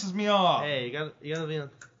 Oh, it pisses me off. Hey, you gotta be on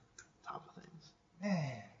top of things.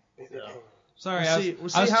 Man. So, Sorry, we'll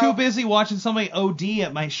see I was how- too busy watching somebody OD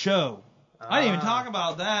at my show. I didn't even talk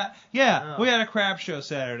about that. Yeah, we had a crap show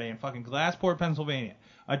Saturday in fucking Glassport, Pennsylvania.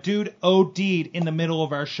 A dude OD'd in the middle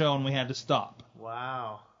of our show and we had to stop.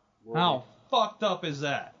 Wow. How fucked up is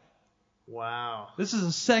that? Wow. This is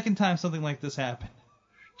the second time something like this happened.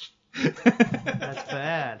 That's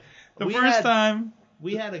bad. The first time.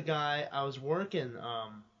 We had a guy, I was working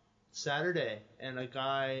Saturday, and a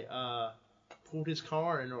guy pulled his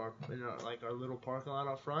car into our little parking lot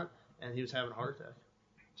out front, and he was having a heart attack.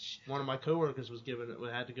 One of my coworkers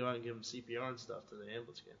had to go out and give him CPR and stuff to the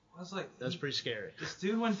ambulance game. I was like, that's pretty scary. This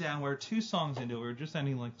dude went down. We were 2 songs into it. We were just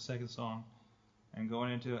ending like the second song, and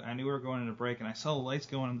going into it. I knew we were going into break, and I saw the lights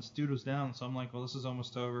going, and this dude was down. So I'm like, well, this is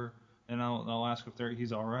almost over, and I'll ask if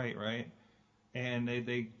he's all right, right? And they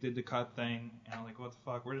did the cut thing, and I'm like, what the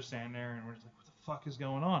fuck? We're just standing there, and we're just like, what the fuck is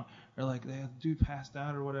going on? They're like, the dude passed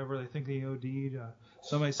out or whatever. They think he OD'd.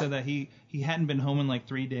 Somebody said that he hadn't been home in like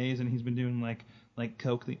 3 days, and he's been doing like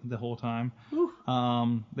coke the whole time.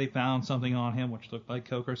 They found something on him which looked like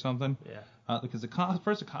coke or something. Yeah. Because the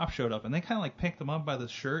cop showed up, and they kind of like picked him up by the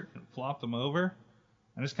shirt and flopped him over.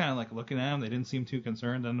 I'm just kind of like looking at him. They didn't seem too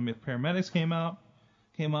concerned. Then the paramedics came up.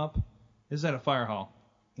 This is at a fire hall,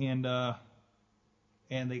 and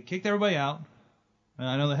they kicked everybody out. And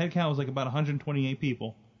I know the head count was like about 128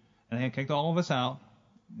 people, and they had kicked all of us out.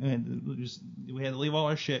 And we had to leave all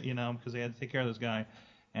our shit, because they had to take care of this guy.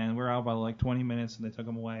 And we're out by like 20 minutes, and they took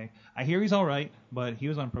him away. I hear he's all right, but he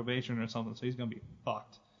was on probation or something, so he's gonna be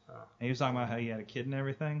fucked. And he was talking about how he had a kid and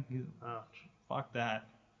everything. Fuck that.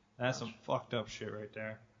 That's some fucked up shit right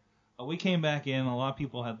there. We came back in. A lot of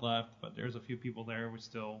people had left, but there's a few people there. We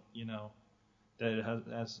still, did it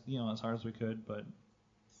as hard as we could. But,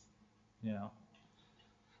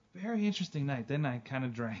 very interesting night. Then I kind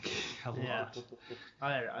of drank a lot. Yeah.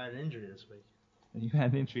 I had an injury this week. And you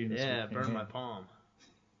had an injury this Yeah, week. burned my palm.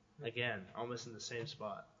 Again, almost in the same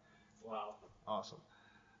spot. Wow. Awesome.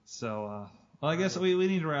 So, I guess we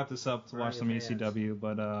need to wrap this up to watch some ECW.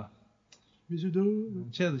 But,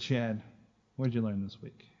 Chad, what did you learn this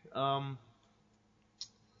week? I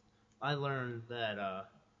learned that,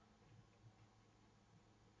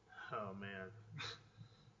 oh man,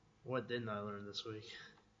 what didn't I learn this week?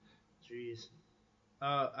 Jeez.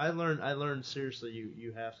 I learned seriously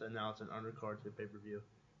you have to announce an undercard to the pay-per-view.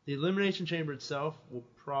 The Elimination Chamber itself will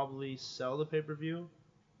probably sell the pay-per-view,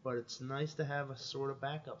 but it's nice to have a sort of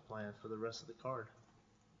backup plan for the rest of the card.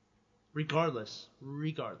 Regardless.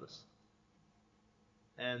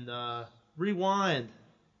 And, rewind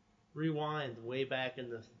way back in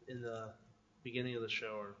the beginning of the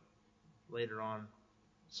show or later on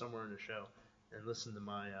somewhere in the show and listen to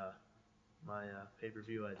my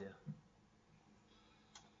pay-per-view idea,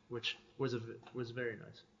 which was very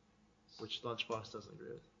nice, which Lunchbox doesn't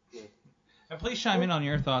agree with. Yeah. And please chime in on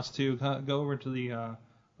your thoughts too. Go over to the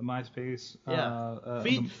MySpace.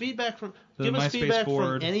 Feedback from the give us MySpace feedback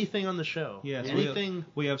board. from anything on the show. Yes, anything.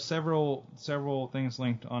 we have several things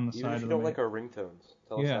linked on the Even side if you of don't the like our ringtones,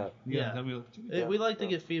 tell us that. Yeah. We like to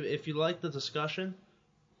get feedback. If you like the discussion,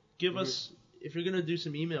 give us. If you're gonna do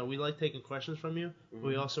some email, we like taking questions from you. But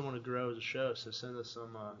we also want to grow as a show, so send us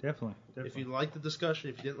some. Definitely. If you like the discussion,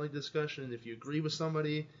 if you didn't like the discussion, if you agree with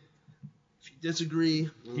somebody, if you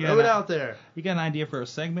disagree, throw it out there. You got an idea for a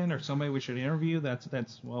segment or somebody we should interview?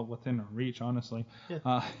 That's well within our reach, honestly.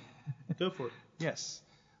 Yeah. Go for it. Yes.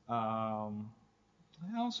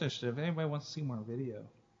 Also, if anybody wants to see more video.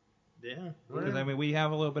 Yeah. Because, we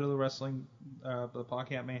have a little bit of the wrestling, the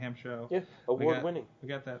Podcast Mayhem show. Yeah, award-winning. We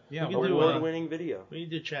got that. Yeah, We can do, award-winning video. We can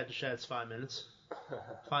do chat to chat. It's 5 minutes.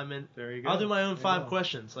 5 minutes. There you go. I'll do my own There you 5 go.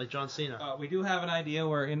 questions, like John Cena. We do have an idea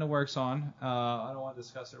we're in the works on. I don't want to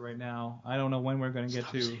discuss it right now. I don't know when we're going to get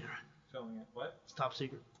to filming it. What? It's top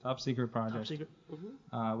secret. Top secret project. Top secret.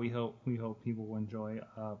 We hope people will enjoy.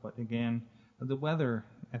 But again, the weather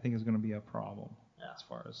I think is going to be a problem as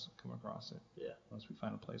far as come across it. Yeah. Unless we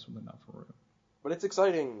find a place with enough room. But it's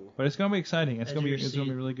exciting. But it's going to be exciting. It's going to Edge of be your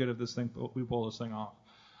seat. really good if we pull this thing off.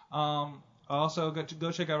 Also,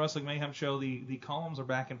 go check out Wrestling Mayhem show. The columns are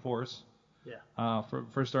back in force. Yeah.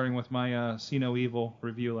 For starting with my See No Evil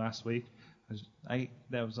review last week. I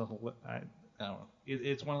don't know.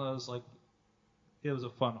 It's one of those it was a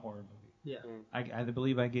fun horror movie. Yeah. I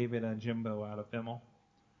believe I gave it a Jimbo out of Bimmel.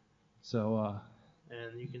 So.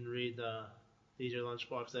 And you can read DJ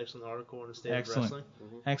Lunchbox's excellent article on the state Excellent. of wrestling.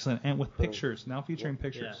 Excellent, and with pictures now featuring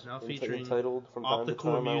pictures. Yeah. Now featuring Entitled From off Time the to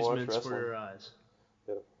cool Time I Watch amusements for Wrestling. your eyes.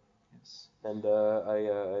 Yes. And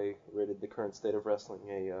I rated the current state of wrestling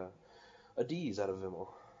a D's out of Vimmel.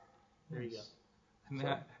 There you go. And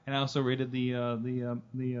I also rated the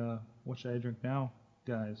what should I drink now,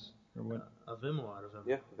 guys, or what? A Vimmel out of him.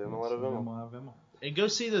 Yeah, Vimmel out of Vimmel. Vimmel out of Vimmel. And go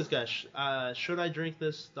see those guys.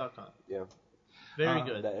 ShouldIDrinkThis.com. Yeah. Very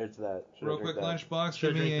good. It's that. Should I Real drink quick, that? Lunchbox,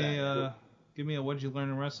 Should give I me drink a give me a what did you learn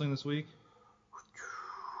in wrestling this week?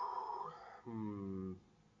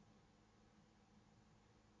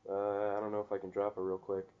 I don't know if I can drop it real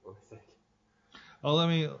quick. Let me think. Oh, let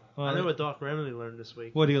me. I know what Doc Remedy learned this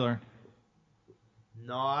week. What did you learn?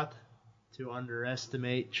 Not to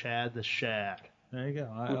underestimate Chad the Shad. There you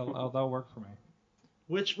go. That'll work for me.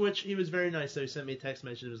 Which he was very nice. So he sent me a text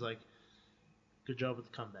message. It was like, "Good job with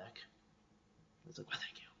the comeback." I was like, "Well,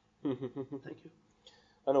 thank you, thank you."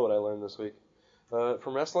 I know what I learned this week.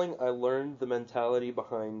 From wrestling, I learned the mentality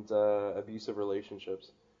behind abusive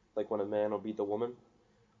relationships. Like when a man will beat the woman.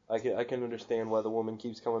 I can understand why the woman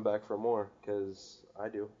keeps coming back for more, because I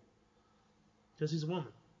do. Because he's a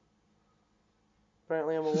woman.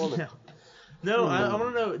 Apparently I'm a woman. Yeah. No, I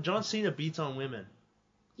want to know. John Cena beats on women.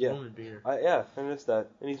 Yeah. Woman beater. Yeah, I missed that.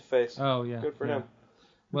 And he's a face. Oh yeah. Good for yeah. him.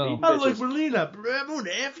 Well, Beat I like bitches. Melina. I'm going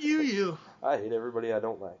to F you. I hate everybody I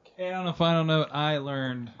don't like. and on a final note, I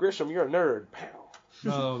learned. Grisham, you're a nerd. Pow.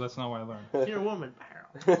 No, that's not what I learned. You're a woman.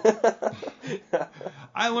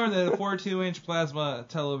 I learned that a 42-inch plasma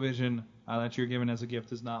television that you're given as a gift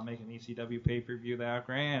does not make an ECW pay-per-view that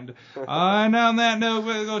grand. And on that note,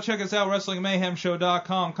 go check us out,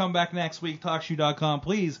 WrestlingMayhemShow.com. Come back next week, TalkShoe.com.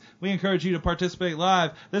 Please, we encourage you to participate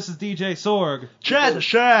live. This is DJ Sorg. Chad the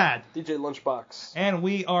Shad. DJ Lunchbox. And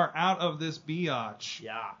we are out of this biatch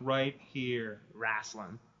Yeah. right here.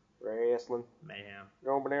 Wrestling. Wrestling. Mayhem.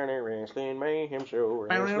 Go down there, Wrestling Mayhem Show.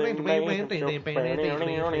 Wrestling Mayhem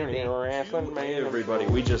Show. Wrestling Mayhem. Everybody,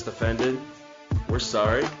 we just offended. We're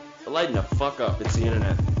sorry. But lighten the fuck up. It's the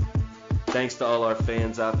internet. Thanks to all our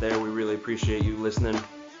fans out there. We really appreciate you listening.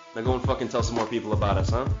 Now go and fucking tell some more people about us,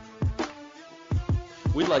 huh?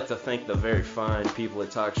 We'd like to thank the very fine people at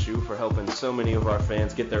TalkShoe for helping so many of our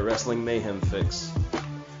fans get their wrestling mayhem fix.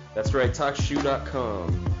 That's right,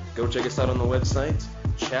 TalkShoe.com. Go check us out on the website.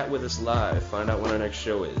 Chat with us live. Find out when our next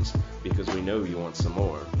show is, because we know you want some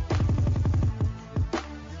more.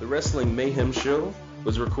 The Wrestling Mayhem Show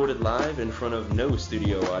was recorded live in front of no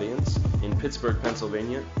studio audience in Pittsburgh,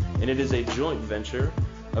 Pennsylvania, and it is a joint venture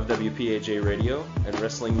of WPAJ Radio and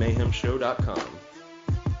WrestlingMayhemShow.com.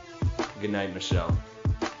 Good night, Michelle.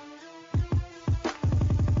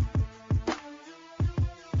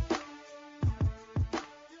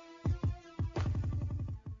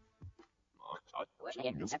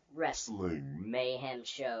 Wrestling Mayhem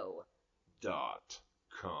Show.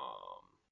 .com